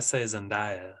Zendaya? I say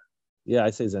Zendaya. Yeah,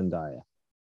 I say Zendaya.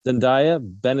 Zendaya,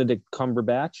 Benedict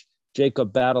Cumberbatch,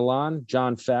 Jacob Batalon,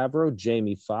 Jon Favreau,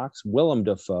 Jamie Foxx, Willem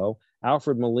Dafoe,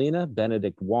 Alfred Molina,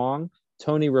 Benedict Wong,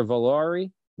 Tony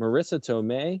Revolori, Marissa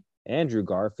Tomei, Andrew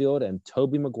Garfield, and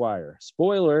Tobey Maguire.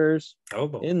 Spoilers!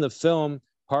 In the film,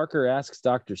 Parker asks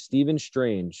Dr. Stephen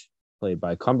Strange, played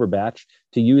by Cumberbatch,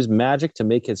 to use magic to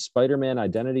make his Spider-Man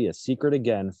identity a secret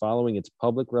again following its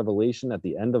public revelation at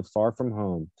the end of Far From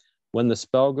Home. When the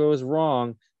spell goes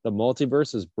wrong, the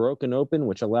multiverse is broken open,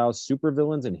 which allows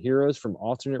supervillains and heroes from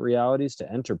alternate realities to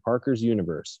enter Parker's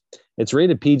universe. It's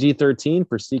rated PG-13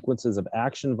 for sequences of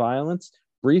action violence,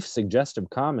 brief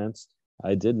suggestive comments,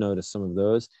 I did notice some of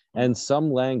those, and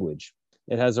some language.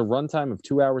 It has a runtime of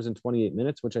 2 hours and 28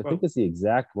 minutes, which I think is the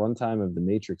exact runtime of The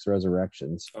Matrix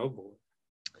Resurrections. Oh, boy.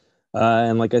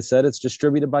 And like I said, it's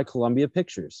distributed by Columbia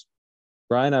Pictures.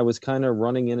 Brian, I was kind of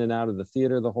running in and out of the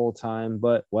theater the whole time,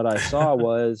 but what I saw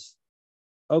was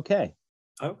okay.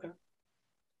 Okay.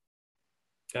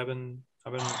 I've been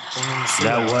wanting to see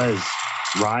That was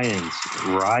Ryan's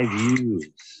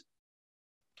Reviews.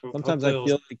 Sometimes I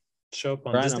feel like show up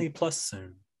on Brian, Disney Plus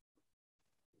soon.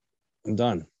 I'm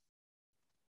done.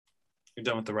 You're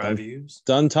done with the reviews?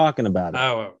 Done talking about it.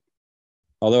 Oh.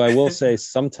 Although I will say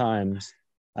sometimes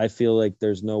I feel like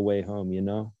there's no way home, you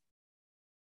know?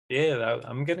 Yeah,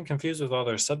 I'm getting confused with all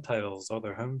their subtitles, all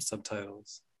their home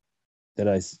subtitles.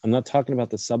 I'm not talking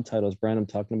about the subtitles, Brian. I'm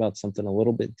talking about something a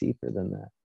little bit deeper than that.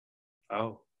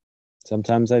 Oh.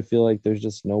 Sometimes I feel like there's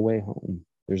just no way home.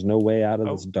 There's no way out of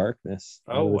this darkness.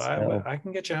 Oh, I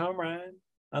can get you home, Ryan.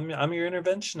 I'm your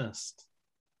interventionist.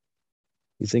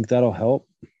 You think that'll help?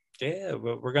 Yeah,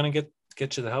 but we're gonna get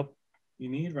you the help you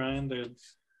need, Ryan.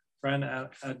 Ryan,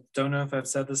 I don't know if I've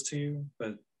said this to you,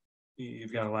 but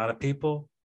you've got a lot of people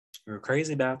who are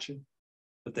crazy about you,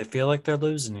 but they feel like they're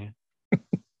losing you.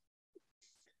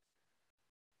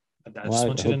 I just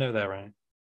want you to know that, Ryan.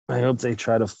 I hope they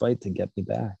try to fight to get me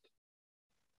back.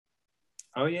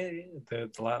 Oh yeah.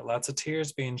 There's lots of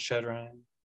tears being shed, Ryan.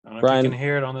 I don't know Brian, if you can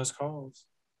hear it on those calls.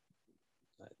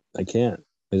 I can't.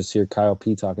 I just hear Kyle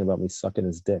P talking about me sucking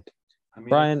his dick. I mean,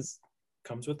 Brian,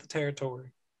 comes with the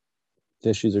territory.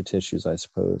 Tissues are tissues, I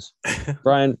suppose.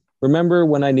 Brian, remember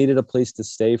when I needed a place to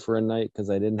stay for a night because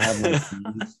I didn't have my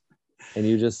keys, and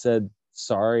you just said,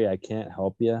 "Sorry, I can't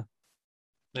help you."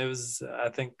 It was, I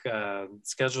think,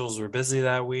 schedules were busy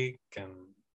that week, and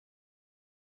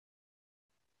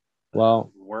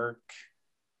well, work.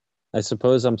 I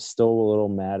suppose I'm still a little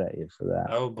mad at you for that.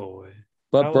 Oh boy!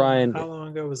 But Brian, how long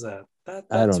ago was that? That's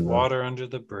I don't know. Water under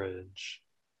the bridge.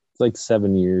 It's like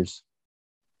 7 years.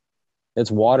 It's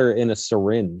water in a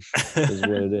syringe, is what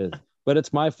it is. But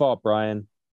it's my fault, Brian.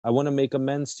 I want to make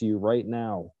amends to you right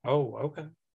now. Oh, okay.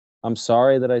 I'm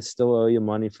sorry that I still owe you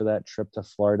money for that trip to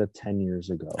Florida 10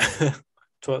 years ago.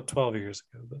 12 years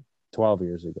ago. But 12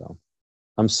 years ago.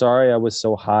 I'm sorry I was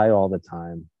so high all the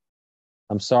time.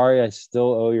 I'm sorry I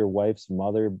still owe your wife's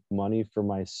mother money for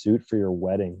my suit for your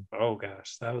wedding. Oh,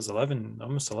 gosh. That was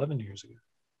almost 11 years ago.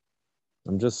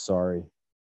 I'm just sorry.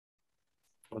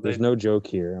 Well, there's no joke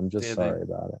here. I'm just sorry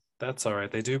about it. That's all right.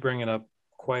 They do bring it up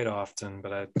quite often,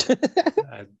 but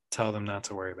I tell them not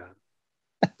to worry about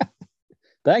it.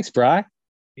 Thanks, Bri.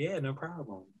 Yeah, no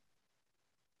problem.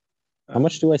 How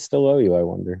much do I still owe you, I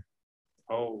wonder?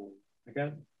 Oh, I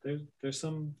got there's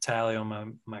some tally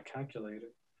on my calculator.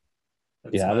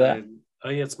 That's you have that? Oh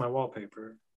yeah, it's my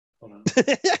wallpaper. Hold on.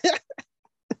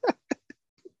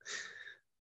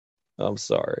 I'm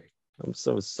sorry. I'm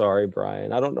so sorry,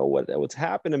 Brian. I don't know what's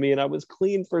happened to me, and I was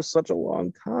clean for such a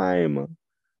long time. All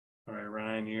right,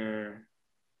 Ryan, you're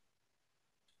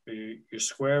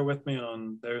square with me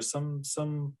on there's some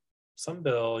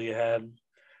bill you had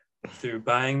through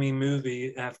buying me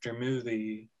movie after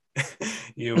movie.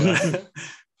 you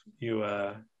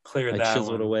cleared that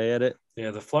chiseled one away at it.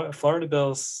 Yeah, the Florida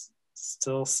bill's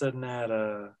still sitting at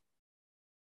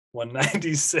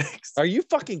 196. Are you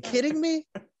fucking kidding me?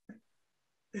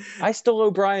 I still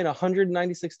owe Brian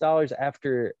 $196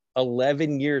 after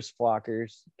 11 years,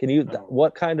 Flockers. Can you?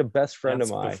 What kind of best friend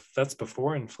am I? That's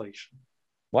before inflation.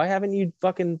 Why haven't you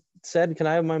fucking said, "Can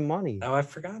I have my money"? Oh, I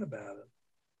forgot about it.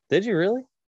 Did you really?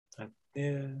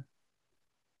 Yeah.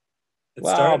 It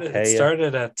Well,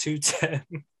 started at 210.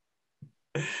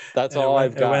 That's all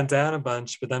I've got. It went down a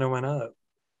bunch, but then it went up.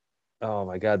 Oh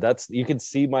my God, you can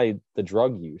see the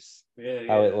drug use. Yeah,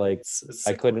 how it it's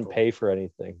I couldn't pay for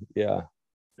anything. Yeah.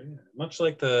 Much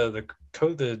like the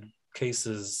COVID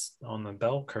cases on the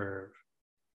bell curve,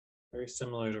 very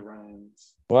similar to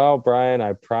Ryan's. Well, Brian,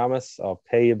 I promise I'll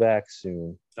pay you back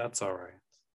soon. That's all right.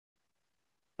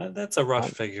 That's a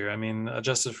rough figure. I mean,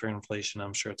 adjusted for inflation,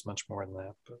 I'm sure it's much more than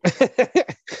that.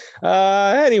 But...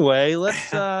 anyway,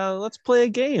 let's play a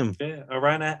game. Yeah,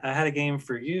 Ryan, I had a game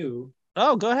for you.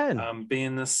 Oh, go ahead.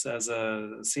 Being this as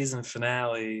a season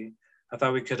finale, I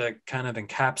thought we could kind of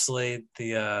encapsulate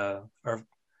the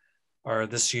our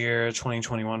this year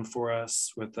 2021 for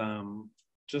us with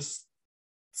just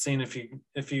seeing if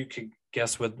you could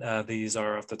guess what these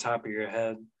are off the top of your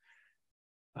head.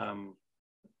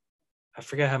 I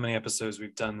forget how many episodes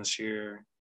we've done this year.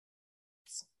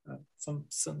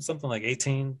 Something like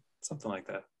 18, something like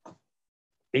that.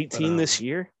 18 this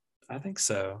year? I think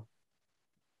so.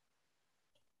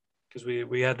 Because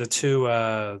we had the two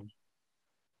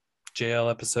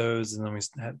JL episodes, and then we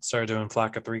started doing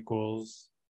Flock of Threequels.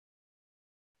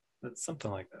 That's something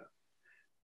like that.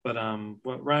 But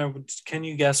Ryan, can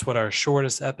you guess what our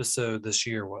shortest episode this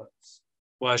year was?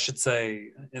 Well, I should say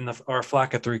in our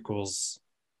Flock of Threequels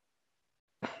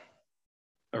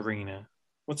arena.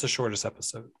 What's the shortest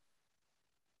episode?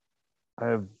 I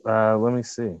have. Let me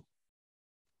see.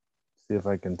 See if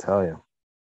I can tell you.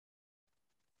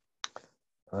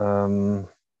 I'm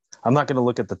not going to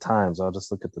look at the times. I'll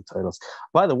just look at the titles.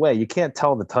 By the way, you can't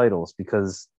tell the titles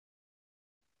because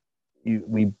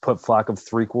we put Flock of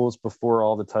Threequels before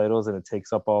all the titles, and it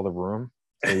takes up all the room.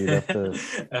 So you have to.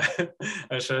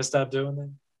 Should I stop doing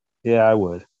that? Yeah, I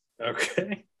would.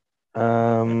 Okay.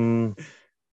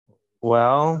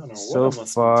 Well, so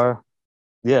far,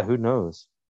 yeah. Who knows?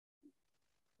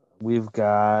 We've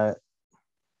got.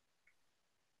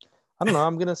 I don't know.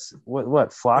 I'm gonna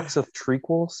what Flocks of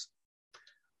Trequels.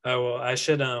 Oh well, I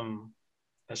should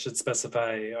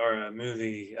specify our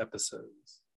movie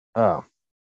episodes. Oh.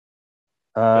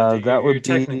 But That you're would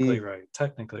technically be right.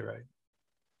 Technically right.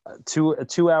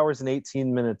 2 hours and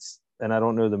 18 minutes, and I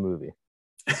don't know the movie.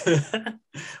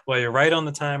 Well, you're right on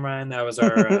the time, Ryan. That was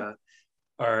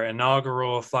our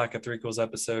inaugural Flock of Threequels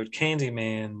episode,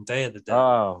 Candyman, Day of the Dead.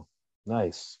 Oh,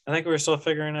 nice. I think we're still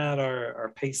figuring out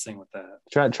our pacing with that.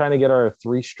 Trying to get our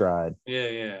 3 stride.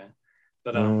 Yeah.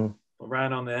 But Mhm.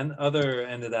 Ryan, on the other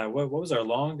end of that, what was our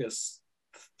longest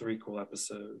threequel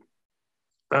episode?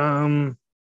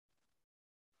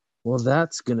 Well,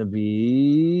 that's gonna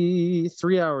be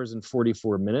 3 hours and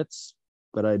 44 minutes,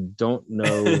 but I don't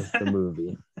know the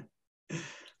movie.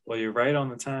 Well, you're right on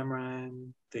the time,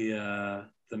 Ryan. The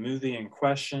movie in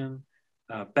question,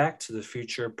 Back to the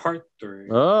Future Part 3.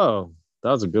 Oh,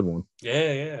 that was a good one.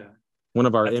 Yeah. One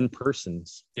of our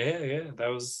in-persons. Yeah. That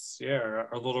was our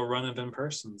little run of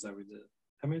in-persons that we did.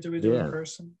 How many did we do in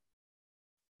person?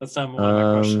 That's not one of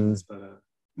my questions, but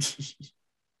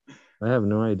I have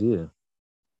no idea.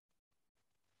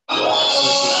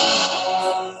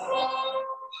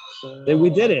 We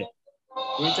did it.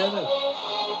 We did it.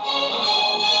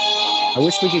 I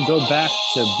wish we could go back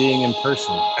to being in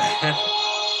person. I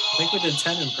think we did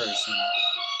 10 in person.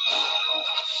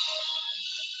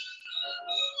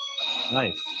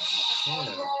 Nice.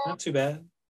 Yeah, not too bad.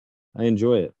 I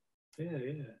enjoy it.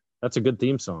 Yeah. That's a good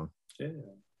theme song. Yeah.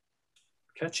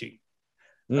 Catchy.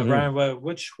 Mhm. Ryan,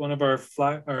 which one of our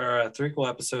threequel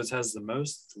episodes has the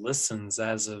most listens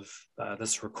as of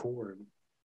this record?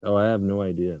 Oh, I have no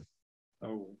idea.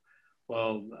 Oh,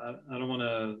 well, I don't want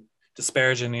to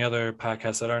disparage any other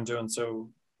podcasts that aren't doing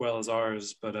so well as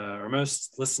ours, but our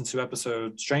most listened to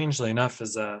episode, strangely enough,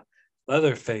 is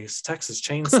Leatherface Texas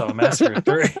Chainsaw Massacre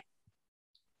 3.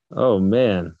 Oh,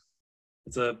 man.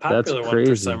 It's a popular one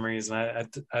for some reason.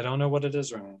 I don't know what it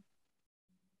is, Ryan.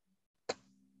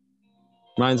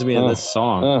 Reminds me of this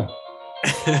song.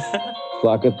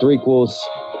 Flock of Threequels.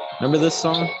 Remember this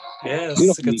song? Yeah,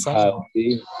 it's a good song. Kyle,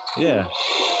 yeah.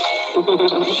 Oh,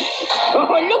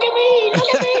 look at me!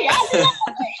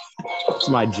 It's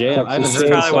my jam. This is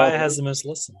probably why it has the most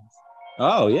listens.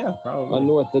 Oh, yeah, probably.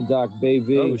 Unorthodox,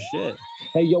 baby. Oh, shit.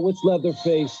 Hey, yo, it's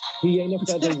Leatherface. He ain't a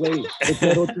featherweight. It's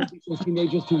metal transitions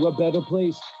teenagers to a better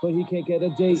place. But he can't get a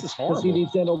date because he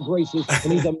needs dental braces.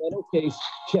 And he's a metal case.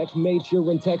 Checkmate,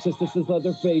 you're in Texas. This is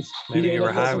Leatherface. Maybe you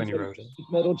were high when you wrote it.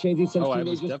 Metal changing since I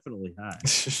was teenagers. definitely high.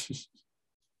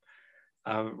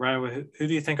 Ryan, who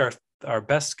do you think our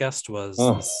best guest was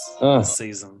this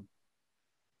season?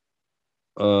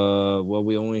 Well,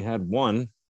 we only had one.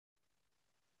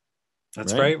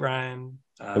 That's right, Ryan.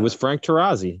 It was Frank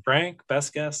Tarazi. Frank,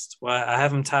 best guest. Well, I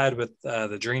have him tied with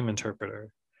the Dream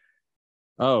Interpreter.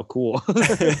 Oh, cool.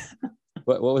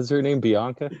 What was her name?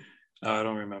 Bianca? Oh, I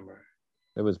don't remember.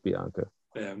 It was Bianca.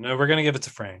 Yeah, no, we're gonna give it to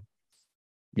Frank.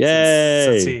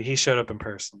 Yay! Since he showed up in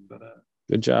person, but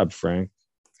good job, Frank.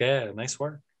 Yeah, nice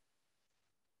work.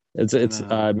 It's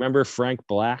remember Frank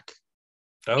Black?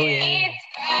 Oh yeah,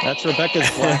 that's Rebecca's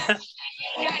black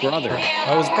brother.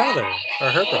 Oh, his brother or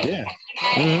her brother? Yeah.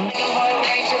 Mm-hmm.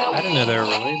 I didn't know they were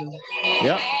related.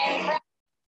 Yeah.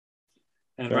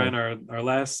 And Sure. Ryan, our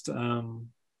last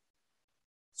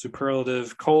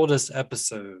superlative coldest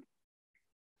episode.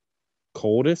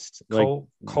 Coldest?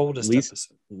 Coldest least,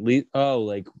 episode.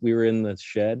 Like we were in the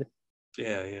shed.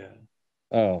 Yeah.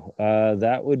 Oh,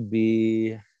 that would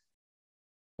be.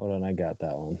 Hold on, I got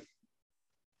that one.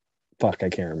 Fuck, I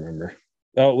can't remember.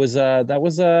 Oh, it was that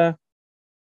was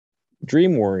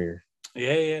Dream Warrior.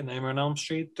 Yeah. Nightmare on Elm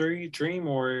Street 3, Dream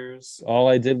Warriors. All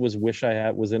I did was wish I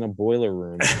was in a boiler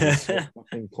room. It was so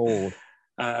fucking cold.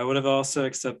 I would have also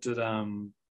accepted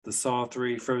the Saw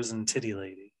 3 Frozen Titty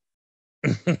Lady.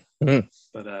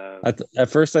 But at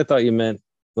first I thought you meant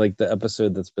like the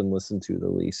episode that's been listened to the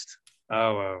least.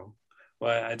 Oh.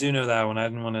 Well, I do know that one. I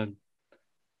didn't want to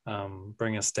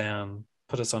bring us down,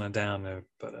 put us on a down note,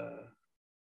 but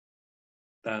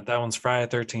that one's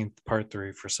Friday 13th Part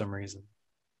 3 for some reason.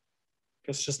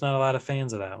 Guess just not a lot of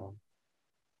fans of that one.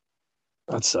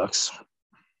 That sucks.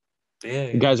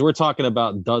 Yeah. Guys, we're talking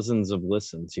about dozens of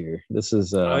listens here. This is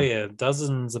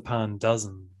dozens upon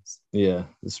dozens. Yeah,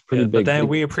 it's pretty big. But then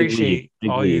we appreciate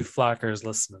big all league. you flockers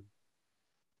listening.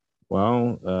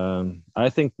 Well,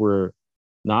 I think we're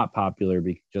not popular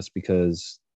just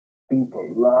because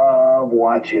people love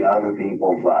watching other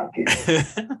people fucking.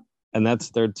 And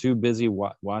they're too busy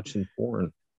watching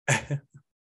porn.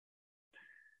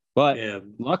 But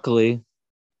luckily,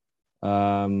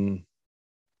 I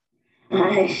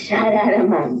shot out of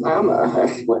my mama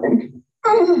hustling.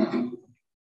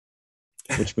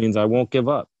 Which means I won't give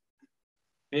up.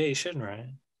 Yeah, you shouldn't,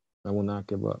 right? I will not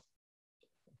give up.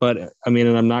 But I mean,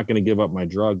 and I'm not going to give up my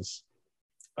drugs.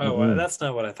 Oh, well, that's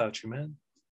not what I thought you meant.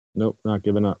 Nope, not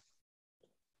giving up.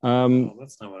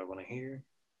 That's not what I want to hear.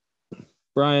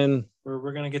 Brian,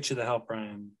 we're gonna get you the help,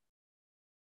 Brian.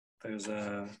 There's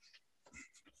you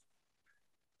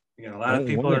got a lot of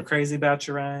people that are crazy about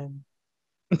you, Ryan.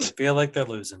 I feel like they're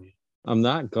losing you. I'm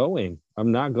not going.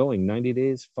 90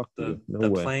 days. Fuck you. No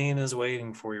the way. plane is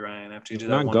waiting for you, Ryan. After you do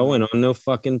I'm that, not going on no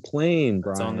fucking plane,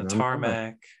 Brian. It's on the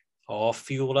tarmac, all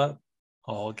fueled up,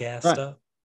 all gassed up.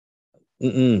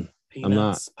 Peanuts, I'm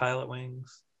not. Pilot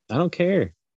wings. I don't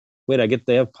care. Wait,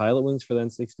 they have pilot wings for the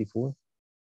N64?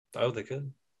 Oh, they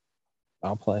could.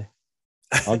 I'll play.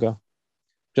 I'll go.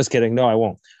 Just kidding. No, I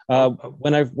won't.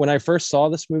 When I first saw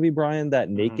this movie, Brian, that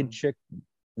naked chick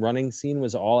running scene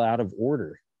was all out of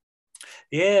order.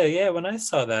 Yeah. When I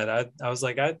saw that, I was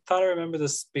like, I thought I remember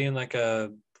this being like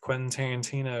a Quentin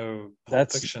Tarantino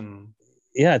Pulp Fiction.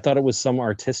 Yeah, I thought it was some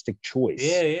artistic choice.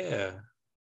 Yeah.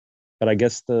 But I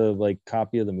guess the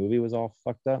copy of the movie was all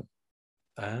fucked up.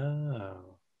 Oh.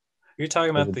 You're talking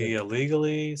about the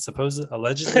allegedly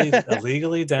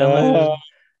downloaded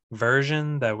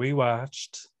version that we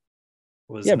watched.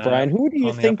 Brian, who do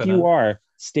you think you are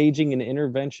staging an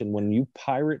intervention when you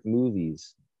pirate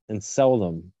movies and sell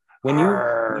them? When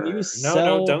you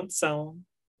sell, don't sell them.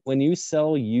 When you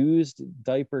sell used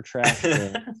diaper trash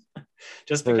cans,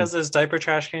 just because those diaper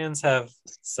trash cans have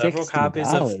several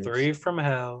copies of 3 from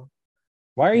Hell.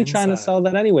 Why are you trying to sell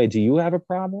that anyway? Do you have a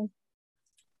problem?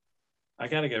 I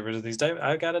gotta get rid of these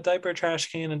I got a diaper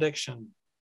trash can addiction.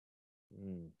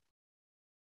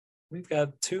 We've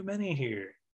got too many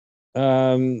here.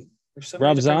 So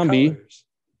Rob Zombie. Colors.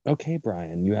 Okay,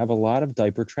 Brian, you have a lot of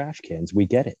diaper trash cans. We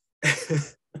get it.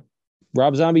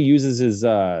 Rob Zombie uses his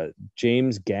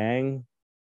James Gang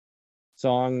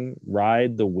song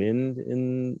 "Ride the Wind"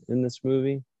 in this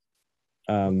movie.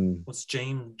 What's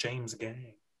James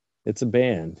Gang? It's a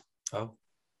band. Oh.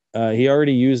 He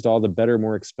already used all the better,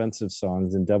 more expensive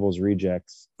songs in Devil's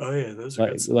Rejects. Oh yeah, those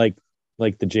are good.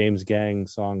 Like the James Gang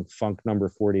song "Funk Number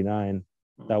 49."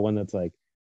 That one that's like,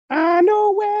 I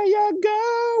know where you're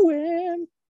going,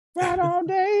 right all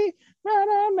day, right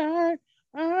all night.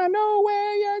 I know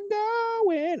where you're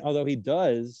going. Although he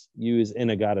does use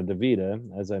In-A-Gadda-Da-Vida,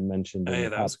 as I mentioned in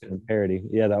the Popcorn parody.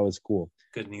 Yeah, that was cool.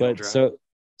 Good Neil But Drive.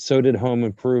 so did Home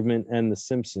Improvement and The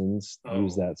Simpsons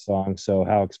use that song. So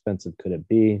how expensive could it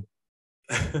be?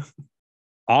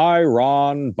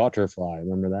 Iron Butterfly.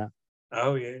 Remember that?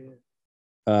 Oh yeah.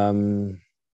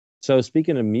 So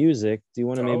speaking of music, do you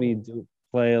want to maybe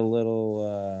play a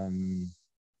little?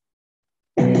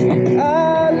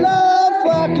 I love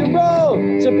rock and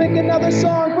roll, so pick another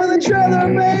song for the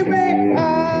trailer, baby.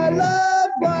 I love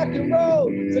rock and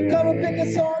roll, so come and pick a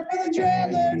song for the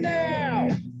trailer now.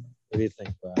 What do you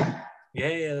think, Bob?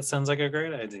 Yeah, that sounds like a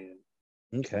great idea.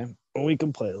 Okay, well, we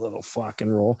can play a little flock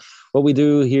and roll. What we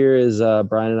do here is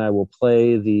Brian and I will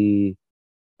play the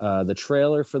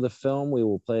trailer for the film. We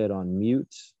will play it on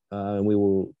mute, and we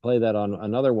will play that on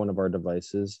another one of our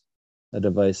devices, a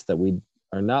device that we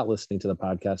are not listening to the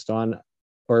podcast on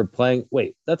or playing.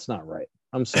 Wait, that's not right.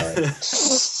 I'm sorry.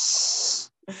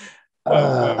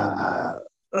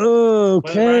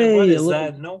 Okay. What is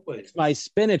that noise? My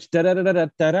spinach.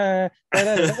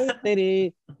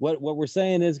 What we're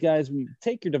saying is, guys, we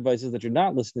take your devices that you're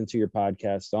not listening to your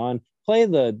podcast on, play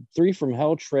the 3 from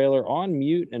Hell trailer on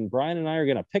mute, and Brian and I are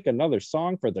gonna pick another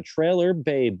song for the trailer,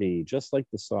 baby, just like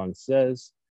the song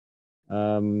says.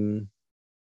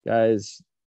 Guys,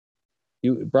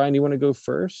 Brian, you want to go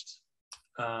first?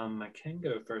 I can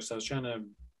go first. I was trying to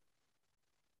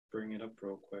bring it up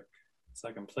real quick so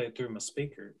I can play it through my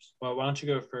speakers. Well, why don't you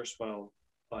go first while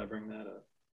I bring that up?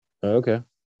 Okay.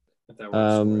 If that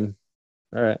works for you.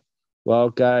 All right. Well,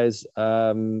 guys,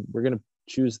 we're gonna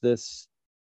choose this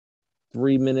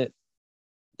 2 minute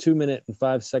and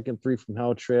 5 second 3 from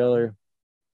Hell trailer.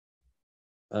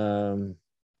 Turn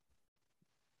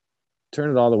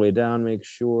it all the way down, make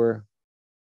sure.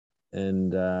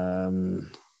 And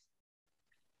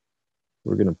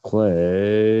we're gonna play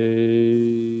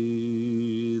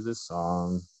the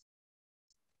song.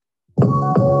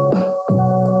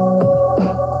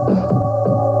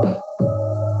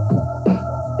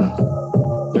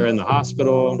 They're in the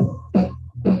hospital,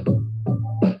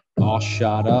 all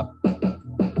shot up.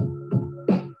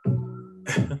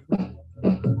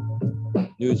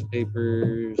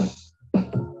 Newspapers,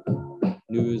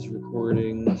 news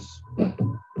recordings.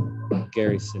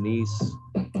 Gary Sinise.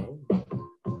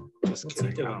 What's he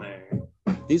doing there?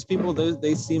 These people,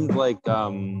 they seemed like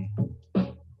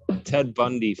Ted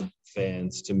Bundy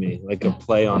fans to me, like a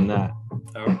play on that.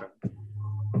 Okay.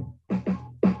 Are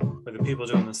the people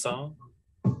doing the song?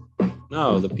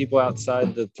 No, the people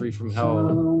outside the 3 from Hell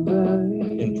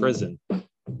in prison.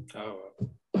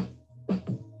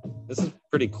 This is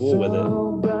pretty cool with it.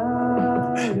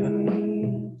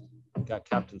 We got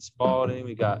Captain Spaulding.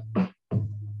 We got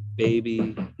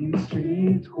Baby.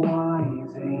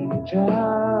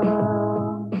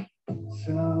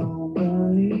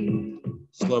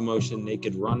 Slow motion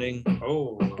naked running.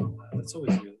 Oh, that's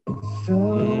always good.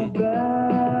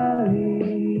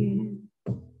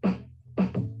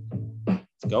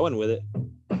 It's going with it.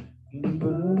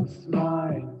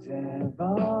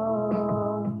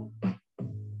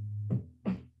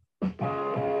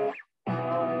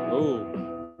 Oh.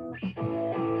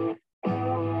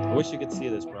 I wish you could see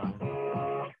this, Brian.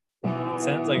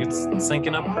 Sounds like it's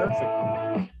syncing up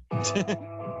perfect.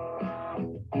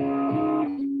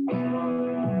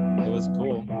 It was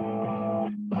cool.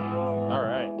 All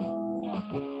right.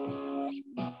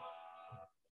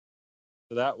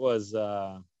 So that was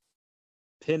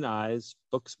Pin Eyes,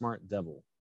 Book Smart Devil.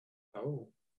 Oh.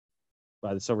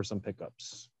 By the Silver Sun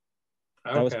Pickups.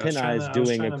 Okay, That was Pin Eyes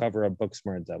doing a cover of Book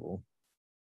Smart Devil.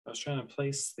 I was trying to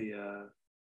place the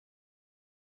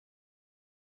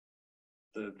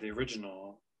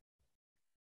original.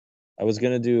 I was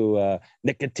gonna do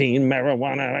nicotine,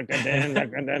 marijuana,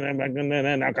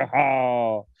 and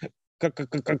alcohol,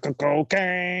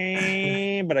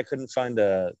 cocaine, but I couldn't find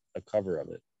a cover of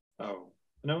it. Oh,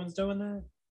 no one's doing that?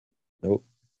 Nope.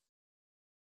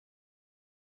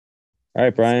 All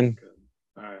right, Brian.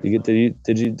 All right.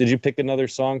 Did you pick another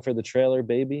song for the trailer,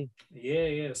 baby?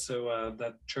 Yeah. So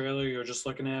that trailer you're just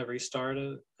looking at, restart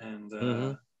it, and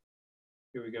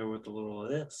here we go with a little of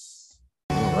this.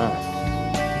 All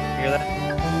right. Hear that?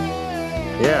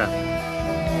 Yeah.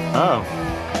 Oh.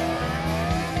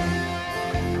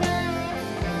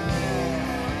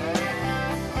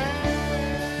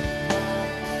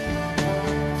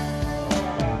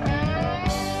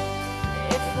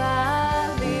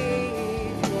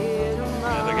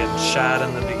 Yeah, they're getting shot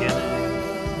in the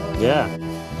beginning. Yeah.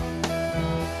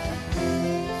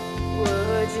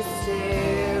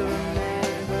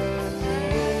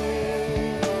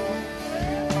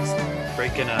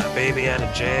 Breaking a baby out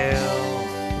of jail.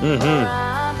 Mm-hmm.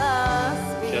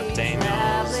 Jeff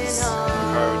Daniels,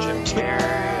 Jim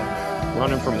Carrey.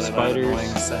 Running from Really spiders.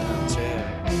 annoying sounds, yeah.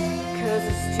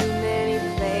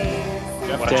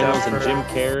 Jeff Watch Daniels out and for- Jim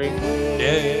Carrey.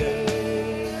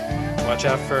 Yeah. Watch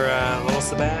out for little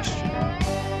Sebastian.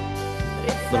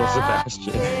 Little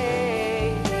Sebastian.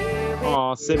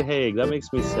 Aw, Sid Haig. That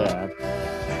makes me sad.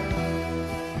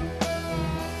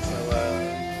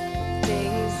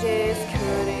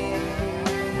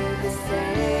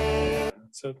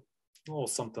 So a little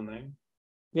something there.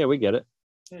 Yeah, we get it.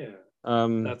 Yeah.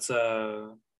 That's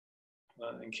In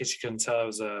case you couldn't tell, it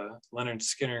was a Leonard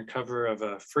Skinner cover of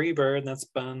a Freebird. That's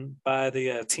done by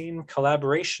the Team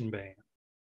Collaboration Band.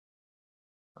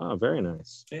 oh, very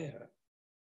nice. Yeah.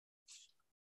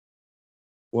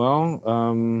 Well,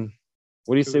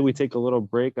 what do you say we take a little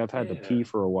break? I've had to pee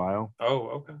for a while.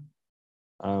 Oh, okay.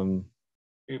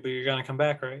 But you're gonna come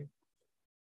back, right?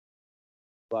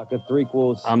 Block of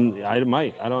threequels. I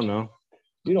might. I don't know.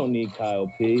 You don't need Kyle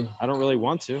P. I don't really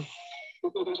want to.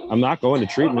 I'm not going to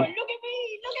treatment.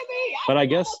 But I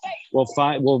guess we'll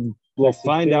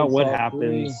find out what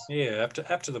happens Yeah,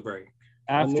 after the break.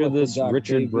 after this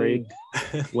Richard break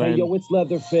when Hey, yo, it's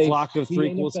Leatherface. Flock of He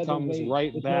ain't a Threequels comes featherweight.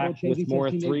 right With back metal chains, with he more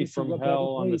sends 3 teenagers from to a better Hell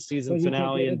on the place. season But he can't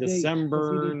finale get in a date, 'cause he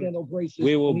December. needs dental braces,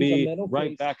 We will and he's a be metal right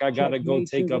face. back. I gotta go Checkmate,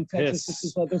 take a Sharon, Texas, this piss.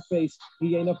 is Leatherface.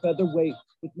 He ain't a featherweight.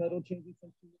 With metal chains, he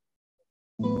sends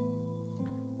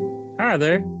Hi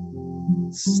there.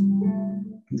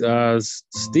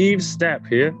 Steve Stapp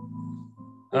here.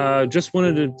 Just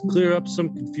wanted to clear up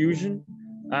some confusion.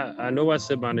 I know I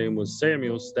said my name was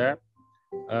Samuel Stapp,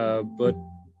 but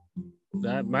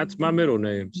that's my middle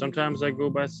name. Sometimes I go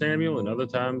by Samuel, and other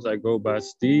times I go by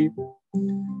Steve.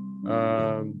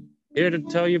 Here to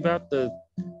tell you about the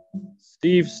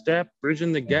Steve Stapp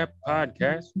Bridging the Gap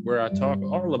podcast, where I talk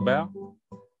all about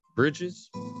bridges,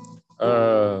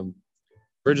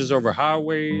 bridges over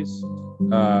highways,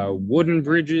 wooden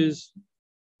bridges,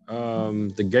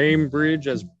 the game bridge,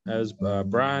 as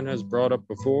Brian has brought up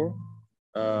before.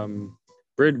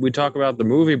 We talk about the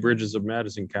movie bridges of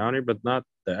Madison County, but not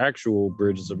the actual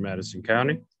bridges of Madison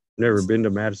County. Never been to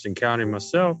Madison County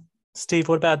myself. Steve,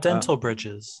 what about dental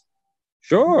bridges?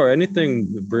 Sure,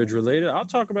 anything bridge related. I'll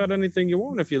talk about anything you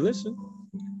want if you listen.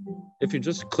 If you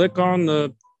just click on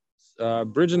the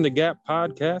Bridging the Gap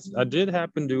podcast. I did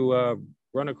happen to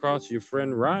run across your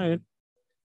friend Ryan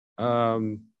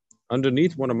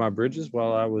underneath one of my bridges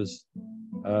while I was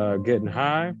getting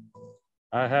high.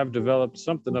 I have developed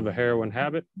something of a heroin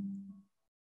habit.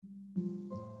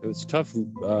 It was tough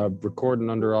recording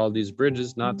under all these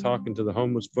bridges, not talking to the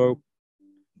homeless folk.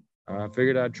 I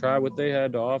figured I'd try what they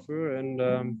had to offer, and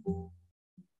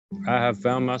I have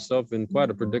found myself in quite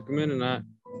a predicament, and I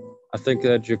think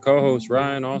that your co-host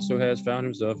Ryan also has found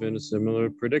himself in a similar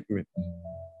predicament.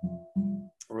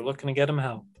 We're looking to get him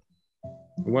help.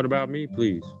 What about me,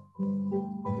 please?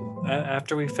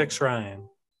 After we fix Ryan.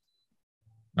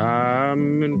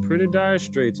 I'm in pretty dire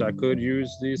straits. I could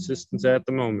use the assistance at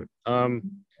the moment.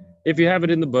 If you have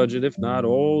it in the budget, if not,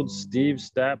 old Steve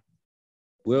Stapp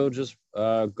will just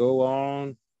go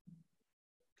on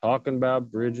talking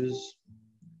about bridges,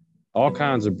 all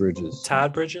kinds of bridges.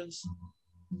 Todd Bridges?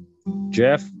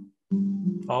 Jeff?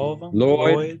 All of them?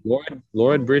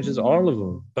 Lloyd Bridges, all of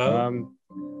them. Bo?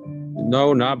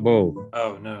 No, not Bo.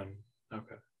 Oh, no.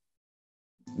 Okay.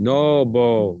 No,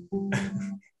 Bo.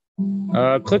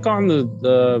 Click on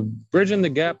the Bridging the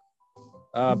Gap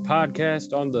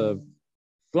podcast on the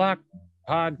Flock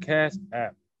podcast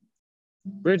app.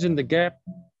 Bridging the Gap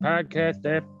podcast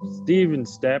app. Steven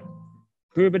Stapp.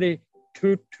 Poobity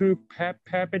toot toot pap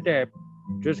pappy dap.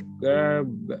 Just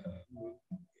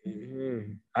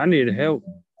I need help.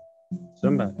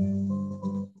 Somebody.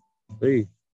 Please.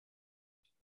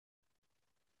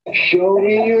 Show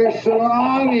me your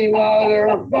salami,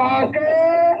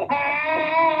 motherfucker!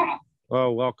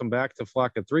 Well, welcome back to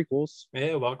Flock of Threequels.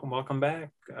 Yeah, welcome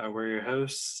back. We're your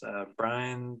hosts,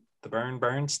 Brian the Burn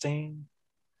Bernstein.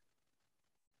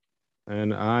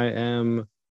 And I am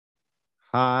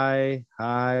high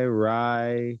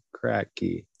rye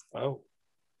cracky. Oh.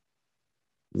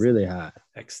 Really high.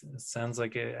 Sounds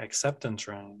like an acceptance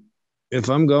round. If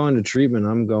I'm going to treatment,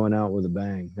 I'm going out with a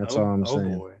bang. That's all I'm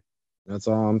saying. Boy. That's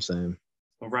all I'm saying.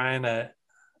 Well, Ryan,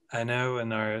 I know in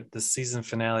the season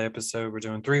finale episode, we're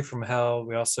doing 3 from Hell.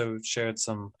 We also shared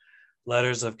some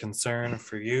letters of concern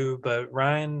for you. But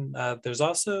Ryan, there's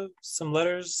also some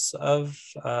letters of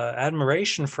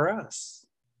admiration for us.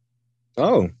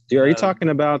 Oh, are you talking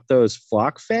about those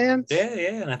Flock fans?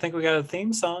 Yeah, and I think we got a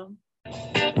theme song.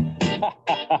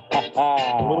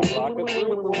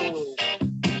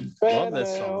 Love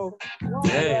this song.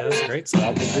 Yeah, that's a great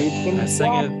song. I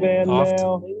sing it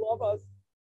often. They love us.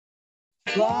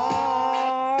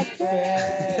 Flock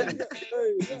fans.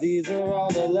 These are all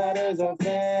the letters of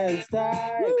fans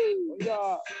type.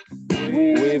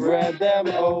 We've read them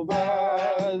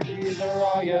over. These are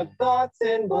all your thoughts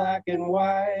in black and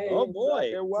white. Oh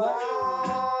boy.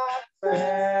 Flock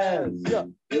fans.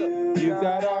 You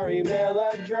got our email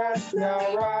address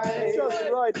now, right? Just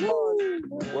right, man.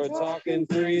 We're talking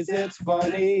threes, it's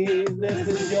funny. This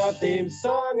is your theme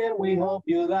song, and we hope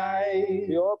you like.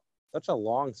 Yup. Such a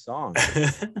long song.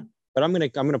 But I'm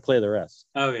gonna play the rest.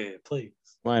 Oh yeah, please.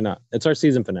 Why not? It's our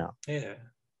season finale. Yeah.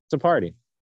 It's a party.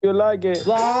 You like it?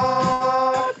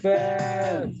 Flock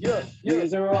fans.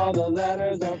 These are all the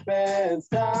letters of fans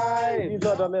type. These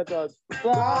are the letters.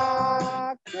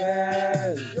 Flock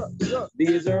fans.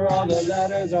 These are all the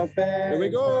letters of fans. Here we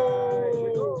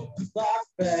go. Flock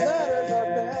fans. Letters of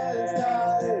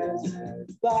fans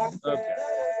type. Flock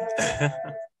fans.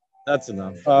 That's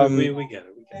enough. We get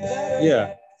it.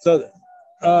 Yeah. So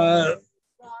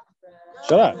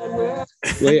shut up.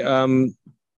 Wait,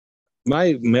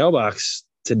 my mailbox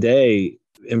today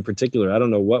in particular, I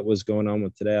don't know what was going on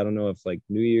with today. I don't know if like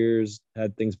New Year's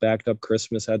had things backed up,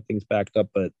 Christmas had things backed up,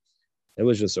 but it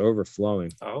was just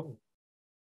overflowing. Oh.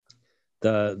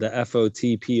 The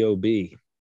FOTPOB.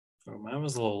 Oh, mine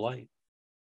was a little light.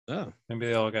 Oh. Maybe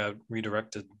they all got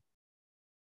redirected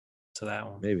to that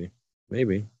one.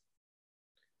 Maybe.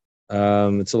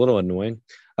 It's a little annoying.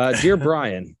 Dear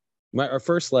Brian, our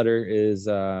first letter is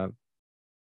goes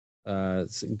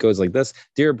like this.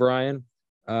 Dear Brian,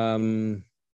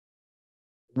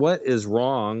 what is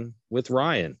wrong with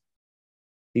Ryan?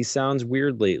 He sounds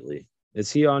weird lately.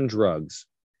 Is he on drugs?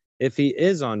 If he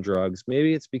is on drugs,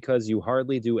 maybe it's because you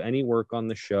hardly do any work on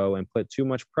the show and put too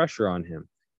much pressure on him.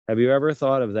 Have you ever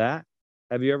thought of that?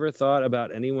 Have you ever thought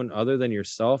about anyone other than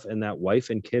yourself and that wife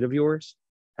and kid of yours?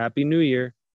 Happy New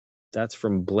Year. That's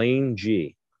from Blaine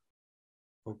G.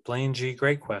 Well, Blaine G,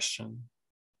 great question.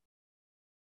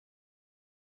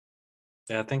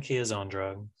 Yeah, I think he is on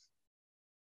drugs.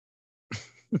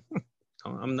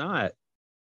 I'm not.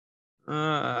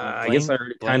 I guess I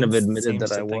already kind of admitted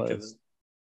that I was.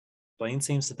 Blaine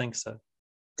seems to think so.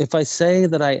 If I say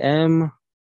that I am,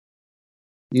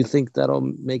 you think that'll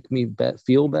make me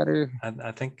feel better?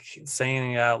 I think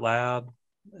saying it out loud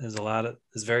is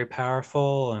very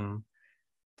powerful, and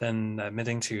then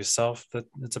admitting to yourself that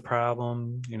it's a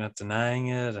problem, you're not denying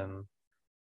it, and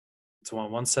it's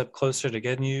one step closer to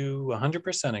getting you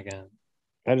 100% again.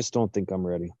 I just don't think I'm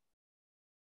ready.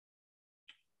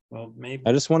 Well, maybe.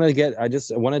 I just want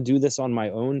to do this on my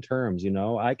own terms, you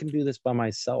know? I can do this by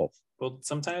myself. Well,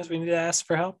 sometimes we need to ask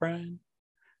for help, Brian.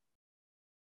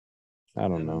 I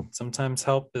don't know. Sometimes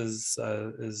help is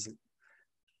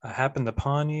happened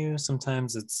upon you.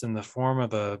 Sometimes it's in the form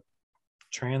of a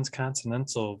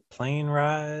transcontinental plane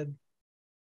ride.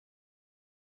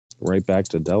 Right back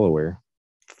to Delaware.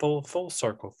 Full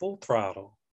circle, full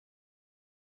throttle.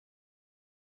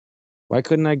 Why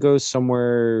couldn't I go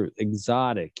somewhere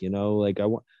exotic? You know, like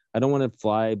I don't want to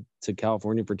fly to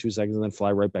California for 2 seconds and then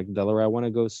fly right back to Delaware. I want to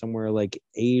go somewhere like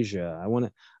Asia. I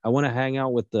want to hang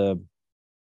out with the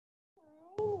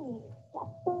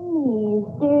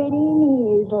dirty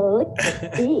knees, look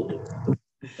at these.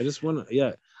 I just want to,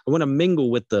 I want to mingle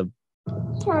with the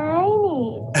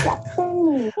Chinese,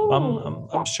 Japanese,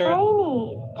 I'm sure.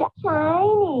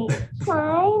 Chinese,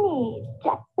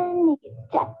 Japanese.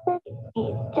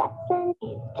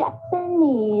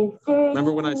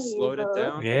 Remember when I slowed it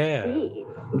down? Yeah.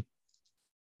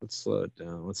 Let's slow it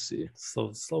down. Let's see.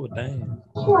 Slow it down.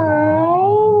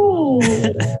 Chinese,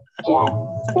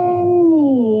 Japanese,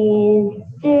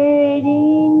 dirty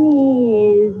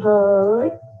knees,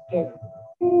 look at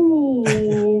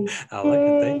these. I look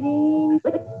at things.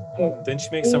 Didn't you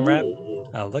make some rap?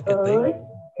 I look at things. Look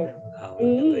at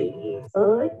these.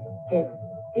 Look at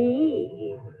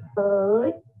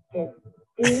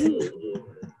these.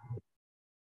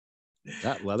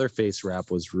 That Leatherface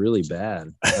rap was really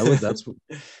bad. You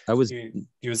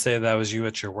would say that was you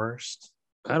at your worst?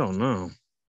 I don't know.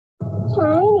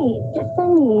 Chinese,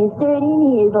 Japanese, dirty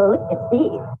knees, look at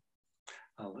these.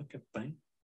 I look at things.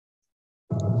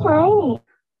 Chinese,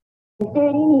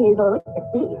 dirty knees, look at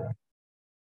these.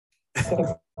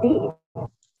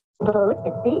 Look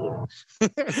at these.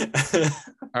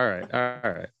 All right.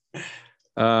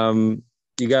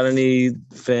 You got any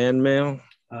fan mail?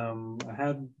 I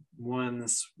had one.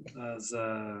 This as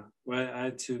I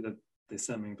had two that they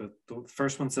sent me, but the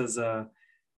first one says,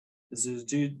 "Is this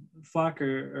dude Flock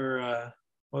or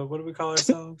what do we call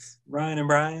ourselves? Ryan and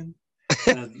Brian?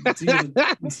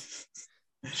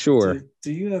 Sure.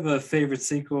 Do you have a favorite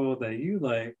sequel that you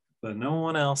like but no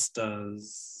one else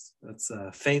does? That's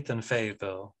Faith in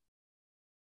Fayetteville."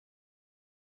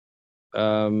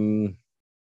 I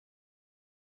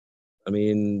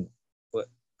mean,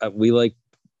 we like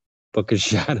Book of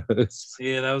Shadows.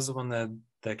 Yeah, that was the one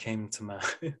that came to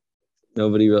mind.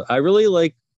 I really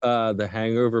like The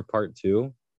Hangover Part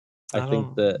 2. I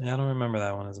think that I don't remember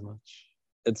that one as much.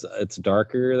 It's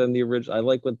darker than the original. I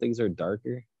like when things are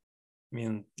darker. I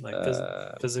mean, like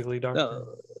physically darker?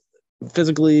 No,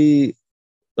 physically,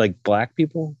 like black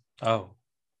people. Oh,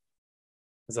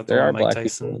 is that the one Mike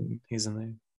Tyson? People. He's in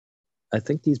there. I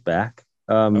think he's back.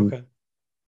 Okay.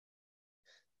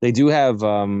 They do have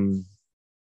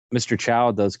Mr.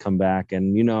 Chow does come back,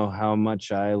 and you know how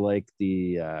much I like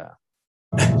the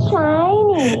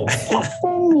Chinese,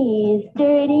 Japanese,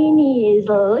 dirty knees,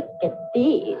 look at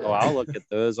these. Oh, I'll look at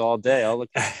those all day. I'll look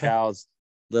at Chow's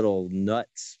little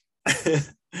nuts.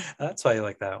 That's why you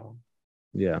like that one.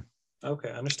 Yeah.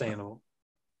 Okay, understandable.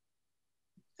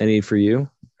 Any for you,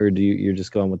 or you're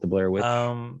just going with the Blair Witch?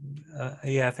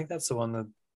 Yeah, I think that's the one that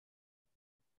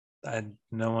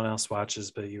no one else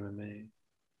watches but you and me,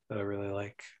 that I really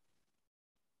like.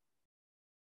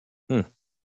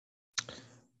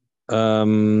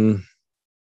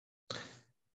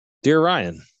 Dear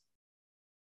Ryan,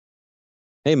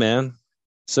 hey man,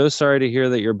 so sorry to hear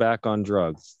that you're back on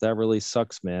drugs. That really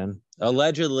sucks, man.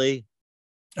 Allegedly.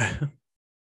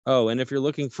 Oh, and if you're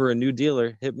looking for a new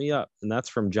dealer, hit me up. And that's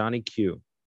from Johnny Q.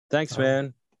 Thanks,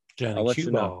 man. Johnny I'll let Q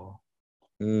you know.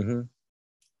 Mm-hmm.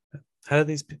 How did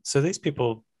these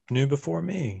people knew before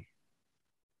me?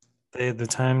 They had the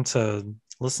time to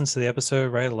listen to the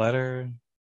episode, write a letter,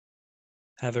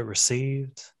 have it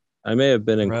received. I may have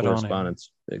been in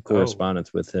correspondence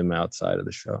with him outside of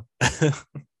the show.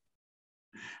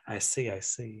 I see. I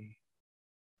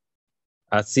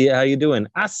see how you doing.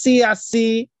 I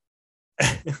see.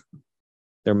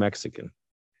 They're Mexican.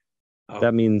 Oh.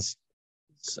 That means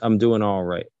I'm doing all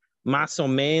right. Más o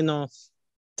menos.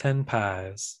 10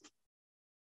 pies.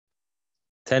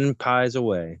 10 pies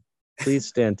away. Please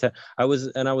stand 10. I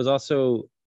was also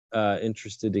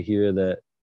interested to hear that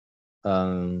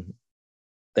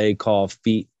they call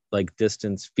feet like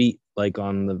distance feet like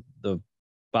on the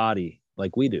body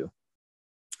like we do.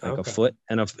 Like a foot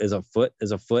is a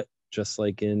foot just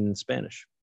like in Spanish.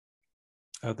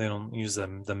 Oh, they don't use the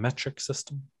metric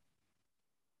system?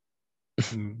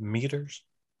 Meters?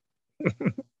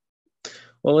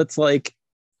 Well, it's like,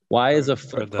 why is a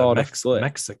foot called a foot?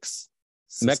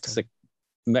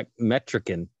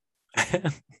 Metrican.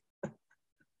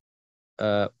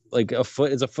 like a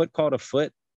foot is a foot called a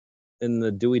foot in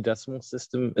the Dewey Decimal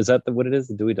System? Is that what it is?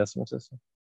 The Dewey Decimal System?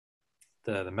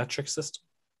 The metric system?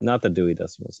 Not the Dewey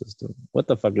Decimal System. What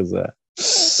the fuck is that?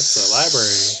 That's a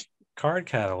library card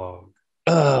catalog.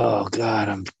 Oh God,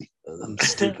 I'm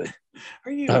stupid.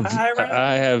 Are you high, Ryan?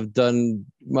 I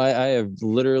have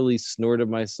literally snorted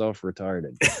myself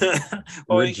retarded.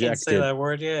 Well, rejected. You can't say that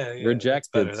word. Yeah,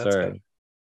 rejected. Sorry.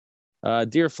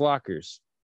 Dear Flockers,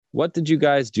 what did you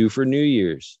guys do for New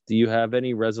Year's? Do you have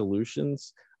any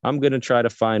resolutions? I'm going to try to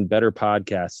find better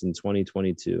podcasts in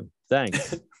 2022.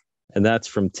 Thanks. And that's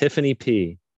from Tiffany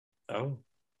P. Oh.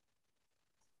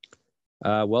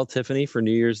 Well, Tiffany, for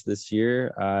New Year's this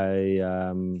year,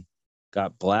 I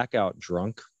got blackout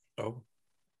drunk. Oh.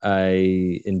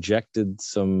 I injected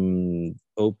some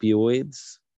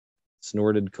opioids,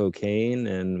 snorted cocaine,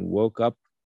 and woke up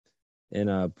in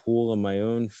a pool of my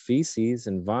own feces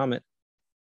and vomit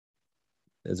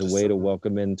as a way to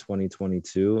welcome in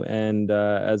 2022. And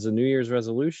as a New Year's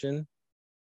resolution,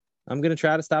 I'm going to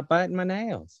try to stop biting my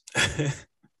nails.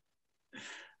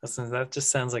 That just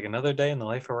sounds like another day in the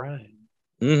life of Ryan.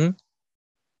 Mm-hmm.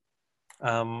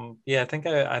 Yeah, I think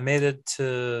I made it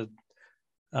to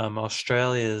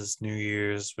Australia's New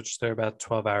Year's, which they're about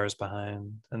 12 hours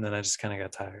behind, and then I just kind of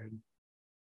got tired.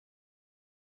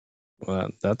 Well,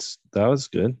 that was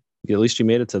good. At least you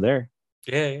made it to there.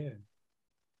 Yeah.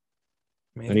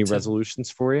 Any resolutions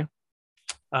for you?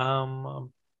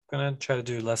 I'm gonna try to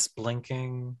do less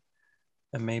blinking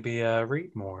and maybe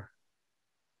read more.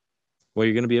 Well,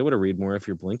 you're gonna be able to read more if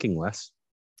you're blinking less.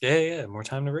 Yeah, more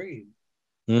time to read.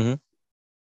 Mm-hmm.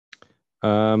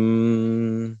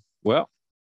 Well,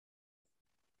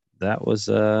 that was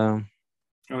I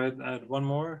had one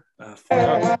more.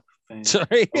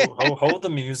 Sorry. Hold the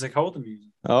music. Hold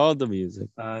the music.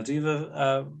 Do you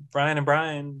have Brian and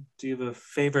Brian? Do you have a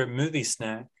favorite movie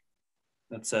snack?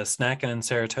 That's snacking in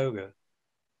Saratoga.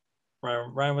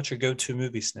 Ryan, what's your go-to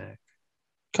movie snack?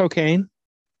 Cocaine.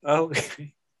 Oh.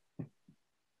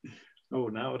 Oh,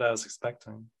 not what I was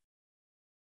expecting.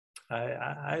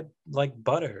 I like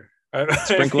butter.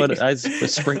 Sprinkle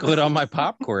it on my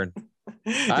popcorn.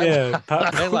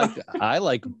 Popcorn. I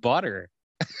like butter.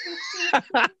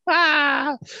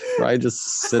 Ryan just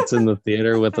sits in the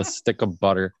theater with a stick of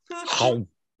butter.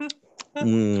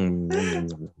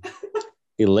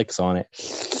 He licks on it.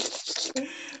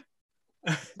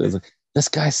 This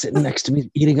guy's sitting next to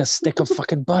me eating a stick of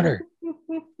fucking butter.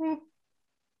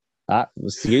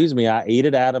 Excuse me, I eat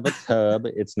it out of a tub.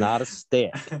 It's not a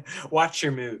stick. Watch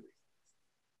your movie.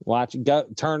 Go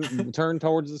turn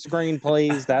towards the screen,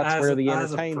 please. That's where the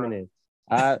entertainment is.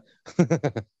 That's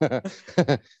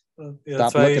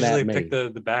why I usually pick the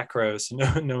back row, so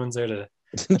no one's there to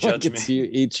judge me. You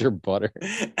eat your butter.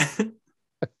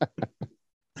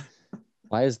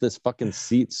 Why is this fucking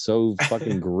seat so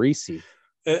fucking greasy?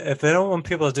 If they don't want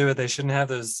people to do it, they shouldn't have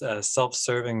those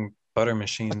self-serving butter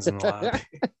machines in the lobby.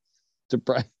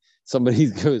 Somebody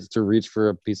goes to reach for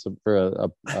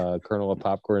a kernel of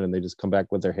popcorn and they just come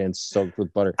back with their hands soaked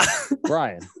with butter.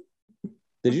 Brian,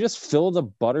 did you just fill the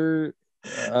butter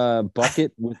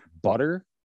bucket with butter,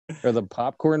 or the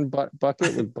popcorn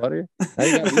bucket with butter?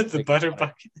 The butter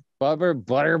bucket. Butter,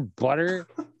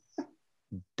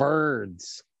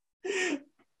 birds,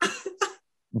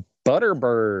 butter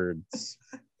birds.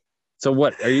 So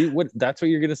what are you? What? That's what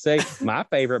you're gonna say? My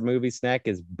favorite movie snack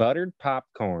is buttered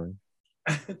popcorn.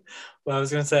 Well, I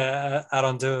was gonna say I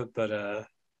don't do it, but I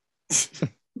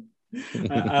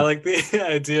like the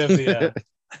idea of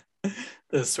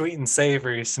the sweet and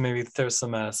savory. So maybe throw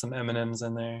some M&Ms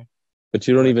in there. But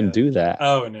you don't even do that.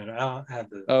 Oh no, I don't have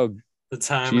the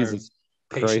time Jesus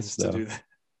or patience Christ, to though. do that.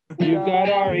 You got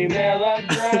our email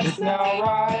address now,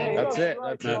 right? That's it.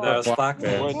 That was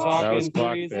Flockbed. We're talking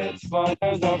threes, it's fun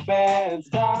as a band's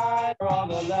tie. All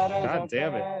the letters God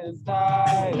damn it.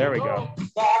 tie. There we go.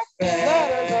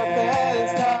 Letters of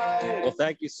band's tie. Well,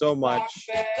 thank you so much,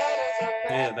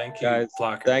 Yeah, thank you, guys.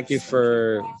 Flockers. Thank you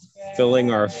for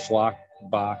filling our flock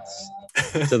box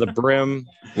to the brim.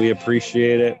 We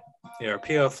appreciate it. Yeah, our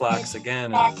PO Flocks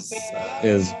again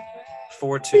Is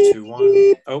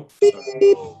 4221. Oh,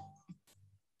 sorry.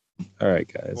 all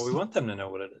right, guys. Well, we want them to know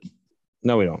what it is.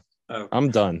 No, we don't. Oh. I'm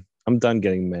done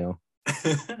getting mail.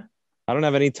 I don't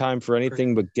have any time for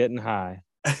anything but getting high.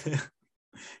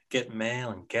 Getting mail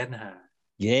and getting high.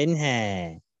 Getting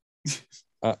high.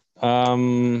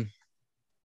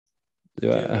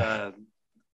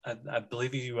 I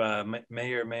believe you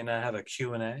may or may not have a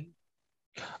Q&A.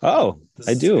 Oh,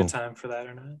 I do. A good time for that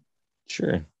or not?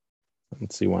 Sure.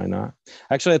 Let's see why not.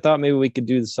 Actually, I thought maybe we could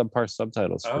do the subpar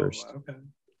subtitles first. Okay.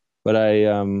 But I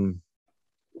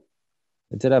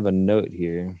I did have a note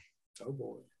here. Oh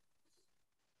boy.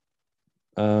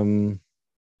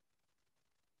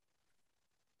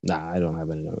 Nah, I don't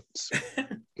have any notes.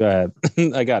 Go ahead.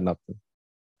 I got nothing.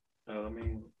 Let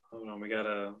me hold on. We got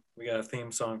a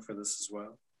theme song for this as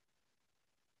well.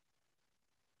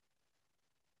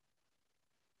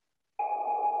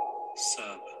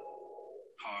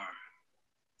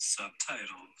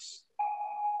 Subtitles.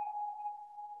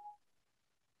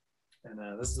 And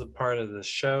this is a part of the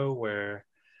show where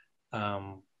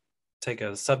take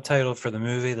a subtitle for the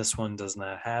movie. This one does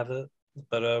not have it,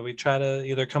 but we try to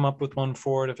either come up with one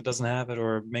for it if it doesn't have it,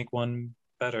 or make one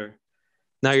better.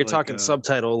 Now So you're like, talking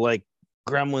subtitle like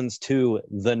Gremlins 2,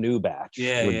 The New Batch would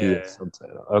be a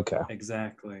subtitle. Okay.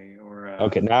 Exactly. Or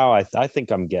okay, now I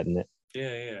think I'm getting it.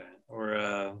 Yeah.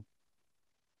 Or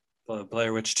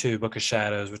Blair Witch 2, Book of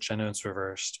Shadows, which I know it's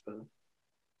reversed, but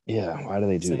yeah, why do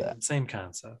they do that? Same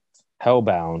concept.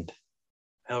 Hellbound.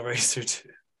 Hellraiser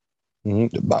 2.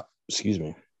 Mm-hmm. Excuse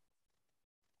me.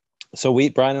 So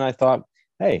Brian and I thought,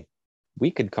 hey,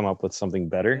 we could come up with something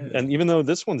better. Yeah. And even though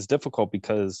this one's difficult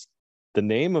because the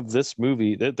name of this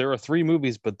movie, there are 3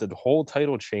 movies, but the whole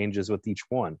title changes with each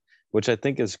one, which I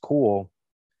think is cool,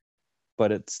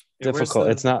 but it's difficult.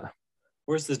 It's not.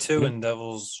 Where's the 2 in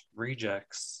Devil's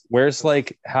Rejects? Where's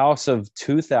like House of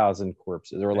 2,000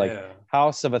 Corpses, or like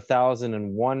House of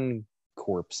 1,001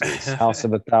 Corpses, House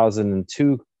of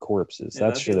 1,002 Corpses?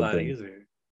 That should have been easier.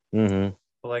 Mm-hmm.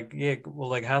 Well,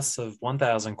 like House of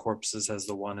 1,000 Corpses has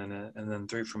the 1 in it, and then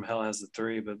 3 from Hell has the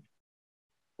 3, but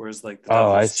whereas like the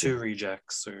Devil's 2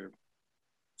 Rejects or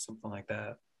something like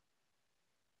that.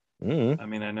 Mm-hmm. I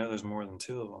mean, I know there's more than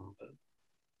 2 of them, but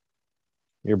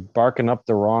you're barking up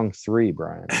the wrong 3,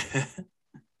 Brian.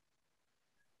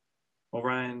 Well,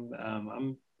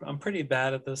 Ryan, I'm pretty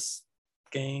bad at this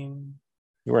game.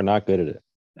 You are not good at it.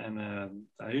 And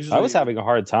I was having a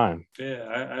hard time. Yeah,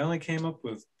 I only came up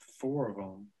with 4 of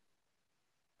them.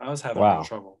 I was having a lot of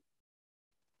trouble.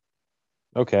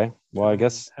 Okay. Well, I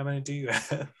guess. How many do you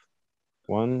have?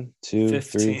 1, 2,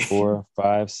 15. 3, 4,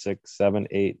 5, 6, 7,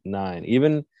 8, 9.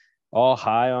 Even all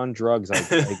high on drugs,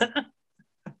 I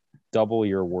double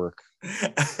your work.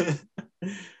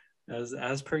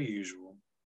 as per usual.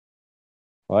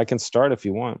 Well, I can start if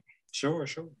you want. Sure.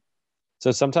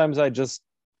 So sometimes I just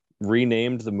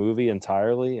renamed the movie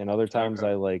entirely, and other times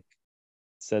I like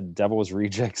said Devil's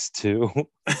Rejects 2.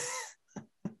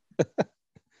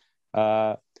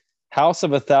 House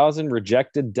of 1,000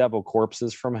 Rejected Devil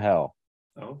Corpses from Hell.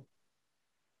 Oh.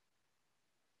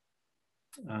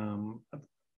 I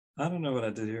don't know what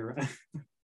I did here, right?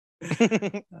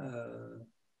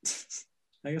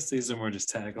 I guess these are more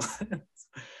just taglines.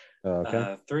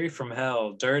 Okay. 3 from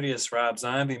Hell, dirtiest Rob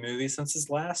Zombie movie since his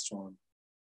last one.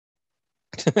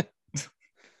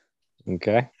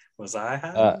 Okay. Was I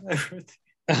having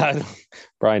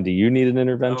Brian, do you need an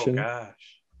intervention? Oh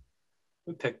gosh,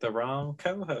 we picked the wrong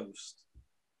co-host.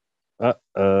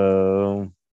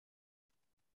 Uh-oh.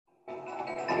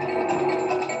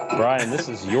 Brian, this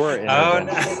is your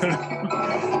intervention.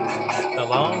 The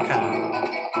long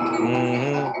kind.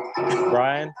 Mm-hmm.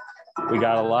 Brian, we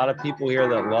got a lot of people here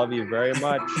that love you very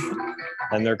much,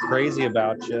 and they're crazy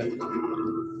about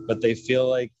you, but they feel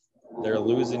like they're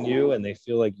losing you, and they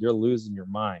feel like you're losing your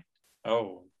mind.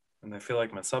 Oh, and they feel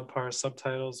like my subpar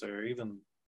subtitles are even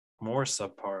more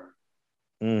subpar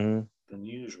than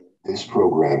usual. This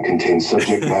program contains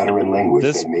subject matter and language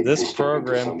that may be This disturbing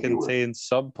to program some viewers. contains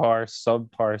subpar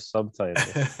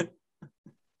subtitles.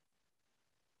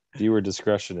 Viewer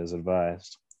discretion is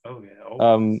advised. Oh yeah.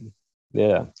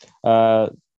 Yeah.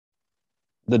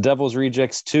 The Devil's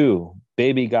Rejects 2,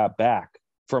 Baby Got Back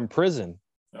from prison.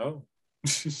 Oh.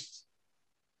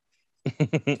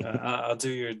 I'll do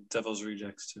your Devil's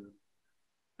Rejects 2.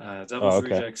 Devil's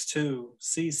Rejects 2,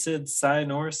 see Sid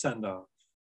Sayonara Send-Off.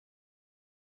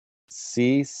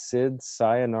 See Sid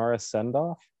Sayonara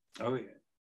Send-Off? Oh yeah.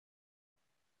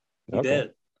 He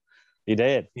did. He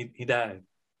did. He died.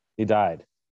 He died.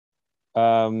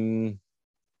 I'll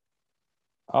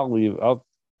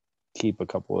keep a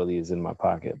couple of these in my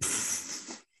pocket.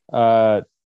 I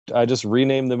just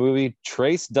renamed the movie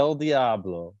Trace del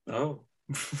Diablo. Oh.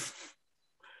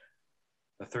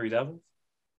 The 3 devils?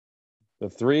 The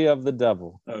 3 of the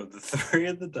devil. Oh, the 3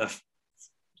 of the devils.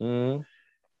 Mm-hmm.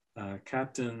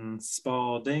 Captain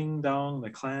Spall Ding Dong, the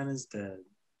clan is dead.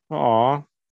 Aw.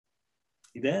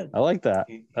 He dead. I like that.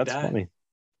 That's died. funny.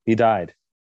 He died.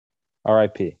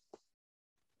 R.I.P.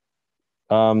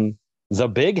 The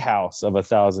Big House of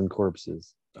 1,000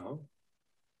 Corpses. Oh.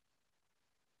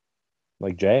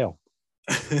 Like jail.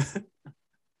 I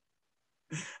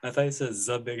thought you said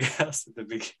the big house at the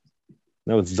beginning.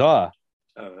 No, it's the.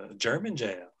 German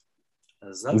jail.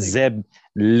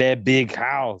 Le big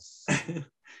house.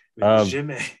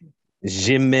 Jimmy.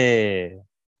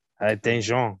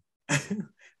 Attention.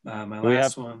 My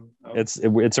last one. Oh.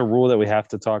 It's a rule that we have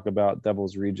to talk about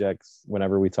Devil's Rejects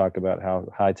whenever we talk about how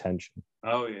high tension.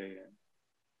 Oh yeah.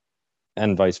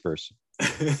 And vice versa.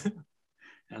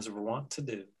 As we're wont to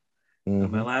do.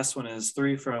 Mm-hmm. My last one is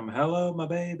 3 from Hello My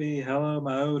Baby, Hello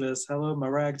My Otis, Hello My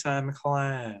Ragtime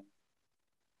Clan.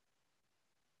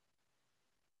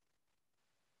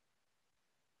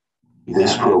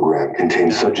 This program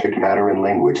contains subject matter and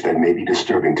language that may be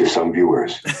disturbing to some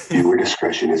viewers. Viewer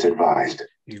discretion is advised.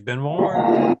 You've been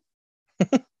warned.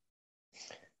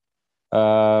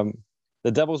 The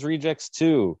Devil's Rejects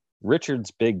 2,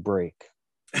 Richard's Big Break.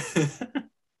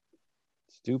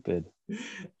 Stupid.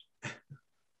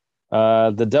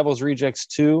 The Devil's Rejects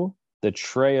 2, the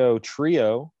Trejo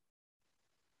Trio.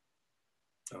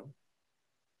 Oh.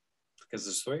 Because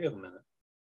there's 3 of them in it.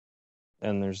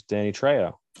 And there's Danny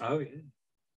Trejo. Oh, yeah.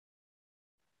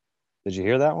 Did you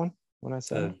hear that one when I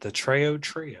said the Trejo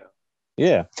Trio?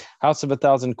 Yeah. House of a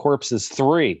Thousand Corpses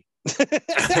 3. Oh,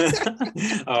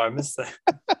 I missed that.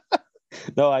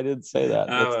 No, I didn't say that.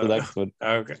 That's the next one.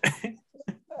 Okay.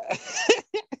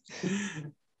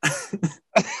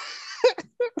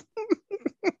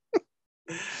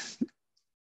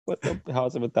 What the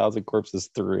House of a Thousand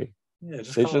Corpses 3? Yeah,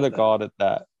 they should have called it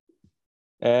that.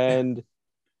 And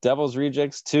Devil's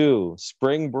Rejects 2,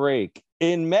 Spring Break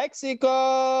in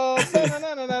Mexico.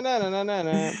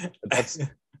 That's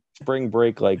Spring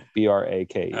Break, like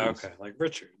BRAK. Okay, like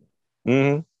Richard.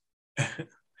 Mm-hmm.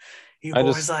 You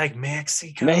boys like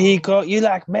Mexico? Mexico, you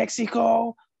like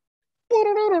Mexico?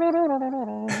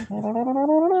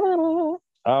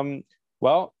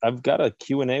 Well, I've got a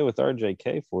Q&A with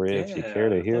RJK for you if you care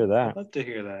to hear that. I'd love to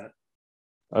hear that.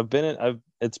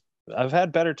 I've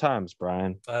had better times,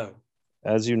 Brian. Oh.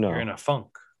 As you know. You're in a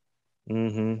funk.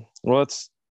 Mm-hmm. Well,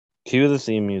 let's cue the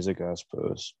theme music, I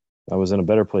suppose. I was in a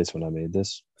better place when I made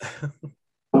this.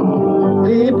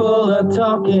 People are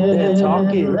talking. They're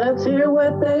talking. Let's hear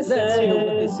what they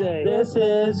say. This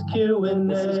is Q&A. With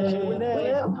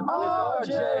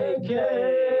RJK.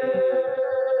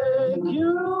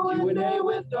 Q&A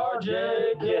with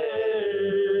RJK.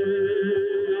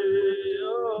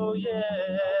 Oh,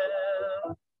 yeah.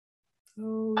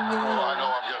 Oh, I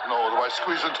know I'm getting old. If I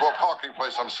squeeze into a parking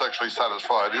place, I'm sexually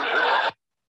satisfied.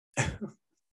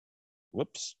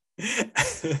 Whoops.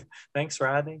 Thanks,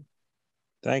 Rodney.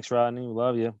 Thanks, Rodney.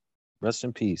 Love you. Rest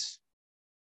in peace.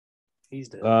 He's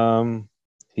dead.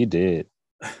 He did.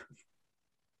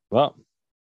 Well,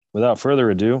 without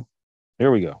further ado, here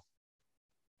we go.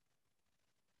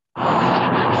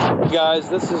 Hey guys,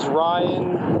 this is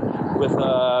Ryan with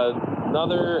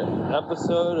another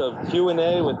episode of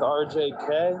Q&A with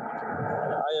RJK.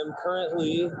 I am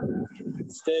currently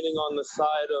standing on the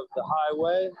side of the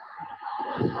highway,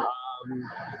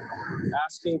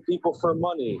 asking people for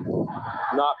money.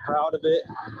 Not proud of it,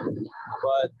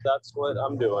 but that's what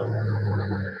I'm doing.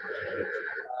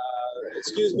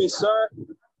 Excuse me, sir.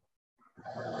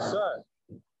 Sir.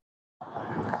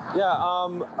 Yeah,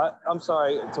 I'm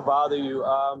sorry to bother you.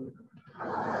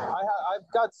 I've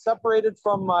got separated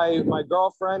from my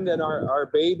girlfriend and our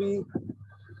baby.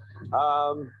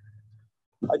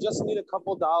 I just need a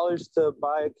couple dollars to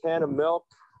buy a can of milk.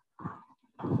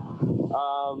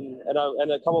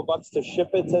 And a couple bucks to ship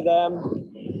it to them.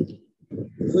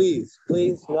 Please,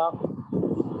 no.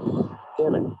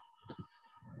 Damn it.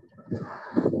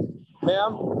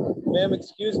 Ma'am,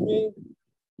 excuse me.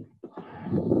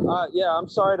 Yeah, I'm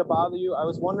sorry to bother you. I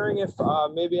was wondering if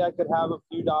maybe I could have a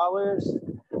few dollars.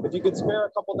 If you could spare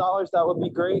a couple dollars, that would be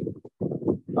great.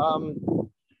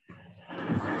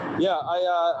 Yeah,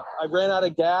 I ran out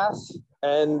of gas,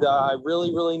 and I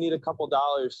really need a couple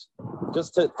dollars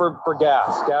just for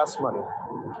gas money.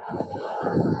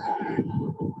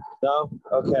 No?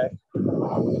 Okay.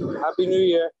 Happy New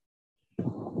Year.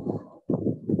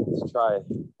 Let's try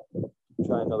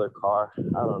another car.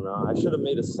 I don't know. I should have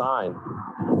made a sign.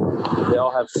 They all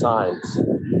have signs.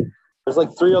 There's like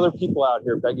 3 other people out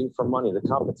here begging for money. The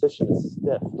competition is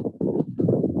stiff.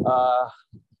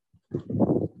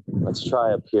 Let's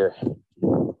try up here.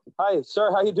 Hi,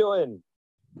 sir. How you doing?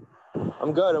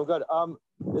 I'm good.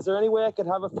 Is there any way I could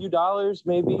have a few dollars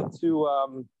maybe to,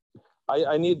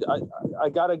 I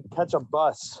gotta catch a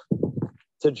bus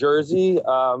to Jersey.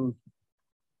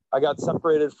 I got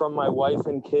separated from my wife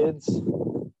and kids,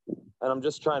 and I'm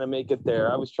just trying to make it there.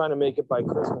 I was trying to make it by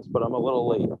Christmas, but I'm a little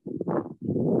late.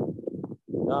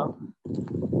 No?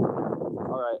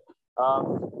 All right.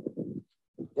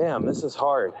 Damn, this is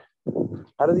hard.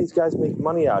 How do these guys make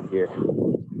money out here?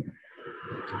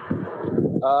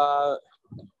 How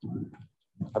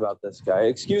about this guy?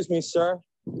 Excuse me, sir.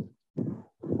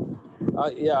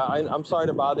 Yeah, I'm sorry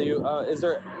to bother you. Is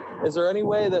there any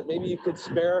way that maybe you could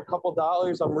spare a couple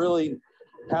dollars? I'm really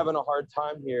having a hard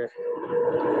time here.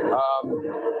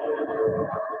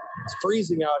 It's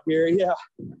freezing out here. Yeah.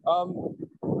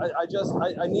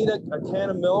 I need a can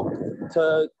of milk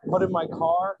to put in my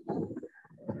car.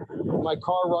 My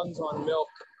car runs on milk,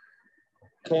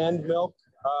 canned milk.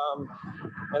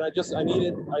 And I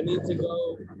need to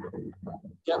go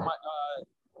get my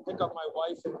pick up my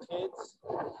wife and kids.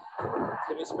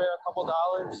 Can you spare a couple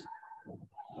dollars?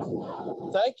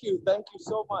 Thank you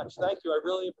so much. Thank you. I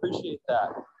really appreciate that.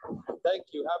 Thank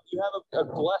you. Have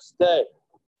a blessed day.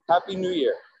 Happy New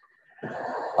Year.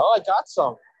 Oh, I got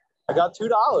some. I got $2.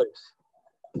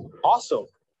 Awesome.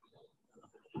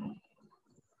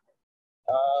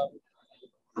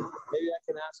 Maybe I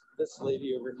can ask this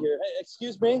lady over here. Hey,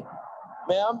 excuse me,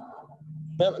 ma'am.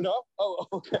 Ma'am, no? Oh,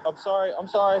 okay. I'm sorry.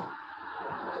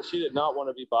 She did not want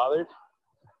to be bothered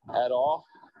at all.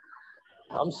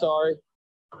 I'm sorry.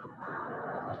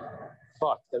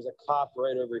 Fuck, there's a cop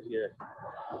right over here.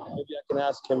 Maybe I can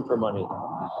ask him for money.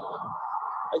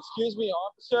 Excuse me,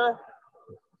 officer?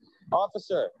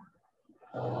 Officer.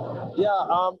 Yeah,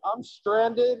 I'm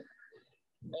stranded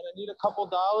and I need a couple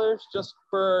dollars just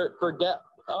for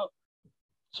oh,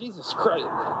 Jesus Christ.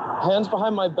 Hands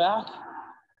behind my back.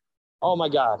 Oh my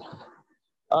God.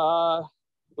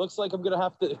 Looks like I'm gonna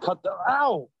have to cut the,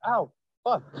 ow,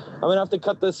 fuck. I'm gonna have to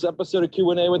cut this episode of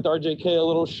Q&A with RJK a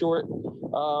little short.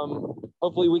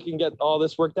 Hopefully we can get all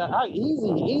this worked out.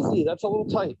 Easy, that's a little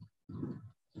tight.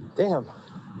 Damn.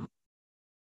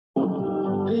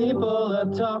 People are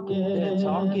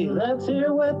talking. Let's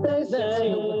hear what they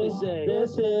say.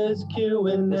 This is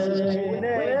Q&A. With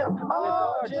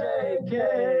RJK.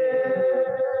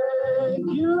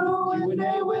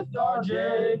 Q&A with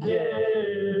RJK.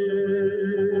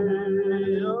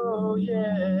 Oh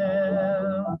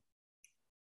yeah.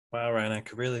 Wow, Ryan, I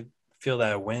could really feel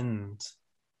that wind.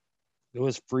 It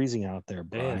was freezing out there,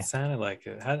 bro. Yeah, it sounded like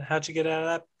it. How'd you get out of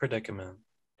that predicament?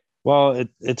 Well,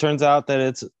 it turns out that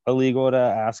it's illegal to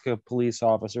ask a police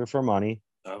officer for money.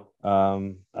 Oh.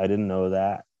 I didn't know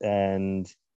that. And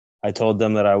I told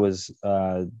them that I was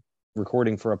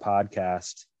recording for a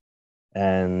podcast.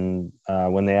 And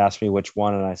when they asked me which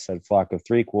one, and I said Flock of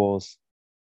Threequels,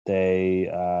 they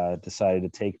decided to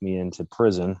take me into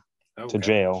prison, to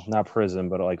jail, not prison,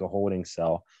 but like a holding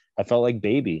cell. I felt like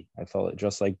baby. I felt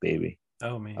just like baby.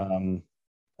 Oh, man.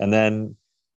 And then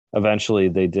eventually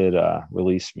they did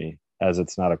release me, as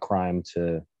it's not a crime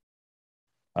to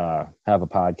have a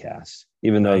podcast,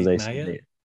 even though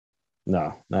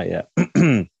no, not yet.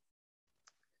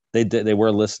 They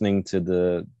were listening to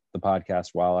the podcast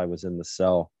while I was in the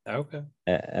cell. Okay.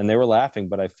 And they were laughing,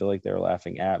 but I feel like they were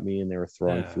laughing at me and they were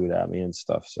throwing food at me and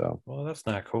stuff. So, well, that's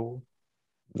not cool.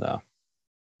 No.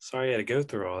 Sorry you had to go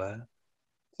through all that.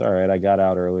 It's all right. I got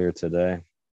out earlier today.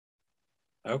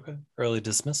 Okay. Early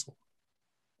dismissal.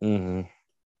 Mm-hmm.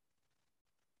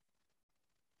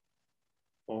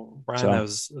 Well, Ryan, that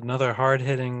was another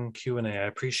hard-hitting Q&A. I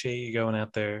appreciate you going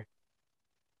out there,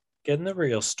 getting the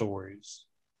real stories.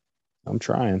 I'm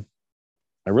trying.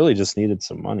 I really just needed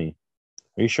some money.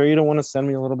 Are you sure you don't want to send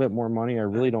me a little bit more money? I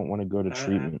really don't want to go to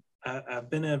treatment. I've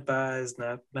been advised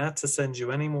not to send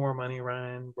you any more money,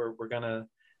 Ryan. We're gonna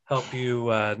help you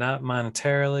not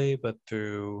monetarily, but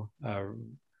through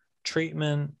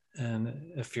treatment.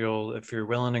 And if you're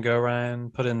willing to go, Ryan,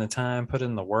 put in the time, put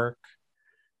in the work,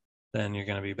 then you're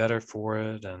gonna be better for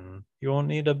it, and you won't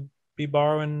need to be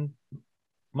borrowing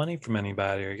money from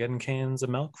anybody or getting cans of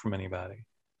milk from anybody.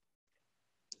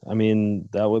 I mean,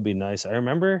 that would be nice. I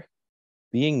remember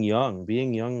being young.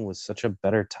 Being young was such a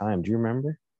better time. Do you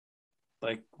remember?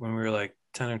 Like when we were like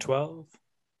 10 or 12?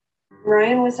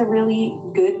 Ryan was a really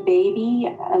good baby,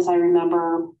 as I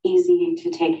remember, easy to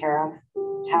take care of.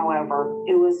 However,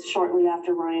 it was shortly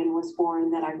after Ryan was born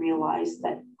that I realized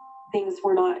that things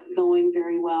were not going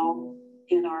very well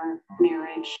in our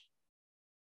marriage.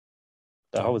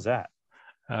 How was that?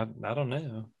 I don't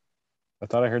know. I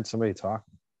thought I heard somebody talk.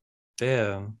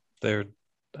 Yeah,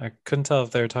 I couldn't tell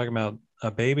if they were talking about a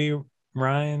baby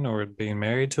Ryan or being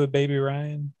married to a baby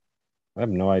Ryan. I have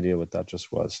no idea what that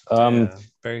just was. Yeah,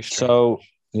 very strange. So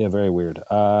yeah, very weird.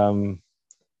 I'm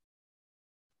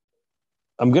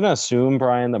gonna assume,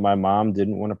 Brian, that my mom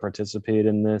didn't want to participate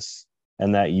in this,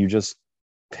 and that you just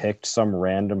picked some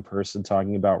random person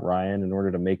talking about Ryan in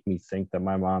order to make me think that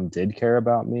my mom did care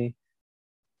about me.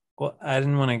 Well, I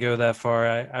didn't want to go that far.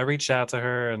 I reached out to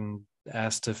her and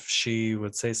asked if she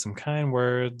would say some kind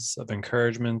words of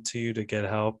encouragement to you to get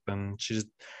help, and she just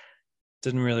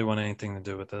Didn't really want anything to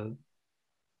do with it.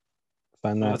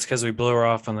 Find Well, that. it's because we blew her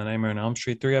off on the Nightmare on Elm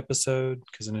Street 3 episode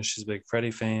because I know she's a big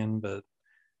Freddy fan, but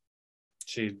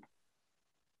she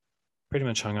pretty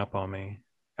much hung up on me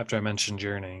after I mentioned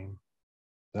your name.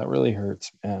 That really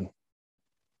hurts, man.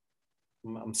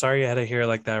 I'm sorry you had to hear it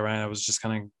like that, Ryan. I was just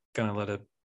kind of gonna let it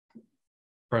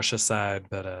brush aside,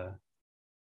 but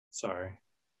sorry.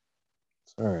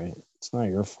 It's all right. It's not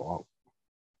your fault.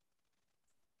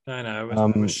 I know. I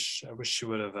wish she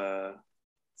would have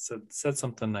said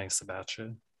something nice about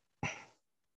you. It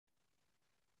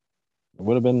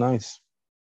would have been nice.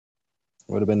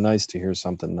 It would have been nice to hear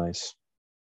something nice.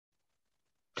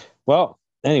 Well,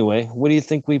 anyway, what do you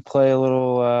think we play a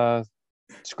little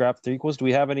scrap threequels? Do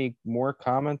we have any more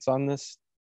comments on this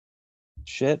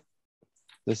shit?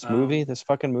 This movie, this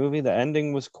fucking movie? The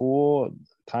ending was cool,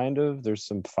 kind of. There's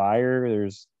some fire.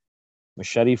 There's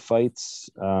machete fights.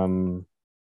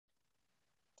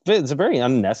 It's a very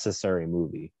unnecessary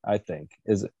movie, I think.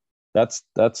 That's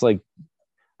like,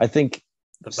 I think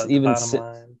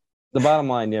The bottom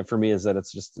line, yeah, for me is that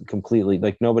it's just completely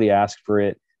like nobody asked for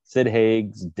it. Sid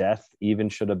Haig's death even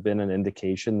should have been an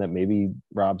indication that maybe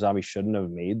Rob Zombie shouldn't have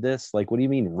made this. Like, what do you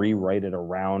mean rewrite it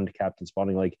around Captain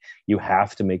Spaulding? Like, you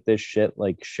have to make this shit.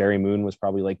 Like, Sherry Moon was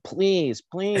probably like, please,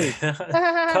 put me in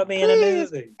a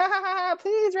movie.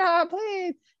 Please, Rob,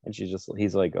 please. And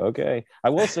he's like, okay. I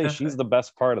will say she's the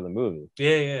best part of the movie.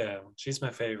 Yeah. She's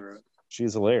my favorite.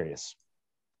 She's hilarious.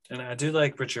 And I do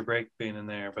like Richard Brake being in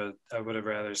there, but I would have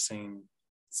rather seen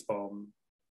Spaulding.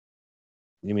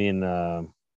 You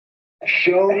mean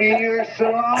show me your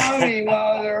salami,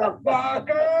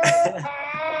 motherfucker!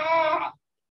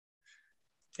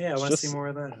 Yeah, I want to see more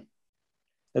of that.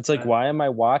 It's like, why am I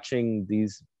watching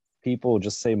these people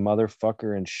just say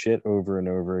motherfucker and shit over and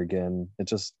over again? It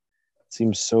just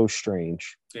seems so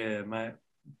strange. Yeah,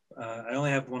 I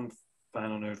only have one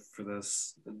final note for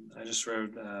this. I just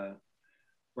wrote,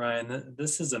 Ryan,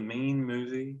 this is a mean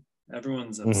movie.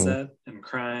 Everyone's upset and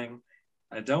crying.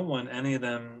 I don't want any of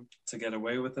them to get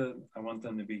away with it. I want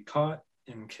them to be caught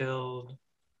and killed.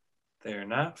 They're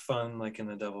not fun like in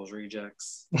The Devil's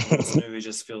Rejects. This movie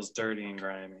just feels dirty and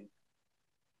grimy.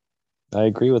 I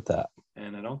agree with that.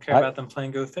 And I don't care about them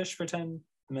playing Go Fish for 10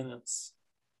 minutes.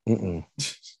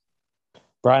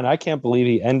 Brian, I can't believe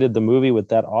he ended the movie with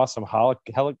that awesome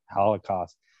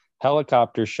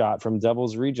helicopter shot from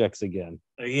Devil's Rejects again.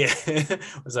 Yeah.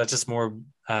 Was that just more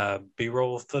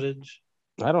B-roll footage?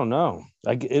 I don't know.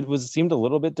 Seemed a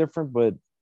little bit different, but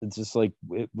it's just like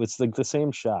it's like the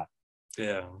same shot.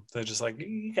 Yeah, they're just like,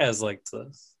 you guys liked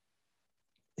this.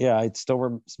 Yeah, I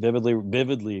still vividly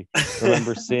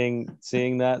remember seeing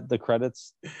that the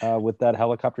credits with that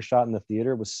helicopter shot in the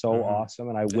theater was so awesome,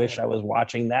 and I wish I was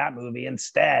watching that movie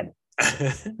instead.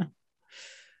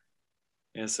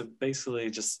 Yeah, so basically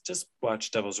just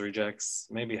watch Devil's Rejects,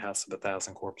 maybe House of a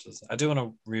Thousand Corpses. I do want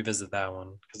to revisit that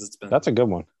one because that's a good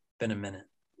one. Been a minute.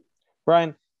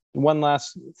 Brian, one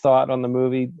last thought on the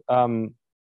movie. Do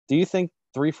you think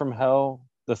 3 from Hell,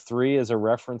 the 3 is a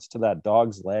reference to that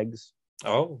dog's legs?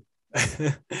 Oh,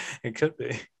 it could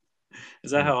be. Is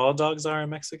that how all dogs are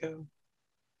in Mexico?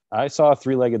 I saw a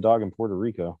 3-legged dog in Puerto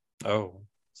Rico. Oh,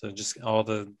 so just all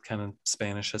the kind of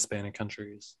Hispanic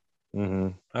countries.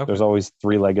 Okay. There's always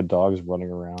 3-legged dogs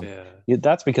running around. Yeah.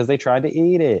 That's because they tried to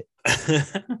eat it.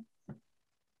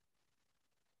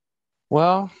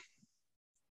 Well,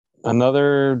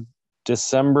 another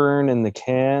December in the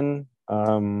can.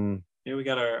 Yeah, we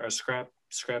got our scrap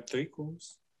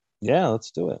threequels. Yeah,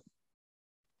 let's do it.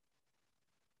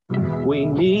 We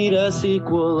need a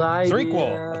sequel idea. A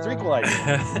threequel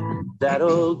idea.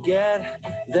 That'll get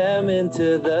them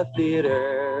into the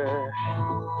theater.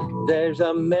 There's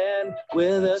a man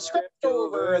with a script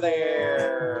over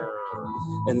there.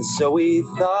 And so we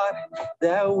thought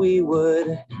that we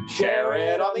would share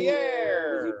it on the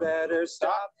air. You better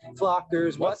stop,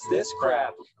 flockers, what's this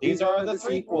crap? These are the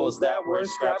threequels that were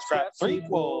scrap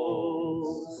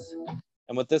threequels.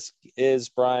 And what this is,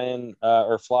 Brian,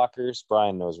 or Flockers,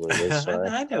 Brian knows what it is, sorry.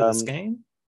 I know this game.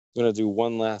 I'm going to do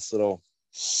one last little...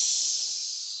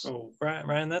 Oh,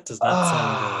 Brian, that does not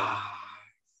sound good.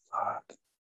 Fuck.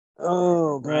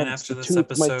 Oh, Brian, after this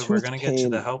episode, we're going to get you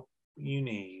the help you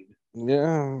need.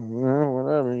 Yeah,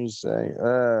 whatever you say.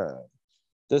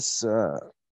 These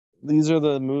are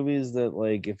the movies that,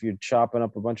 like, if you're chopping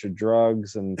up a bunch of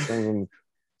drugs and some of them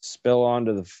spill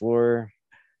onto the floor,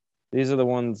 these are the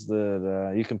ones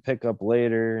that you can pick up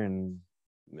later, and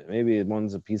maybe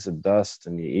one's a piece of dust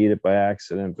and you eat it by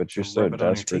accident, but you're so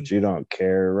desperate you don't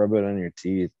care. Rub it on your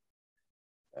teeth.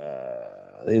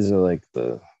 These are like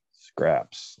the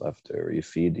scraps left over you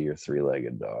feed to your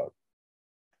 3-legged dog.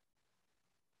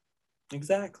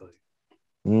 Exactly.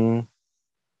 Mm.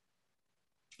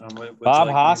 Would Bob you like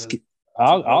me Hoskins.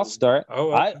 I'll start.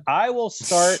 Oh, okay. I will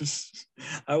start.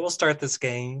 I will start this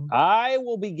game. I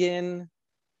will begin.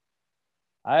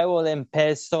 I will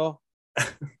empiezo.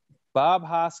 Bob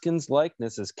Hoskins'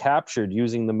 likeness is captured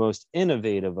using the most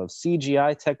innovative of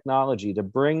CGI technology to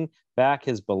bring back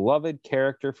his beloved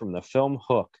character from the film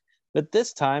Hook. But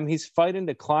this time he's fighting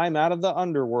to climb out of the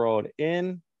underworld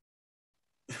in...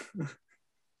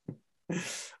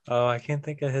 Oh, I can't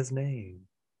think of his name.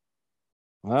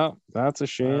 Well, that's a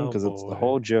shame because it's the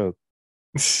whole joke.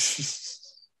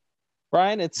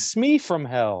 Brian, it's Smee from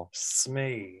Hell.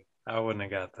 Smee. I wouldn't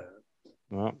have got that.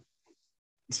 Well,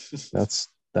 that's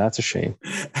a shame.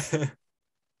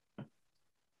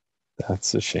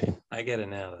 That's a shame. I get it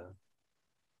now, though.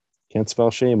 Can't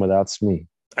spell shame without Smee.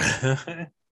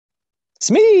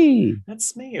 Smee! That's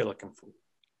Smee you're looking for.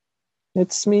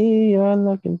 It's me you're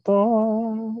looking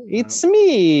for. It's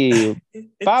me,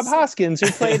 Bob Hoskins,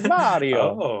 who played Mario.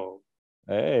 Oh,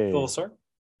 hey, full circle.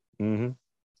 Mm-hmm.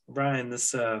 Brian,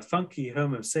 this funky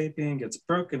Homo sapien gets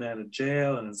broken out of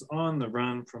jail and is on the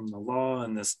run from the law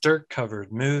in this dirt-covered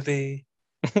movie.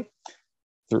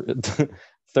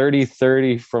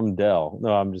 30 from Dell. No,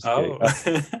 I'm just kidding.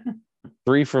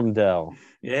 3 from Dell.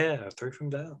 Yeah, 3 from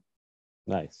Dell.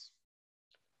 Nice.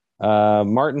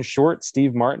 Martin Short,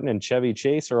 Steve Martin, and Chevy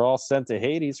Chase are all sent to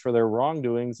Hades for their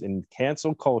wrongdoings in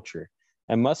cancel culture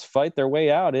and must fight their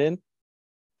way out in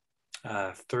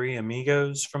 3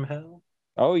 Amigos from Hell.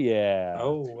 Oh yeah.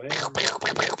 Oh,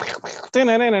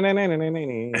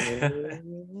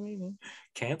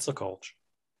 cancel culture.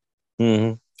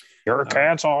 Mm-hmm. You're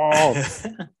canceled.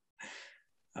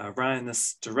 Ryan,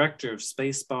 this director of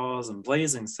Spaceballs and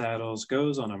Blazing Saddles,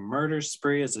 goes on a murder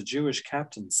spree as a Jewish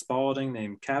Captain Spaulding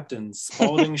named Captain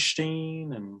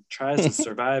Spauldingstein and tries to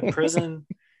survive prison.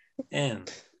 And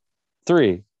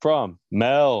 3 from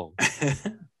Mel.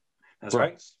 That's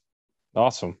right.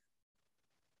 Awesome.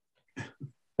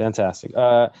 Fantastic.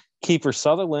 Kiefer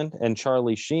Sutherland and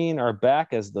Charlie Sheen are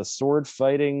back as the sword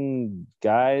fighting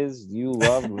guys you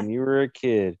loved when you were a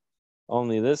kid.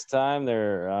 Only this time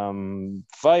they're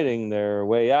fighting their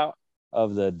way out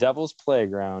of the Devil's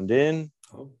Playground in...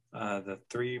 the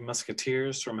 3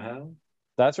 Musketeers from Hell.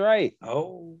 That's right.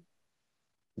 Oh.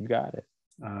 You got it.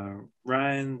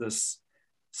 Ryan, this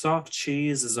soft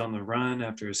cheese is on the run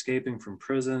after escaping from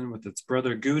prison with its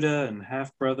brother Gouda and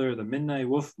half-brother, the Midnight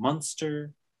Wolf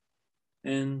Munster,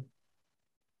 in...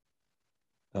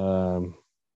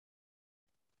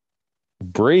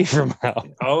 Brie from Hell.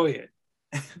 Oh, yeah.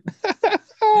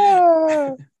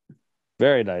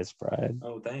 Very nice, Brian.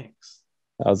 Oh, thanks.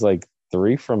 I was like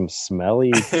 3 from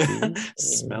Smelly.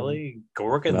 Smelly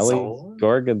Gorgonzola.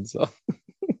 Gorgonzola.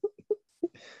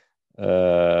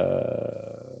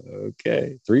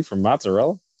 Okay. 3 from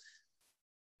Mozzarella.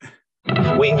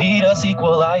 We need a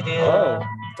sequel idea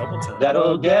double time.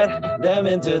 that'll get them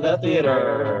into the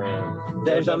theater.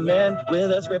 There's a man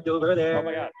with a script over there. Oh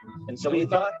my God. And so we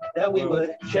thought that we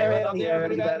would share it on the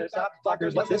air. You better stop,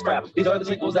 fuckers. What's this crap? These are the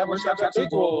sequels that were scrap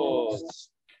sequels.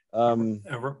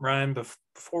 Ryan,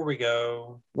 before we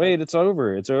go, wait, it's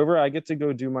over. It's over. I get to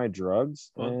go do my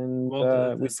drugs,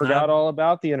 we forgot all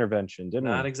about the intervention, didn't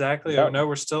we? Not exactly. Oh no,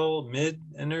 we're still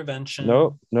mid-intervention.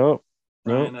 Nope.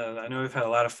 Ryan, I know we've had a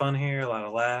lot of fun here, a lot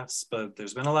of laughs, but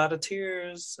there's been a lot of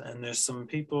tears, and there's some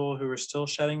people who are still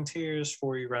shedding tears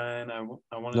for you, Ryan. I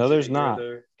wanted no, to there's hear not.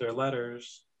 Their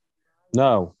letters.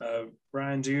 No.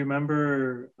 Ryan, do you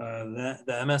remember the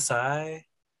MSI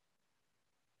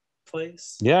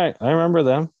place? Yeah, I remember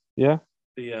them. Yeah.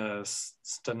 The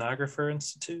Stenographer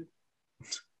Institute.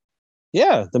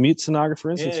 Yeah, the Mute Stenographer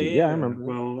Institute. Yeah, I remember.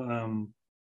 Well,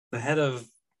 the head of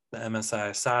the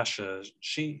MSI, Sasha,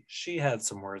 she had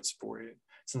some words for you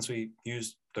since we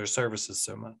used their services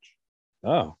so much.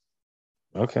 Oh,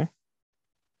 okay.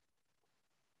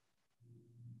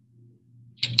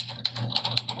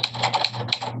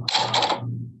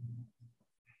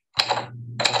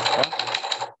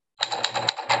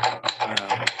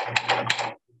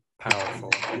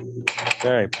 Powerful.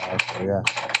 Very powerful, yeah.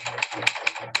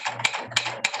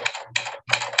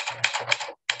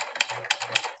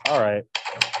 All right.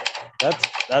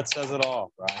 That says it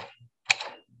all, Brian.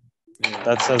 Yeah.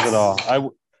 That says it all.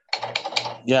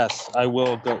 Yes, I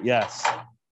will go. Yes.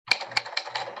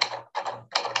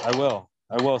 I will,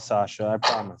 Sasha. I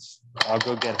promise. I'll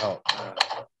go get help.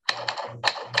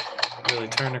 Really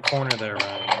turned a corner there,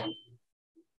 Ryan.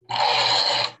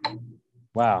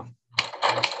 Wow.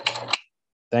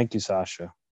 Thank you,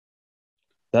 Sasha.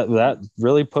 That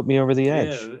really put me over the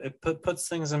edge. Yeah, it puts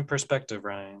things in perspective,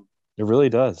 Ryan. It really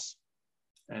does.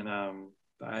 And I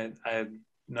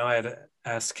No, I had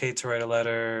asked Kate to write a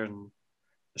letter, and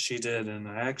she did. And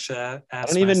I actually asked. I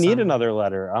don't even need another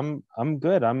letter. I'm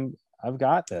good. I've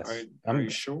got this. Are you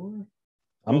sure?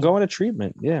 I'm going to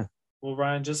treatment. Yeah. Well,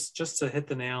 Ryan, just to hit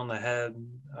the nail on the head,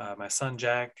 my son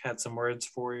Jack had some words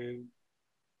for you.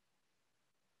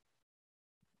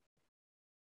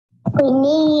 We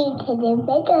need to get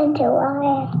bigger into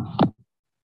life.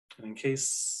 And in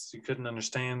case you couldn't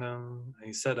understand him,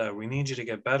 he said, "We need you to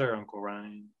get better, Uncle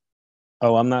Ryan."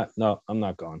 Oh, I'm not. No, I'm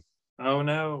not going. Oh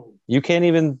no! You can't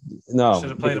even. No,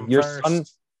 should have played him your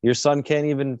first. Your son can't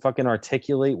even fucking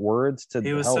articulate words to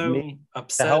He was help so me.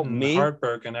 upset help and me.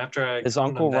 heartbroken after I His calmed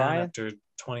Uncle him down Ryan? after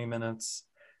 20 minutes.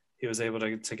 He was able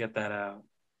to get that out.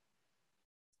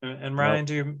 And Ryan,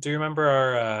 do you remember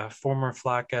our former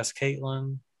flock guest,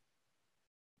 Caitlin?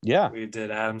 Yeah. We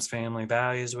did Adam's Family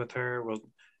Values with her. Well,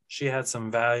 she had some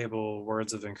valuable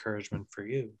words of encouragement for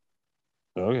you.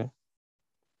 Okay.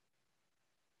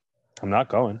 I'm not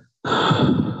going.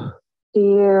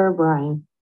 Dear Ryan,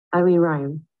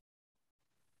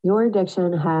 your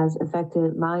addiction has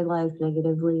affected my life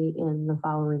negatively in the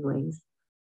following ways.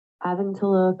 Having to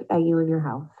look at you and your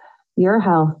health. Your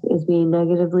health is being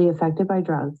negatively affected by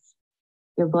drugs.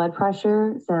 Your blood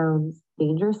pressure sounds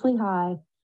dangerously high,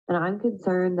 and I'm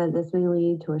concerned that this may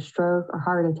lead to a stroke or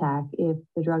heart attack if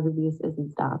the drug abuse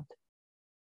isn't stopped.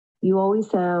 You always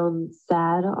sound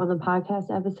sad on the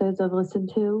podcast episodes I've listened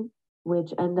to,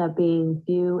 which end up being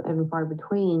few and far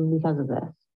between because of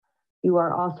this. You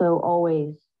are also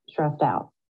always stressed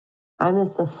out. I'm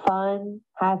just the fun,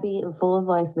 happy, and full of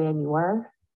life man you were.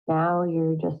 Now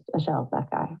you're just a shell of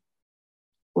that guy.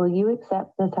 Will you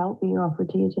accept this help being offered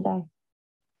to you today?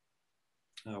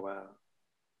 Oh, wow.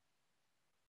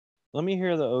 Let me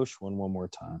hear the Osh one more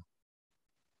time.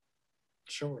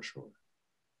 Sure.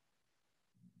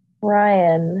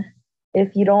 Ryan,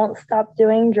 if you don't stop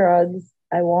doing drugs,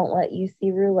 I won't let you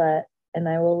see roulette, and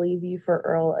I will leave you for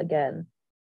Earl again,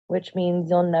 which means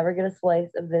you'll never get a slice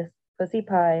of this pussy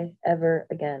pie ever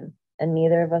again, and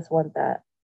neither of us want that.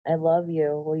 I love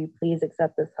you. Will you please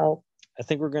accept this help? I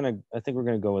think we're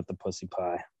gonna go with the pussy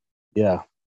pie. Yeah.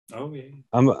 Oh yeah.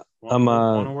 I'm want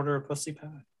to order a pussy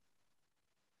pie.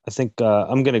 I think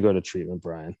I'm gonna go to treatment,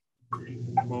 Brian.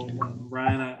 Well,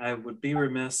 Ryan, I would be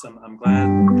remiss. I'm glad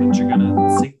that you're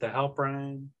gonna seek the help,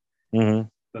 Ryan. Mm-hmm.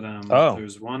 But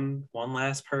there's one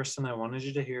last person I wanted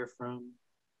you to hear from,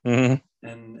 mm-hmm.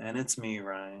 and it's me,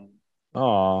 Ryan.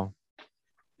 Oh.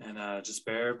 And just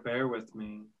bear with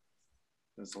me.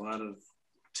 There's a lot of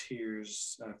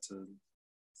tears. I have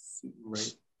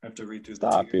to read through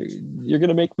Stop. the tears. You're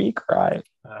gonna make me cry.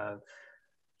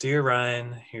 Dear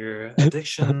Ryan, your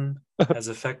addiction has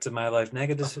affected my life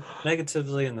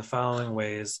negatively in the following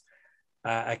ways.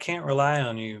 I can't rely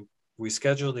on you. We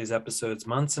schedule these episodes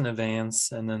months in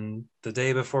advance, and then the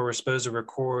day before we're supposed to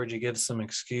record, you give some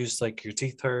excuse like your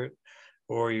teeth hurt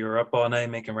or you're up all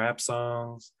night making rap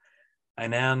songs. I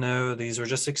now know these were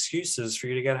just excuses for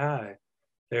you to get high.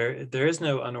 There is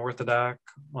no unorthodox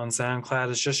on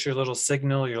SoundCloud. It's just your little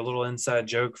signal, your little inside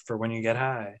joke for when you get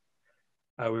high.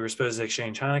 We were supposed to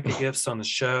exchange Hanukkah gifts on the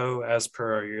show as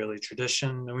per our yearly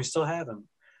tradition, and we still haven't.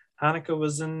 Hanukkah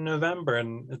was in November,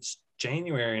 and it's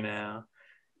January now.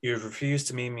 You have refused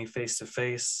to meet me face to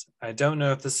face. I don't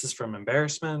know if this is from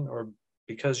embarrassment or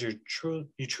because you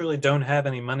truly don't have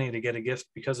any money to get a gift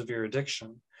because of your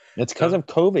addiction. It's because of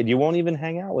COVID. You won't even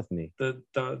hang out with me. The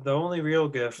only real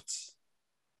gift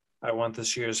I want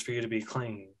this year is for you to be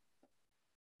clean.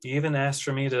 You even asked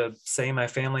for me to say my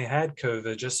family had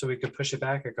COVID just so we could push it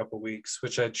back a couple weeks,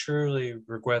 which I truly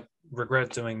regret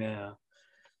doing now.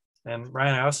 And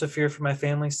Ryan, I also fear for my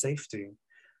family's safety.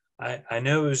 I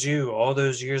know it was you all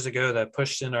those years ago that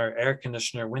pushed in our air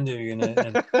conditioner window unit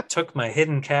and took my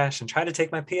hidden cash and tried to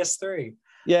take my PS3.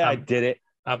 Yeah, I did it.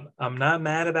 I'm not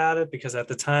mad about it because at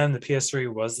the time the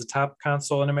PS3 was the top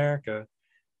console in America.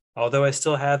 Although I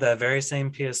still have that very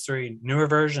same PS3, newer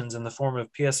versions in the form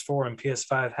of PS4 and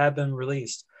PS5 have been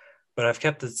released, but I've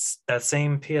kept that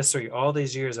same PS3 all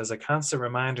these years as a constant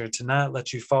reminder to not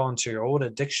let you fall into your old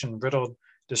addiction-riddled,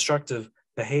 destructive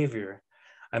behavior.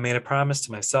 I made a promise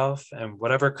to myself and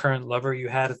whatever current lover you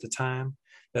had at the time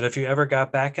that if you ever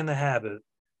got back in the habit,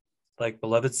 like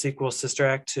beloved sequel Sister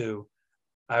Act 2,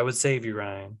 I would save you,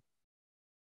 Ryan.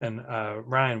 And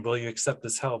Ryan, will you accept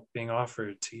this help being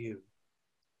offered to you?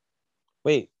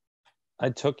 Wait, I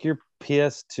took your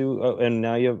PS2 and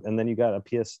now then you got a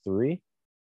PS3?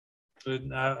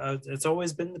 It's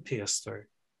always been the PS3.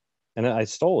 And I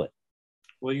stole it.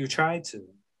 Well, you tried to.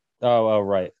 Oh,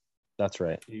 right. That's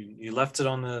right. You left it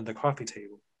on the coffee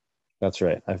table. That's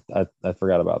right. I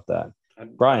forgot about that. I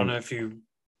Brian, don't know if you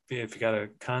got a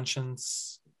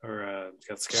conscience or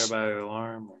got scared by the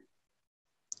alarm.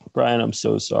 Brian, I'm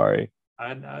so sorry.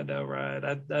 I know, right?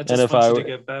 I And just if want I you were- to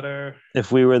get better.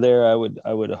 If we were there, I would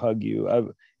hug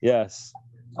you. Yes,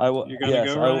 I will. You're gonna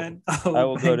Yes, go, I will. Ryan? I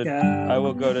will go to. thank God. I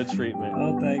will go to treatment.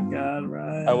 Oh, thank God,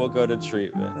 Ryan. I will go to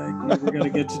treatment. Thank you. We're gonna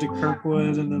get you to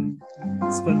Kirkwood and then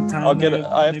spend time. I'll get. there,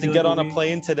 I have to maybe get like on a week.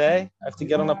 plane today. I have to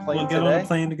get on a plane We'll get today. on a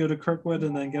plane to go to Kirkwood,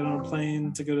 and then get on a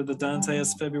plane to go to the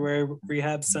Dante's February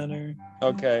Rehab Center.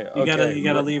 Okay. You Okay.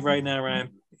 gotta leave right now, Ryan.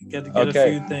 You get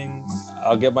Okay. a few things.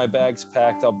 I'll get my bags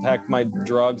packed. I'll pack my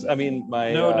drugs. I mean,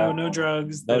 my. No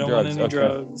drugs. They no don't want drugs, any okay.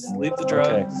 drugs. Leave the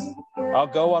drugs. I'll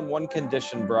go on one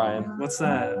condition, Brian. What's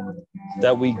that?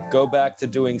 That we go back to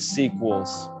doing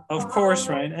sequels. Of course,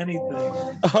 Ryan. Anything.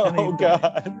 Oh Anything.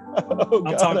 God! Oh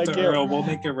I'll God! talk I to can't. Earl. We'll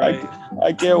make it right.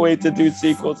 I can't wait to do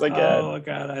sequels again. Oh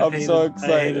God! I'm so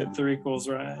excited. I hated threequels,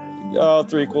 Ryan. Oh,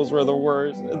 threequels were the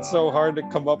worst. It's so hard to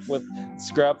come up with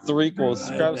scrap threequels.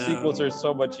 Scrap know. sequels are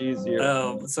so much easier.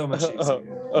 Oh, so much easier.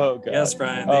 Oh God. Yes,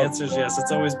 Brian. The answer is yes.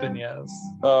 It's always been yes.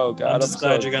 Oh God. I'm just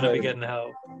glad so you're gonna be excited. getting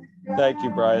help. Thank you,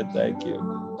 Brian. Thank you.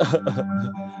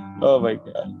 Oh my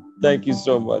God. Thank you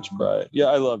so much, Brian. Yeah,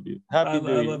 I love you. Happy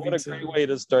New Year. love What you a too. great way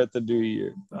to start the new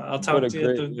year. I'll What talk a to you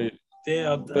at great the. way.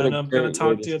 Yeah, What a and I'm gonna great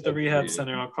talk way to you at the start rehab year.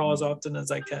 center. I'll call as often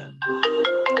as I can.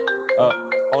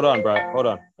 Hold on, Brian. Hold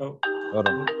on. Oh. Hold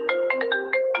on.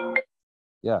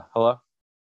 Yeah. Hello.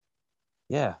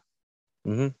 Yeah.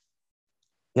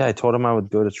 Yeah, I told him I would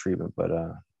go to treatment, but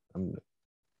I'm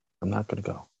not gonna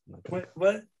go.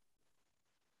 What?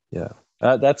 Yeah.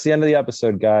 That's the end of the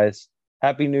episode, guys.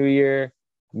 Happy New Year.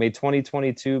 May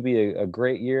 2022 be a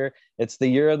great year. It's the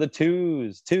year of the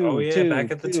twos. Oh yeah,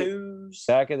 back at the twos.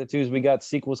 Back at the twos. We got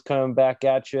sequels coming back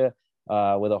at you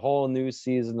with a whole new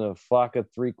season of Flock of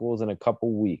Threequels in a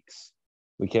couple weeks.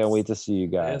 We can't wait to see you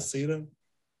guys. Yeah, see them.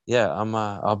 Yeah,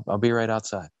 I'll be right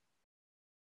outside.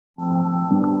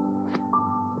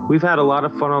 We've had a lot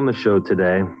of fun on the show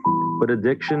today, but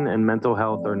addiction and mental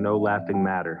health are no laughing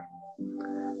matter.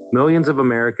 Millions of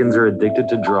Americans are addicted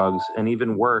to drugs, and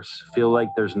even worse, feel like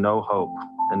there's no hope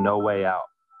and no way out.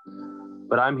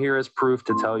 But I'm here as proof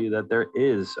to tell you that there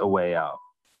is a way out,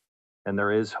 and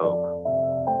there is hope.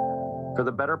 For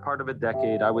the better part of a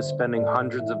decade, I was spending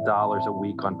hundreds of dollars a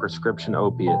week on prescription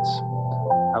opiates.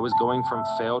 I was going from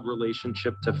failed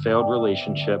relationship to failed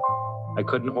relationship. I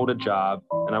couldn't hold a job,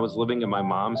 and I was living in my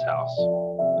mom's house.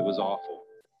 It was awful.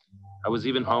 I was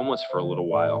even homeless for a little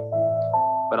while,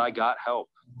 but I got help.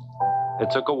 It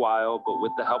took a while, but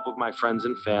with the help of my friends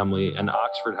and family in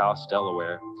Oxford House,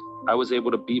 Delaware, I was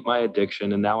able to beat my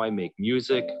addiction, and now I make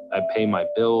music, I pay my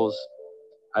bills,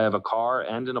 I have a car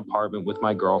and an apartment with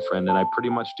my girlfriend, and I pretty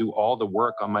much do all the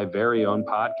work on my very own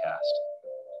podcast.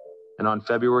 And on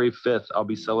February 5th, I'll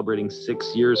be celebrating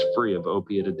 6 years free of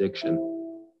opiate addiction.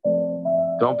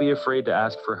 Don't be afraid to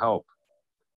ask for help.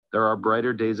 There are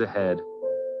brighter days ahead,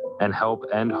 and help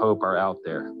and hope are out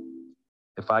there.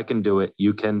 If I can do it,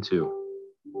 you can too.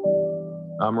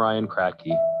 I'm Ryan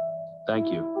Kratky. Thank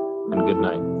you, and good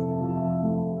night.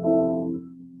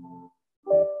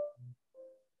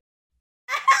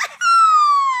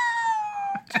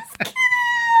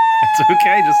 It's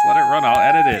okay. Just let it run. I'll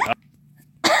edit it.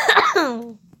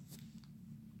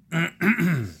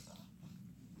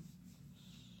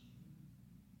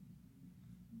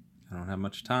 I don't have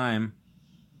much time.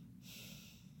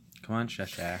 Come on,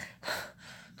 Shasha.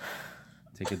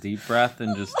 Take a deep breath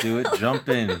and just do it. Jump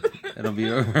in. It'll be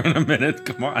over in a minute.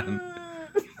 Come on.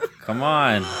 Come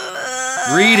on.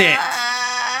 Read it.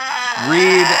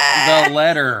 Read the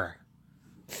letter.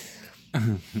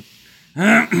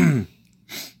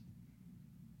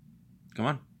 Come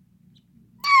on.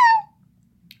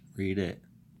 Read it.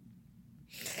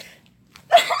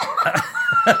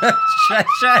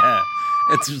 Shasha.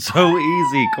 It's so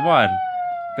easy. Come on.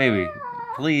 Baby.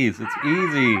 Please. It's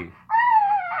easy.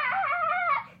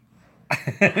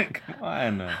 Come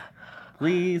on.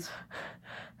 Please.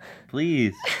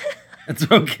 Please. It's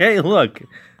okay. Look.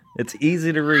 It's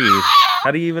easy to read.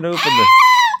 How do you even open this?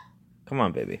 Come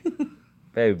on, baby.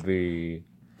 Baby.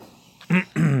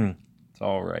 It's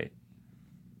all right.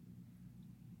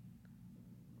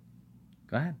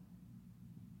 Go ahead.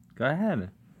 Go ahead.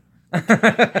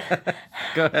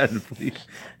 Go ahead, please.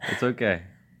 It's okay.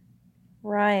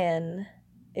 Ryan,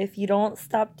 if you don't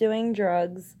stop doing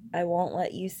drugs, I won't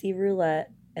let you see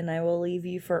roulette, and I will leave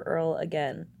you for Earl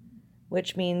again.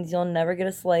 Which means you'll never get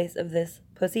a slice of this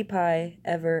pussy pie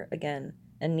ever again,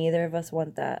 and neither of us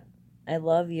want that. I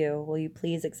love you. Will you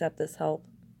please accept this help?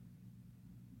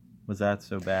 Was that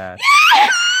so bad?